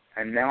now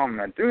I'm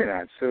not doing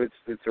that, so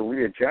it's a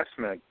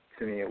readjustment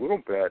to me a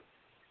little bit,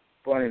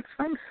 but in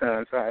some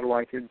sense I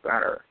like it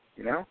better,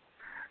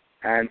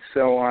 And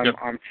so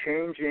I'm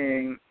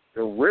changing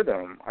the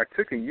rhythm. I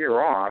took a year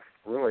off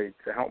really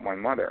to help my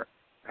mother,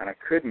 and I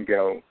couldn't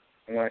go.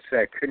 And when I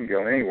say I couldn't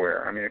go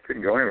anywhere, I mean I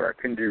couldn't go anywhere.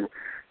 I couldn't do.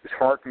 It's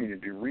hard for me to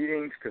do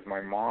readings because my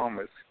mom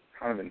was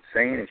kind of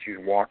insane, and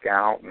she'd walk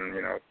out and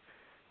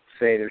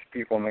say there's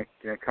people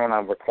coming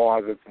out of the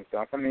closets and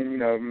stuff. I mean,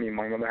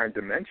 my mother had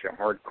dementia,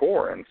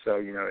 hardcore, and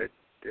so it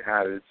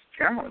had its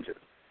challenges.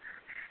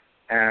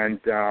 And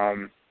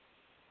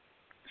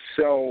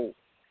so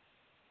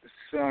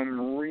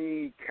some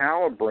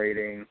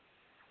recalibrating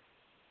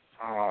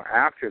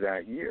after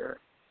that year,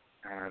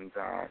 and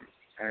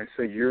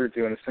so you're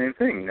doing the same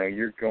thing.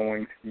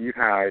 You've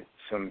had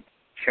some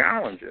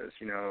challenges,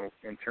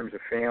 in terms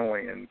of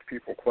family and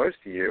people close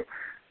to you,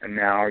 and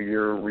now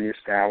you're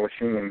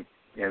reestablishing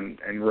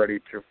and ready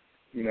to,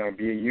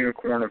 be a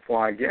unicorn and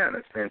fly again.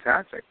 It's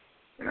fantastic,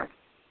 It's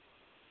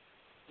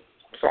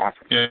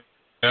awesome. Yeah,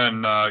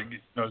 and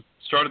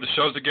started the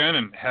shows again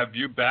and have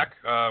you back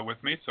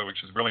with me,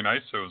 which is really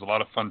nice. So it was a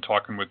lot of fun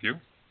talking with you.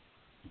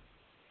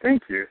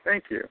 Thank you.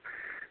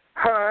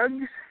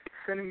 Hugs.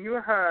 Sending you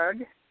a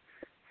hug.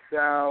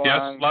 So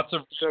yes, lots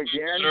of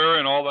sure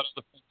and all that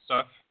other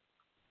stuff.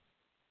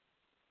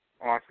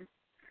 Awesome.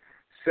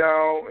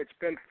 So it's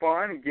been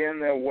fun. Again,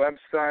 the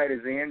website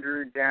is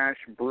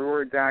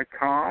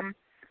andrew-brewer.com,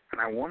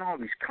 and I won all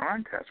these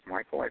contests,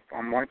 Michael.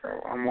 I'm like,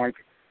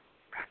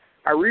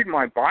 I read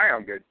my bio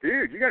and go,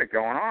 dude, you got it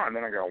going on. And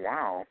then I go,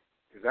 wow,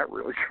 is that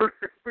really true?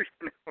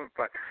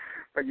 But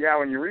yeah,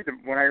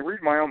 when I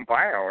read my own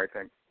bio, I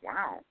think,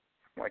 wow,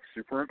 like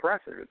super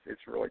impressive.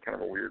 It's really kind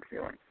of a weird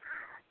feeling.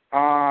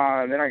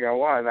 And then I go,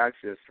 well, that's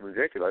just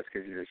ridiculous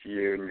because you're just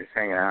you and you're just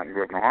hanging out and you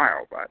live in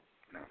Ohio. But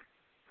no,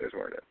 that's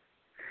what it is.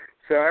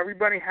 So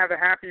everybody have a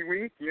happy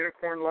week.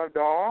 Unicorn loved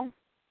all.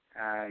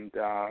 And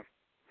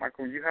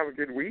Michael, you have a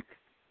good week.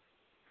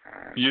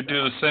 And, you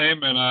do the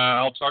same, and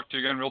I'll talk to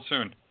you again real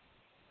soon.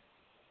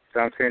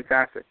 Sounds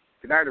fantastic.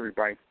 Good night,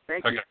 everybody.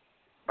 Thank you.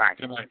 Bye.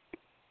 Good night.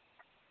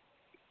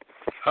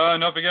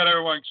 Don't forget,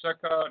 everyone, check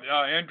out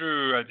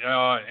Andrew at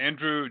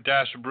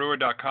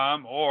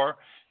andrew-brewer.com, or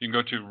you can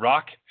go to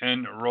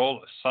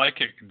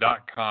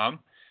rockandrollpsychic.com.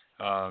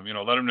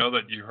 Let him know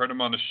that you heard him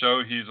on the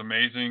show. He's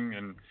amazing,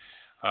 and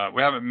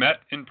we haven't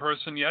met in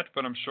person yet,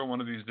 but I'm sure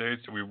one of these days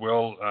we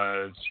will.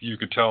 As you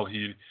could tell,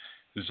 he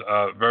is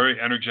very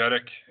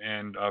energetic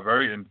and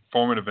very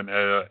informative, and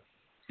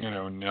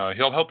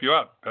he'll help you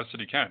out best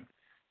that he can.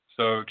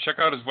 So check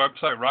out his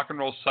website,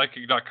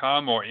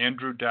 rockandrollpsychic.com or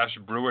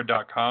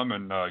andrew-brewer.com,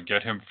 and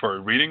get him for a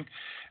reading.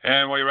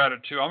 And while you're at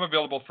it, too, I'm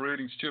available for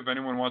readings, too. If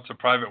anyone wants a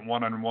private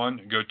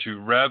one-on-one, go to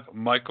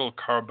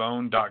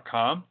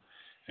revmichaelcarbone.com,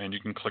 and you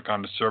can click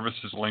on the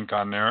services link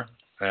on there.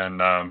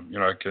 And,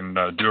 I can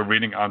do a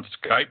reading on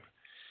Skype.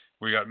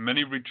 We got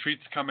many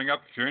retreats coming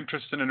up. If you're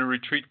interested in a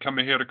retreat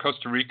coming here to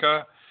Costa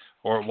Rica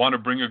or want to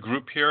bring a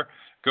group here,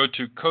 go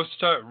to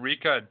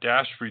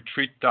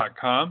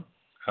costarica-retreat.com.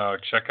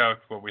 Check out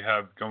what we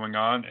have going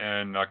on,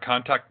 and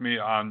contact me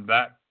on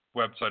that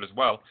website as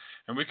well.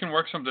 And we can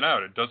work something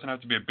out. It doesn't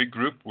have to be a big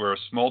group. We're a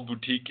small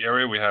boutique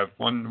area. We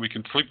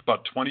can sleep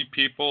about 20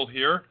 people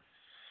here.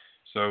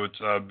 So it's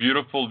a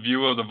beautiful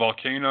view of the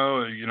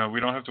volcano. We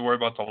don't have to worry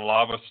about the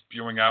lava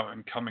spewing out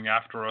and coming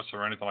after us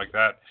or anything like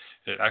that.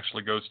 It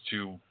actually goes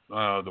to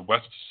the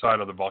west side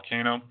of the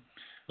volcano.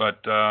 But,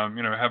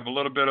 have a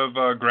little bit of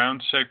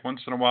ground shake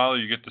once in a while.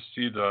 You get to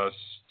see the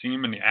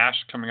steam and the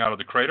ash coming out of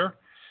the crater,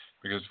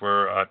 because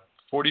we're at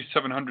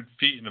 4,700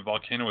 feet and the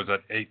volcano is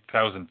at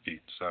 8,000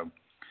 feet. So a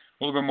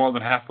little bit more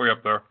than halfway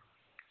up there.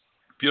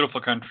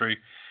 Beautiful country.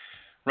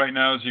 Right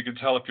now, as you can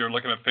tell, if you're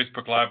looking at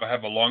Facebook Live, I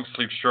have a long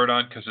sleeve shirt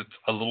on because it's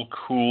a little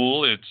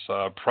cool. It's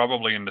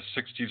probably in the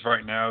 60s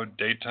right now.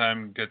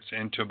 Daytime gets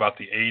into about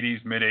the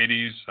 80s,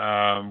 mid-80s,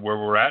 where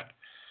we're at.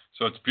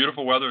 So it's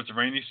beautiful weather. It's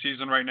rainy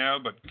season right now,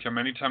 but come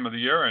any time of the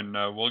year, and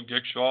we'll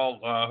get you all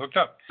hooked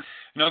up.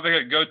 And don't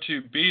forget, go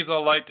to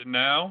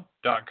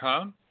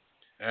bethelightnow.com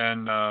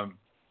and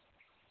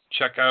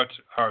check out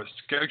our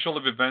schedule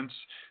of events,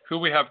 who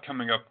we have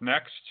coming up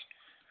next,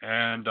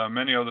 and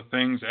many other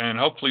things. And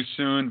hopefully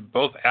soon,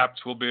 both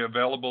apps will be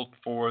available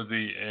for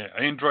the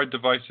Android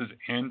devices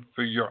and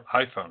for your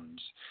iPhones.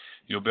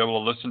 You'll be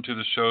able to listen to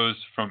the shows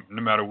from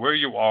no matter where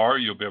you are.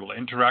 You'll be able to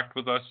interact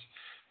with us,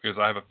 because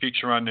I have a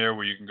feature on there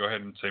where you can go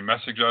ahead and say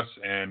message us,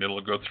 and it'll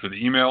go through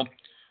the email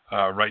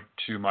right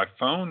to my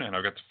phone. And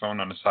I'll get the phone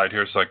on the side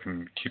here so I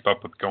can keep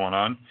up with what's going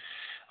on.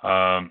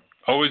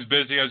 Always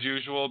busy as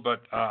usual,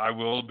 but I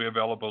will be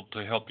available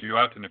to help you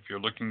out. And if you're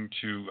looking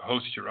to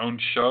host your own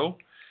show,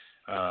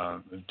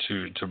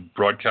 to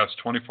broadcast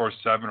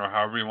 24/7 or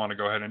however you want to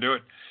go ahead and do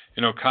it,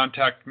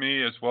 contact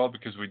me as well,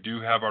 because we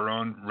do have our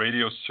own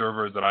radio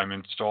server that I'm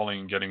installing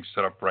and getting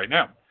set up right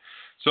now.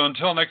 So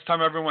until next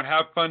time, everyone,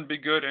 have fun, be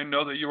good, and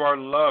know that you are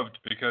loved,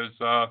 because,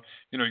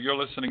 you're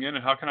listening in,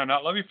 and how can I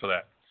not love you for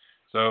that?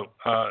 So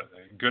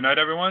good night,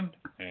 everyone,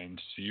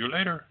 and see you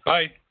later.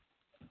 Bye.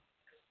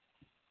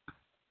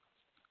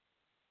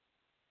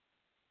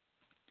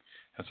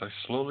 As I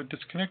slowly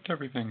disconnect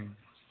everything.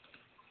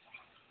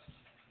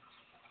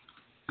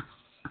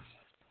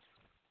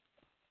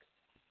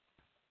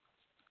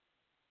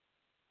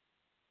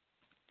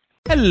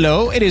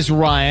 Hello, it is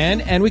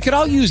Ryan, and we could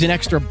all use an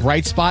extra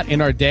bright spot in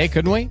our day,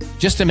 couldn't we?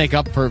 Just to make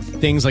up for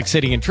things like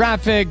sitting in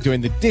traffic, doing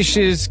the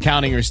dishes,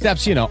 counting your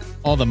steps,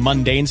 all the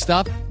mundane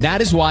stuff.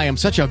 That is why I'm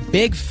such a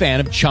big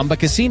fan of Chumba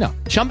Casino.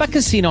 Chumba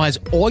Casino has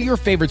all your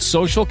favorite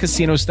social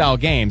casino-style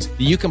games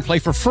that you can play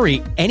for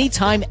free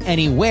anytime,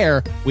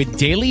 anywhere, with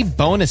daily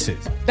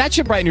bonuses. That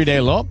should brighten your day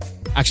a little.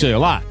 Actually, a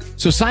lot.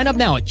 So sign up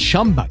now at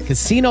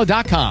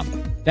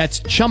ChumbaCasino.com.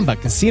 That's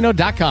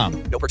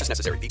ChumbaCasino.com. No purchase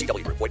necessary.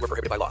 VGW Group. Void where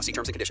prohibited by law. See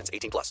terms and conditions.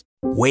 18+.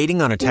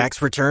 Waiting on a tax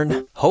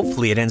return?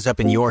 Hopefully it ends up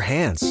in your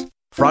hands.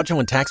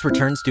 Fraudulent tax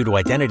returns due to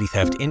identity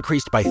theft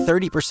increased by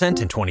 30%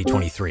 in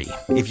 2023.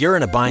 If you're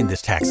in a bind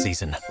this tax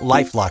season,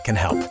 LifeLock can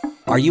help.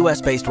 Our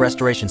U.S.-based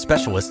restoration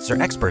specialists are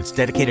experts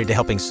dedicated to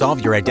helping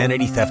solve your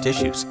identity theft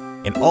issues.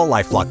 And all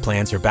LifeLock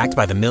plans are backed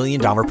by the $1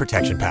 Million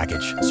Protection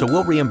Package. So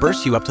we'll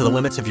reimburse you up to the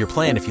limits of your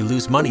plan if you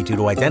lose money due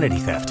to identity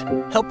theft.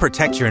 Help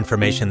protect your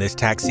information this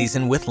tax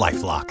season with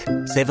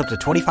LifeLock. Save up to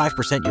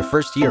 25% your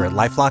first year at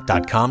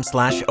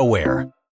LifeLock.com/aware.